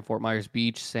out there in Fort Myers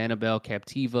Beach, Sanibel,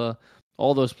 Captiva,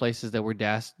 all those places that were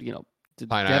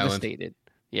devastated.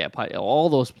 Yeah, all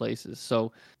those places.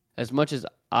 So as much as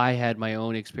I had my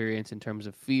own experience in terms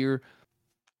of fear,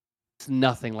 it's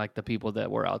nothing like the people that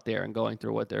were out there and going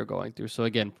through what they're going through. So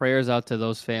again, prayers out to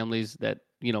those families that,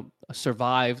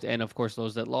 survived, and of course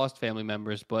those that lost family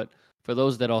members. But for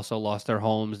those that also lost their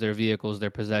homes, their vehicles,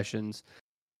 their possessions,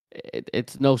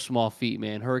 it's no small feat,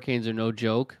 man. Hurricanes are no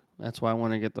joke. That's why I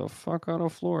want to get the fuck out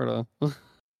of Florida.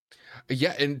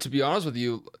 Yeah, and to be honest with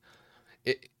you,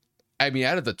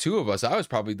 out of the two of us, I was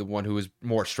probably the one who was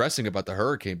more stressing about the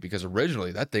hurricane, because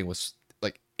originally that thing was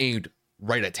like aimed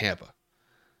right at Tampa.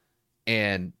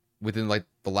 And within like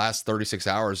the last 36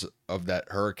 hours of that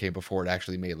hurricane before it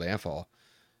actually made landfall,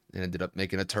 it ended up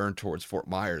making a turn towards Fort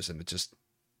Myers. And it just,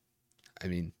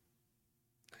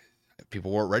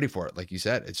 people weren't ready for it. Like you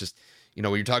said, it's just,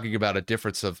 when you're talking about a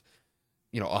difference of,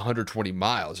 120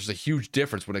 miles, there's a huge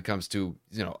difference when it comes to,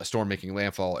 a storm making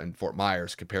landfall in Fort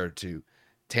Myers compared to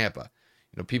Tampa.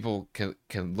 People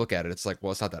can look at it. It's like,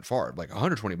 well, it's not that far. Like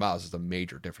 120 miles is a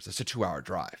major difference. It's a 2-hour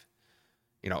drive,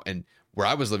 and where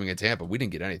I was living in Tampa, we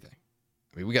didn't get anything.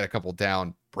 We got a couple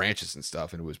down branches and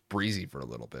stuff, and it was breezy for a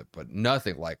little bit, but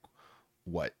nothing like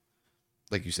what,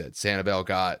 like you said, Sanibel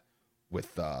got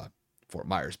with Fort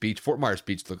Myers Beach. Fort Myers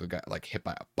Beach looked like hit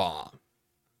by a bomb.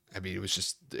 It was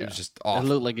just awful. It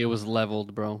looked like it was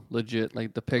leveled, bro. Legit.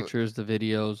 Like the pictures, the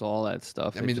videos, all that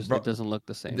stuff. It doesn't look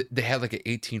the same. They had like an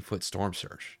 18-foot storm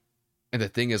surge. And the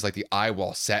thing is, like, the eye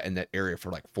wall sat in that area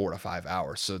for like 4 to 5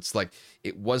 hours. So it's like,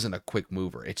 it wasn't a quick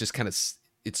mover. It just kind of,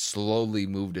 it slowly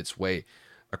moved its way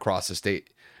across the state.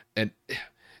 And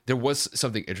there was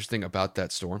something interesting about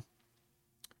that storm.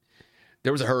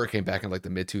 There was a hurricane back in like the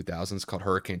mid 2000s called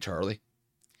Hurricane Charlie.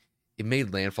 It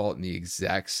made landfall in the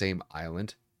exact same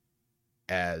island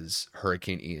as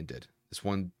Hurricane Ian did. This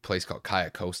one place called Cayo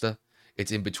Costa.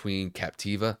 It's in between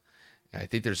Captiva And I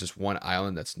think there's this one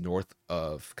island that's north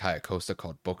of Cayo Costa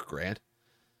called Boca Grande.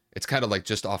 It's kind of like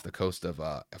just off the coast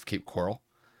of Cape Coral.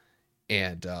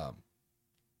 And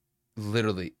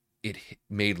literally it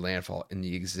made landfall in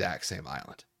the exact same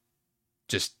island.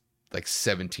 Just like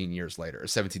 17 years later, or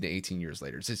 17 to 18 years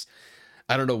later. It's just,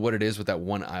 I don't know what it is with that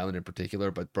one island in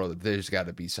particular, but bro, there's got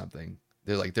to be something.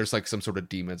 There's like some sort of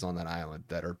demons on that island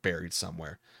that are buried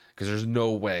somewhere. Because there's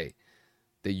no way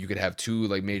that you could have two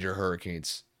like major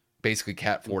hurricanes, basically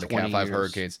Cat 4 to Cat 5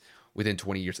 hurricanes within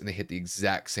 20 years, and they hit the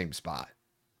exact same spot.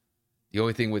 The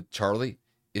only thing with Charlie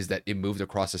is that it moved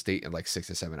across the state in like 6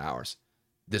 to 7 hours.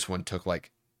 This one took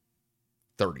like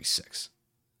 36.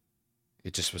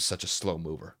 It just was such a slow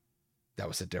mover. That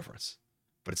was the difference.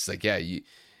 But it's like, yeah, you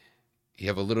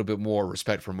have a little bit more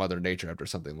respect for Mother Nature after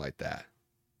something like that.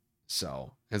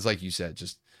 So it's like you said,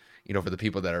 just, for the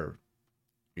people that are,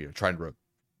 trying to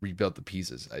rebuild the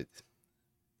pieces,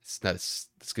 it's going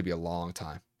to be a long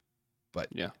time. But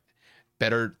yeah,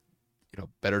 better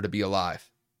to be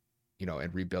alive,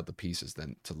 and rebuild the pieces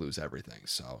than to lose everything.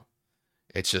 So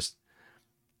it's just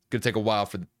going to take a while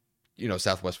for,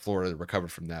 Southwest Florida to recover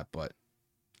from that. But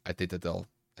I think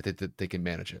that they can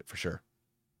manage it for sure.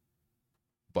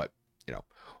 But,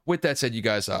 with that said, you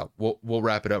guys, we'll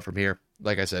wrap it up from here.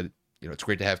 Like I said, it's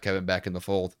great to have Kevin back in the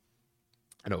fold.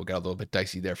 I know it got a little bit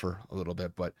dicey there for a little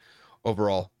bit, but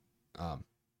overall,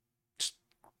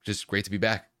 just great to be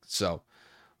back. So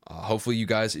hopefully you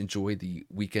guys enjoy the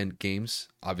weekend games.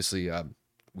 Obviously,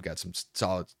 we got some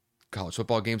solid college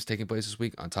football games taking place this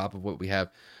week on top of what we have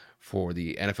for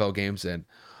the NFL games. And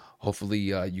hopefully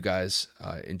you guys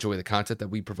enjoy the content that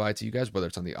we provide to you guys, whether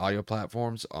it's on the audio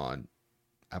platforms, on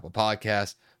Apple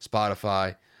Podcasts,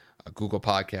 Spotify, Google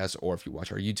Podcasts, or if you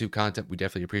watch our YouTube content. We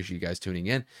definitely appreciate you guys tuning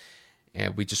in.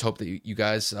 And we just hope that you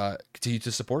guys continue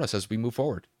to support us as we move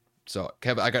forward. So,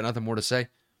 Kev, I got nothing more to say.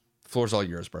 The floor's all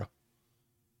yours, bro.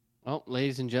 Well,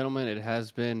 ladies and gentlemen, it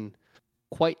has been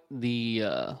quite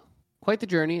the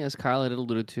journey, as Kyle had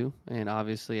alluded to. And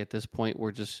obviously, at this point,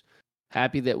 we're just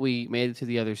happy that we made it to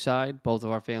the other side. Both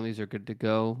of our families are good to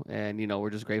go. And, we're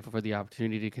just grateful for the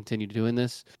opportunity to continue doing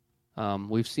this.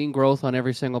 We've seen growth on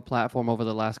every single platform over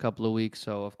the last couple of weeks.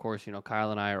 So, of course,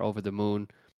 Kyle and I are over the moon.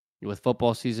 With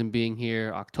football season being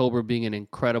here, October being an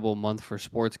incredible month for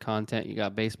sports content. You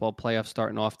got baseball playoffs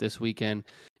starting off this weekend.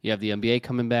 You have the NBA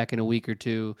coming back in a week or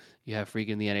two. You have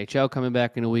freaking the NHL coming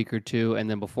back in a week or two. And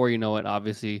then before you know it,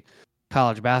 obviously,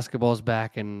 college basketball is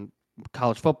back and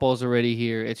college football is already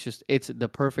here. It's the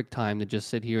perfect time to just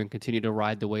sit here and continue to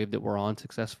ride the wave that we're on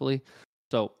successfully.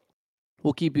 So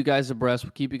we'll keep you guys abreast.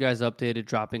 We'll keep you guys updated,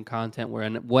 dropping content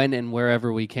when and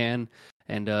wherever we can.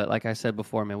 And like I said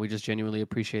before, man, we just genuinely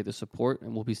appreciate the support,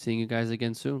 and we'll be seeing you guys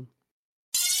again soon.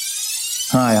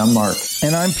 Hi, I'm Mark.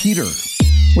 And I'm Peter.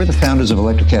 We're the founders of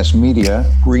Electrocast Media,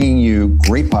 bringing you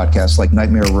great podcasts like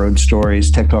Nightmare Road Stories,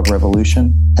 Tech Talk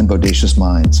Revolution, and Bodacious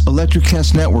Minds.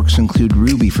 Electrocast networks include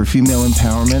Ruby for female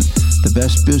empowerment, the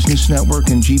Best Business Network,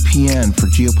 and GPN for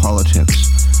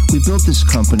geopolitics. We built this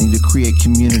company to create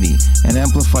community and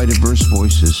amplify diverse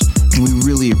voices, and we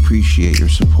really appreciate your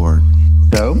support.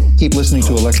 So keep listening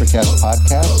to Electrocast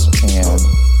podcasts and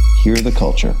hear the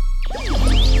culture.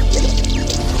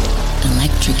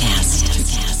 Electrocast.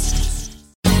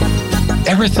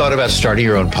 Ever thought about starting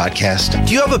your own podcast?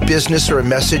 Do you have a business or a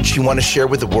message you want to share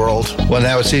with the world? Well,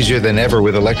 now it's easier than ever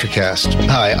with Electrocast.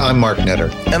 Hi, I'm Mark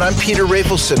Netter. And I'm Peter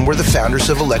Rafelson. We're the founders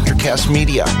of Electrocast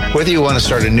Media. Whether you want to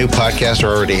start a new podcast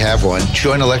or already have one,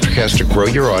 join Electrocast to grow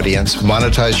your audience,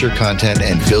 monetize your content,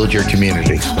 and build your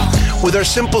community. With our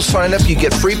simple sign-up, you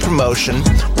get free promotion,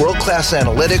 world-class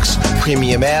analytics,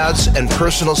 premium ads, and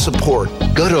personal support.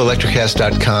 Go to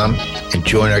electrocast.com and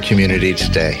join our community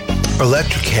today.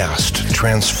 Electrocast.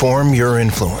 Transform your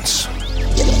influence.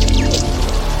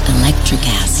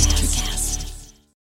 Electrocast.